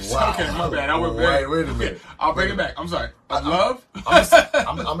wow. Okay, my bad. I went back. Wait a minute. I'll bring it back. I'm sorry. Love.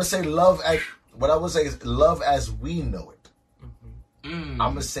 I'm gonna say love. What I would say is love as we know it. I'm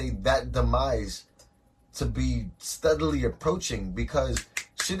gonna say that demise to be steadily approaching because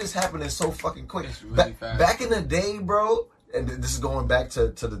shit is happening so fucking quick. It's really fast. Back in the day, bro, and this is going back to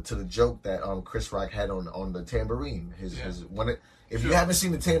the joke that Chris Rock had on the tambourine. If you haven't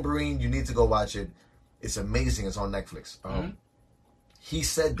seen the tambourine, you need to go watch it. It's amazing. It's on Netflix. He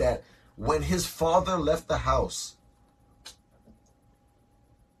said that when his father left the house,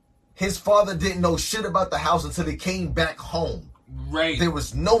 his father didn't know shit about the house until he came back home. Right. There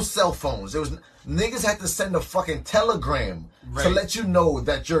was no cell phones. Niggas had to send a fucking telegram to let you know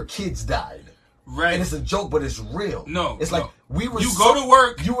that your kids died. Right. And it's a joke, but it's real. No. It's like we were. You go to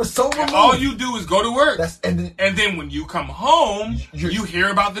work. You were so removed. All you do is go to work. And then when you come home, you hear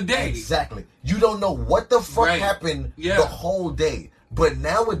about the day. Exactly. You don't know what the fuck happened the whole day. But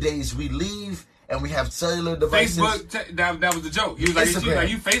nowadays we leave and we have cellular devices. Facebook. That was the joke. He was like, Instagram.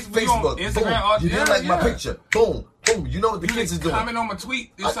 You Facebook, Instagram. Boom. You didn't like my picture. Boom. Boom. You know what the kids is doing. Comment on my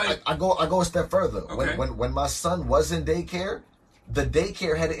tweet. It's I go a step further. Okay. When my son was in daycare, the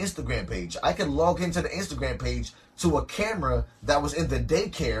daycare had an Instagram page. I could log into the Instagram page to a camera that was in the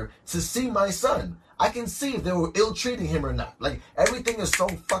daycare to see my son. I can see if they were ill-treating him or not. Like, everything is so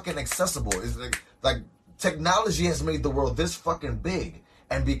fucking accessible. It's like technology has made the world this fucking big.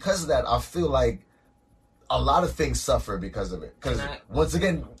 And because of that, I feel like a lot of things suffer because of it. Because once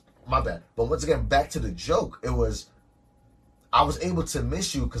again, my bad. But once again, back to the joke, it was, I was able to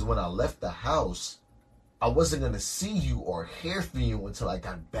miss you because when I left the house, I wasn't going to see you or hear from you until I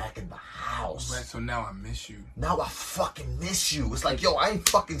got back in the house. Right, so now I miss you. Now I fucking miss you. It's like, yo, I ain't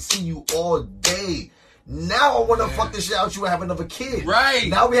fucking see you all day. Now I want to fuck the shit out you and have another kid. Right.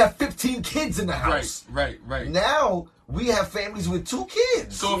 Now we have 15 kids in the house. Right. Now we have families with 2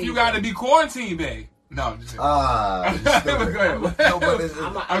 kids. So if you got to be quarantined, babe. No, I'm just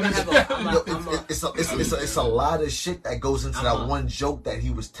it's a lot of shit that goes into that one joke that he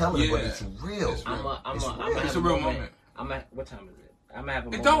was telling, but it's real. It's a real moment. What time is it? I'm gonna have a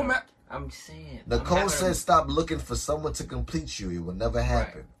moment. It don't matter. I'm saying. Nicole said, "Stop looking for someone to complete you. It will never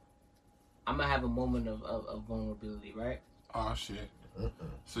happen." Right. I'm gonna have a moment of vulnerability, right? Oh shit!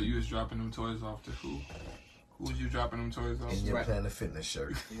 So you was dropping them toys off to who? Who was you dropping them toys off? In your Planet Fitness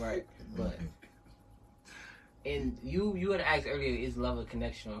shirt. Right, but. And you had asked earlier, is love a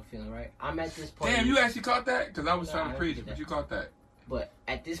connection or a feeling, right? I'm at this point. Damn, you actually caught that? Because I was trying to preach it, but you caught that. But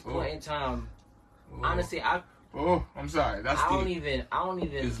at this point in time, honestly, I'm sorry. That's I don't even.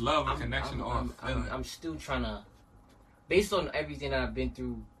 Is love a connection or a feeling? I'm still trying to, based on everything that I've been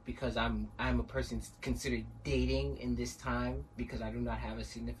through, because I'm a person considered dating in this time because I do not have a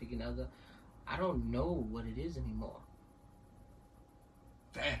significant other. I don't know what it is anymore.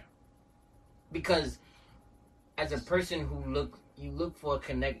 Damn. Because as a person who you look for a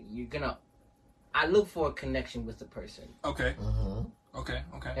I look for a connection with the person. Okay. Okay.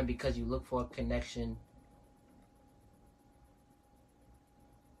 And because you look for a connection,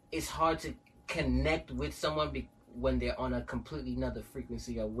 it's hard to connect with someone when they're on a completely another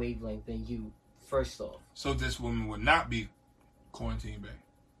frequency or wavelength than you, first off. So this woman would not be quarantined, babe.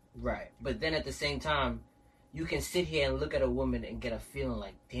 Right. But then at the same time, you can sit here and look at a woman and get a feeling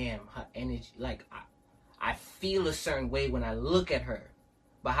like, damn, her energy, like, I feel a certain way when I look at her.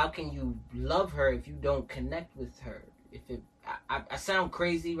 But how can you love her if you don't connect with her? I sound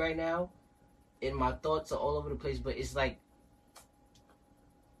crazy right now, and my thoughts are all over the place, but it's like...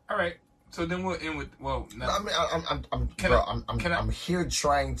 All right. So then we'll end with, well... No. I'm here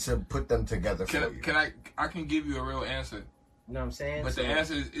trying to put them together for you. I can give you a real answer. You know what I'm saying? But the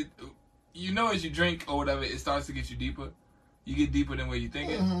answer is, as you drink or whatever, it starts to get you deeper. You get deeper than where you're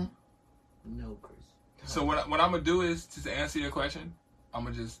thinking. No, Chris. So what I'm going to do is, to answer your question, I'm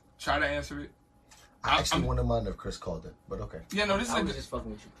going to just try to answer it. I actually wouldn't mind if Chris called it, but okay. Yeah, no, this is I was just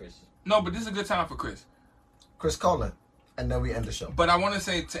fucking with you, Chris. No, but this is a good time for Chris. Chris, call it, and then we end the show. But I want to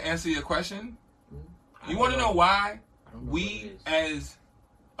say, to answer your question, you want to know why we as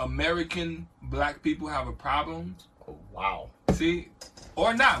American black people have a problem? Oh, wow. See?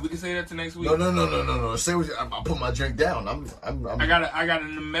 Or not. We can say that to next week. No. Say what I'll put my drink down. I got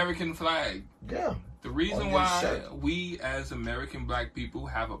an American flag. Yeah. The reason why we as American black people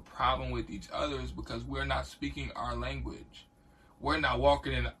have a problem with each other is because we're not speaking our language. We're not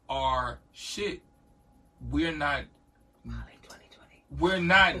walking in our shit. We're not... Molly 2020. We're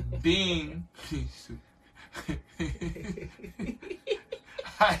not being...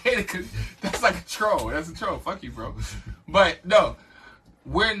 I hate it because that's like a troll. That's a troll. Fuck you, bro. But no,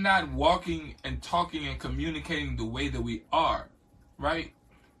 we're not walking and talking and communicating the way that we are, right?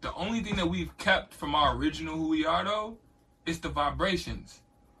 The only thing that we've kept from our original who we are, though, is the vibrations.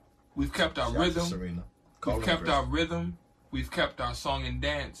 We've kept our rhythm. We've kept our rhythm. We've kept our song and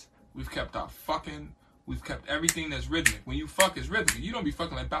dance. We've kept our fucking. We've kept everything that's rhythmic. When you fuck, it's rhythmic. You don't be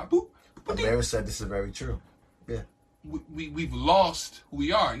fucking like bop boop. Mary said this is very true. Yeah. We've lost who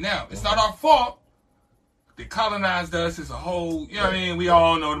we are. Now, it's not our fault. They colonized us. It's a whole, you know what I mean? We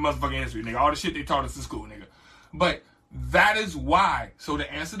all know the motherfucking history, nigga. All the shit they taught us in school, nigga. But that is why. So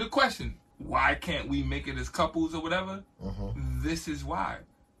to answer the question, why can't we make it as couples or whatever? This is why.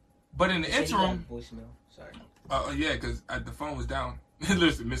 But in the interim... Voicemail. Sorry. Yeah, because the phone was down.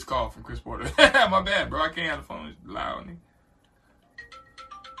 Listen, missed call from Chris Porter. My bad, bro. I can't have the phone. It's loud.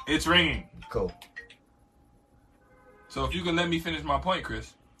 It's ringing. Cool. So if you can let me finish my point,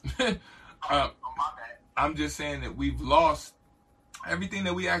 Chris. I'm just saying that we've lost everything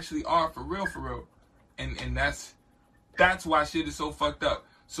that we actually are for real. And that's why shit is so fucked up.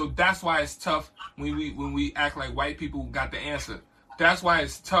 So that's why it's tough when we act like white people got the answer. That's why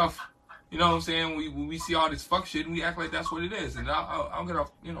it's tough. You know what I'm saying? When we see all this fuck shit and we act like that's what it is. And I'll get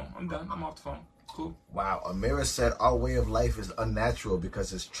off, I'm done. I'm off the phone. Cool. Wow. Amira said our way of life is unnatural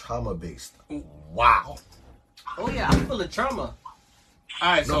because it's trauma-based. Wow. Oh, yeah. I'm full of trauma.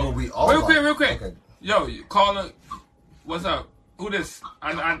 All right, so we all real quick. Okay. Yo, caller, what's up? Who this?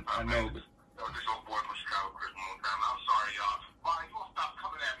 I know, but... Yo, this your boy from Chicago, Chris Moontown. I'm sorry, y'all. Well, you won't stop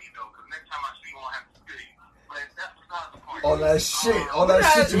coming at me, though, because next time I see you, I won't have to spit you. But that's not the point. All that shit. All that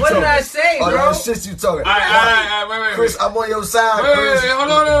shit you talking. What did I say, bro? All that shit you talking. All right, wait. Chris, I'm on your side, Wait, Chris. hold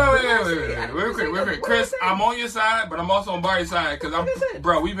on, wait. Real quick. Chris, I'm on your side, but I'm also on Barry's side, because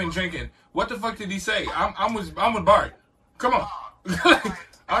bro, we've been drinking. What the fuck did he say? I'm with Bart. Come on.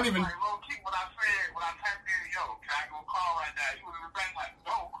 I don't even... Like, low key, what I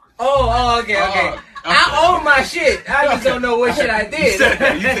Okay. I own my shit. I just don't know what shit I did. You said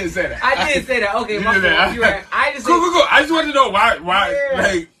that. You didn't say that. I did say that. Okay, my fault. You're right. I just cool. I just wanted to know why,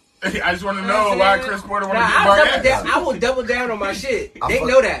 like, I just want to know why Chris Porter want to get Bart. I will double down on my shit. They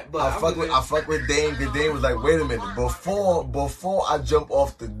know that, but I fuck with Dame because Dame was like, wait a minute, before I jump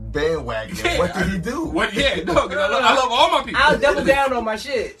off the bandwagon, what did he do? I love all my people. I'll double down on my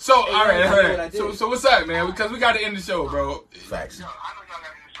shit. So all right. So what's up, man? Because we got to end the show, bro. Facts. Yo, I know y'all got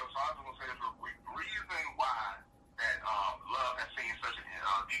to end the show, so I was going to say this real quick. The reason why that love has seen such a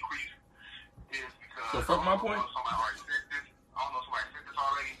decrease is because So fuck my point. Somebody already said this. I don't know if somebody said this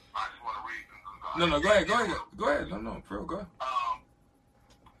already. I just want to read it. No, go ahead. No, bro, go ahead.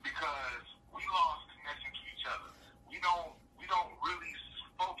 Because we lost connection to each other. We don't really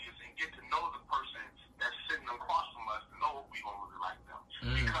focus and get to know the person that's sitting across from us to know if we gonna really like them.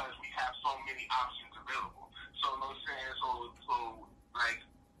 Because we have so many options available. So you know what I'm saying? So like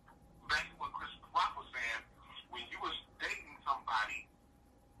back to what Chris Rock was saying, when you was dating somebody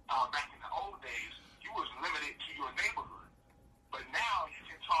back in the old days, you was limited to your neighborhood. But now you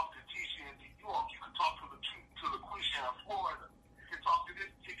can talk to Tisha in New York. You can talk to the Quisha in Florida. You can talk to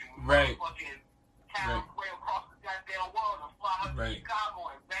this chicken fucking town way across the goddamn world and fly up to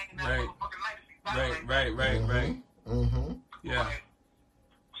Chicago and bang in that motherfucking legacy. Right. Mm-hmm. Yeah. But,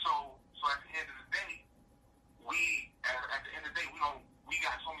 so at the end of the day, we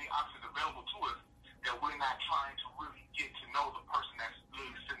got so many options available to us that we're not trying to really get to know the person that's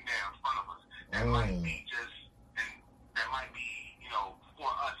really sitting there in front of us. That might be for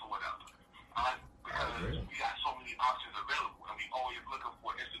us or whatever. Because we got so many options available and we always looking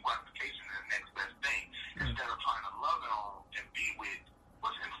for instant gratification and the next best thing instead of trying to love it on and be with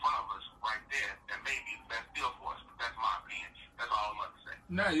what's in front of us right there that may be the best deal for us. But that's my opinion. That's all I'm going to say.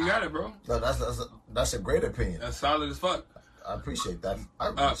 Nah, you got it, bro. No, that's a great opinion. That's solid as fuck. I appreciate that.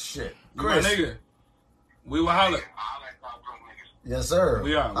 Shit. Chris, my nigga, we will holler. Yes, sir.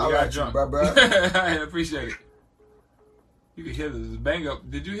 We got drunk. Bro. I appreciate it. You can hear the bang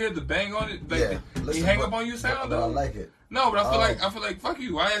up. Did you hear the bang on it? Like, yeah. He hang up on you sound though? I like it. No, but I feel like fuck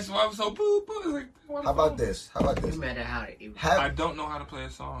you. Why was so boo? Like, how about this? You matter how I don't know how to play a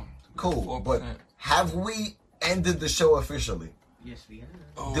song. Cool, 4%. But have we ended the show officially? Yes, we have.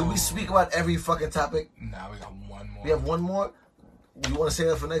 Oh. Did we speak about every fucking topic? Nah, we got one more. We have one more? You want to say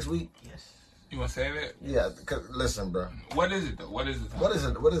that for next week? Yes. You want to save it? Yeah, listen, bro. What is it, though? What is the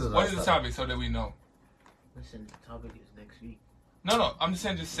topic? What is the topic so that we know? Listen, the topic is next week. No, I'm just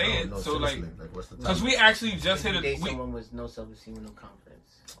saying just say it. So, like what's the topic? Because we actually just hit it. Someone with no self-esteem and no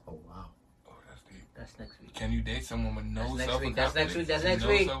confidence. Oh, wow. Oh, that's deep. That's next week. Can you date someone with no self-confidence? That's next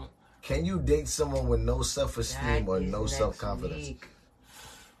week. Can you date someone with no self-esteem or no self-confidence?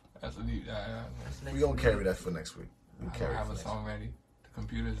 That's a deep. We gonna carry that for next week. I don't have a song ready. The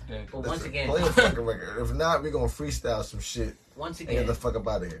computer's dead. Well, once again, play a fucking record. If not, we're gonna freestyle some shit. Once again, and get the fuck up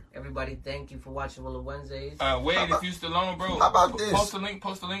out of here. Everybody, thank you for watching Willow Wednesdays. Wade, if you still on, bro. How about this? Post a link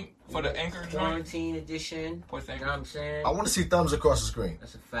for the Anchor Quarantine edition. Post you know what I'm saying? I want to see thumbs across the screen.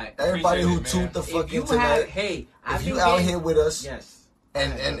 That's a fact. Everybody who tuned the fuck in tonight. If you out here with us, yes,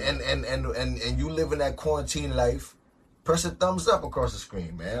 and you living that quarantine life, press a thumbs up across the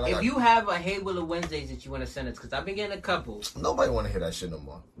screen, man. If you have a Hey Willow Wednesdays that you want to send us, because I've been getting a couple. Nobody want to hear that shit no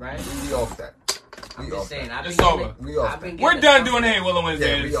more. Right? We off that. I'm just saying. It's over. We're done doing Hey Willow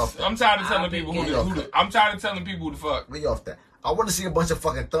Wednesdays. I'm tired of telling people I'm tired of telling people who the fuck. We off that. I want to see a bunch of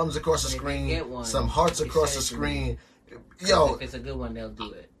fucking thumbs across the screen, some hearts across the screen. Yo, if it's a good one, they'll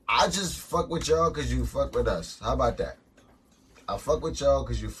do it. I just fuck with y'all because you fuck with us. How about that? I fuck with y'all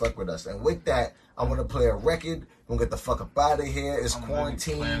because you fuck with us. And with that, I want to play a record. We're going to get the fuck up out of here. It's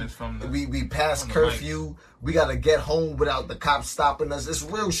quarantine. We passed curfew. We got to get home without the cops stopping us. It's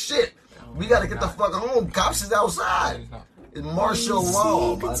real shit. We got to get the fuck home. Cops is outside. It's martial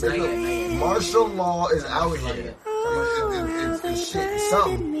law, my nigga. Martial law is out here. It's shit.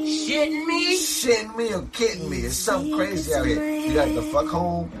 Something. Shitting me? Shitting me or kidding me. It's something crazy out here. You got to fuck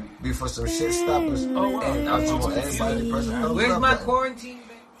home before some shit stoppers. And I just want everybody to press a thumbs up. Where's my quarantine?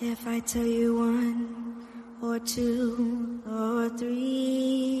 If I tell you 1 or 2 or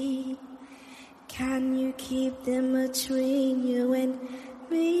 3, can you keep them between you and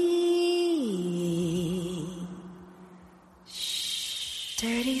me? Shh.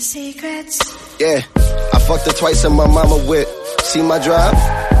 Dirty secrets. Yeah, I fucked her twice in my mama whip. See my drive?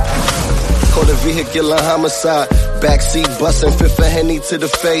 Caught a vehicular homicide. Backseat bustin', fifth of Henny to the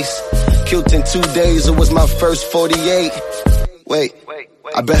face. Killed in 2 days, it was my first 48. Wait.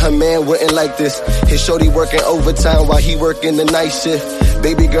 I bet her man wouldn't like this. His shorty working overtime while he working the night shift.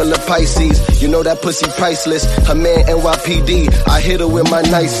 Baby girl a Pisces, you know that pussy priceless. Her man NYPD, I hit her with my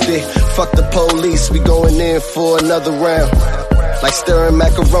nightstick. Fuck the police, we going in for another round. Like stirring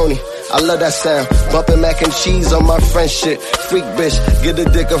macaroni, I love that sound. Bumping mac and cheese on my French shit. Freak bitch, get a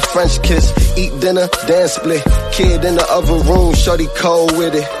dick a French kiss. Eat dinner, dance split. Kid in the other room, shorty cold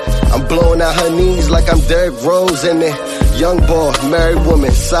with it. I'm blowing out her knees like I'm Derrick Rose in it. Young boy, married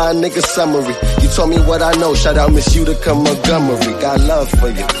woman, side nigga summary. You told me what I know, shout out Miss Utica Montgomery. Got love for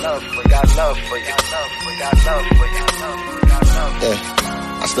you. Got love for you. Got love for you. Yeah,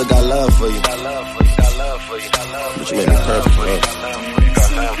 I still got love for you. Got love for you. Got love for you. Got love for you. But you made me perfect for you.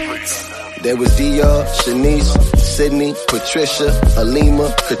 There was Dior, Shanice, Sydney, Patricia,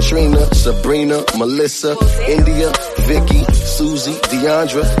 Alima, Katrina, Sabrina, Melissa, India, Vicky, Susie,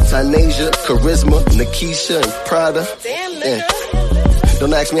 Deandra, Tynasia, Charisma, Nikisha, and Prada. Yeah.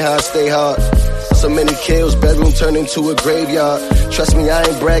 Don't ask me how I stay hard. So many kills, bedroom turned into a graveyard. Trust me, I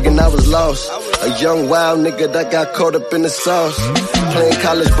ain't bragging, I was lost. A young wild nigga that got caught up in the sauce. Playing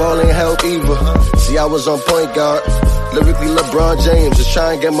college ball ain't help either. See, I was on point guard. Lyrically LeBron James, just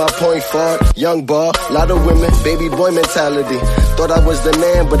trying to get my point far. Young ball, lot of women, baby boy mentality. Thought I was the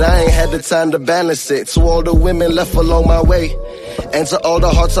man, but I ain't had the time to balance it. To all the women left along my way, and to all the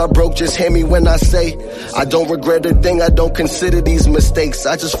hearts I broke, just hear me when I say I don't regret a thing, I don't consider these mistakes.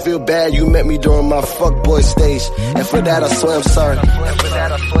 I just feel bad you met me during my fuckboy stage, and for that I swear I'm sorry. And for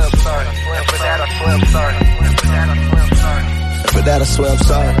that I swear I'm sorry. And for that I swear I'm sorry. And for that I swear I'm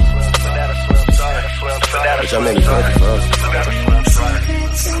sorry. But y'all made me perfect for us.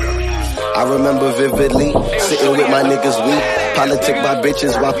 I remember vividly sitting with my niggas weak, politic my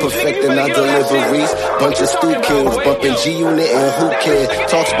bitches while perfecting our deliveries. Bunch of stu kids bumping G-Unit and who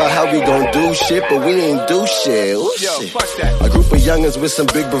cares. Talks about how we gon' do shit, but we ain't do shit. Ooh, shit. A group of youngins with some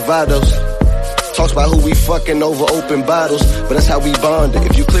big bravados. Talks about who we fucking over open bottles, but that's how we bonded.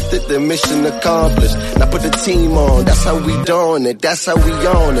 If you clipped it, then mission accomplished. Now put the team on, that's how we doing it. That's how we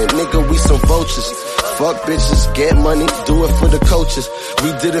on it, nigga, we some vultures. Fuck bitches, get money, do it for the coaches. We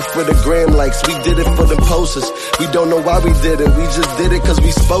did it for the gram likes, we did it for the posters. We don't know why we did it, we just did it cause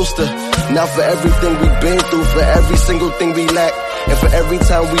we supposed to. Now for everything we been through, for every single thing we lack, and for every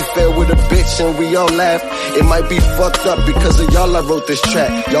time we fail with a bitch and we all laugh. It might be fucked up because of y'all I wrote this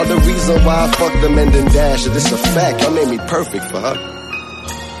track. Y'all the reason why I fucked them and then dashed. This a fact, y'all made me perfect for her.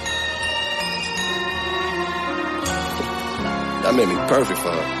 Y'all made me perfect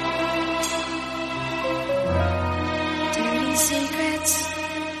for her.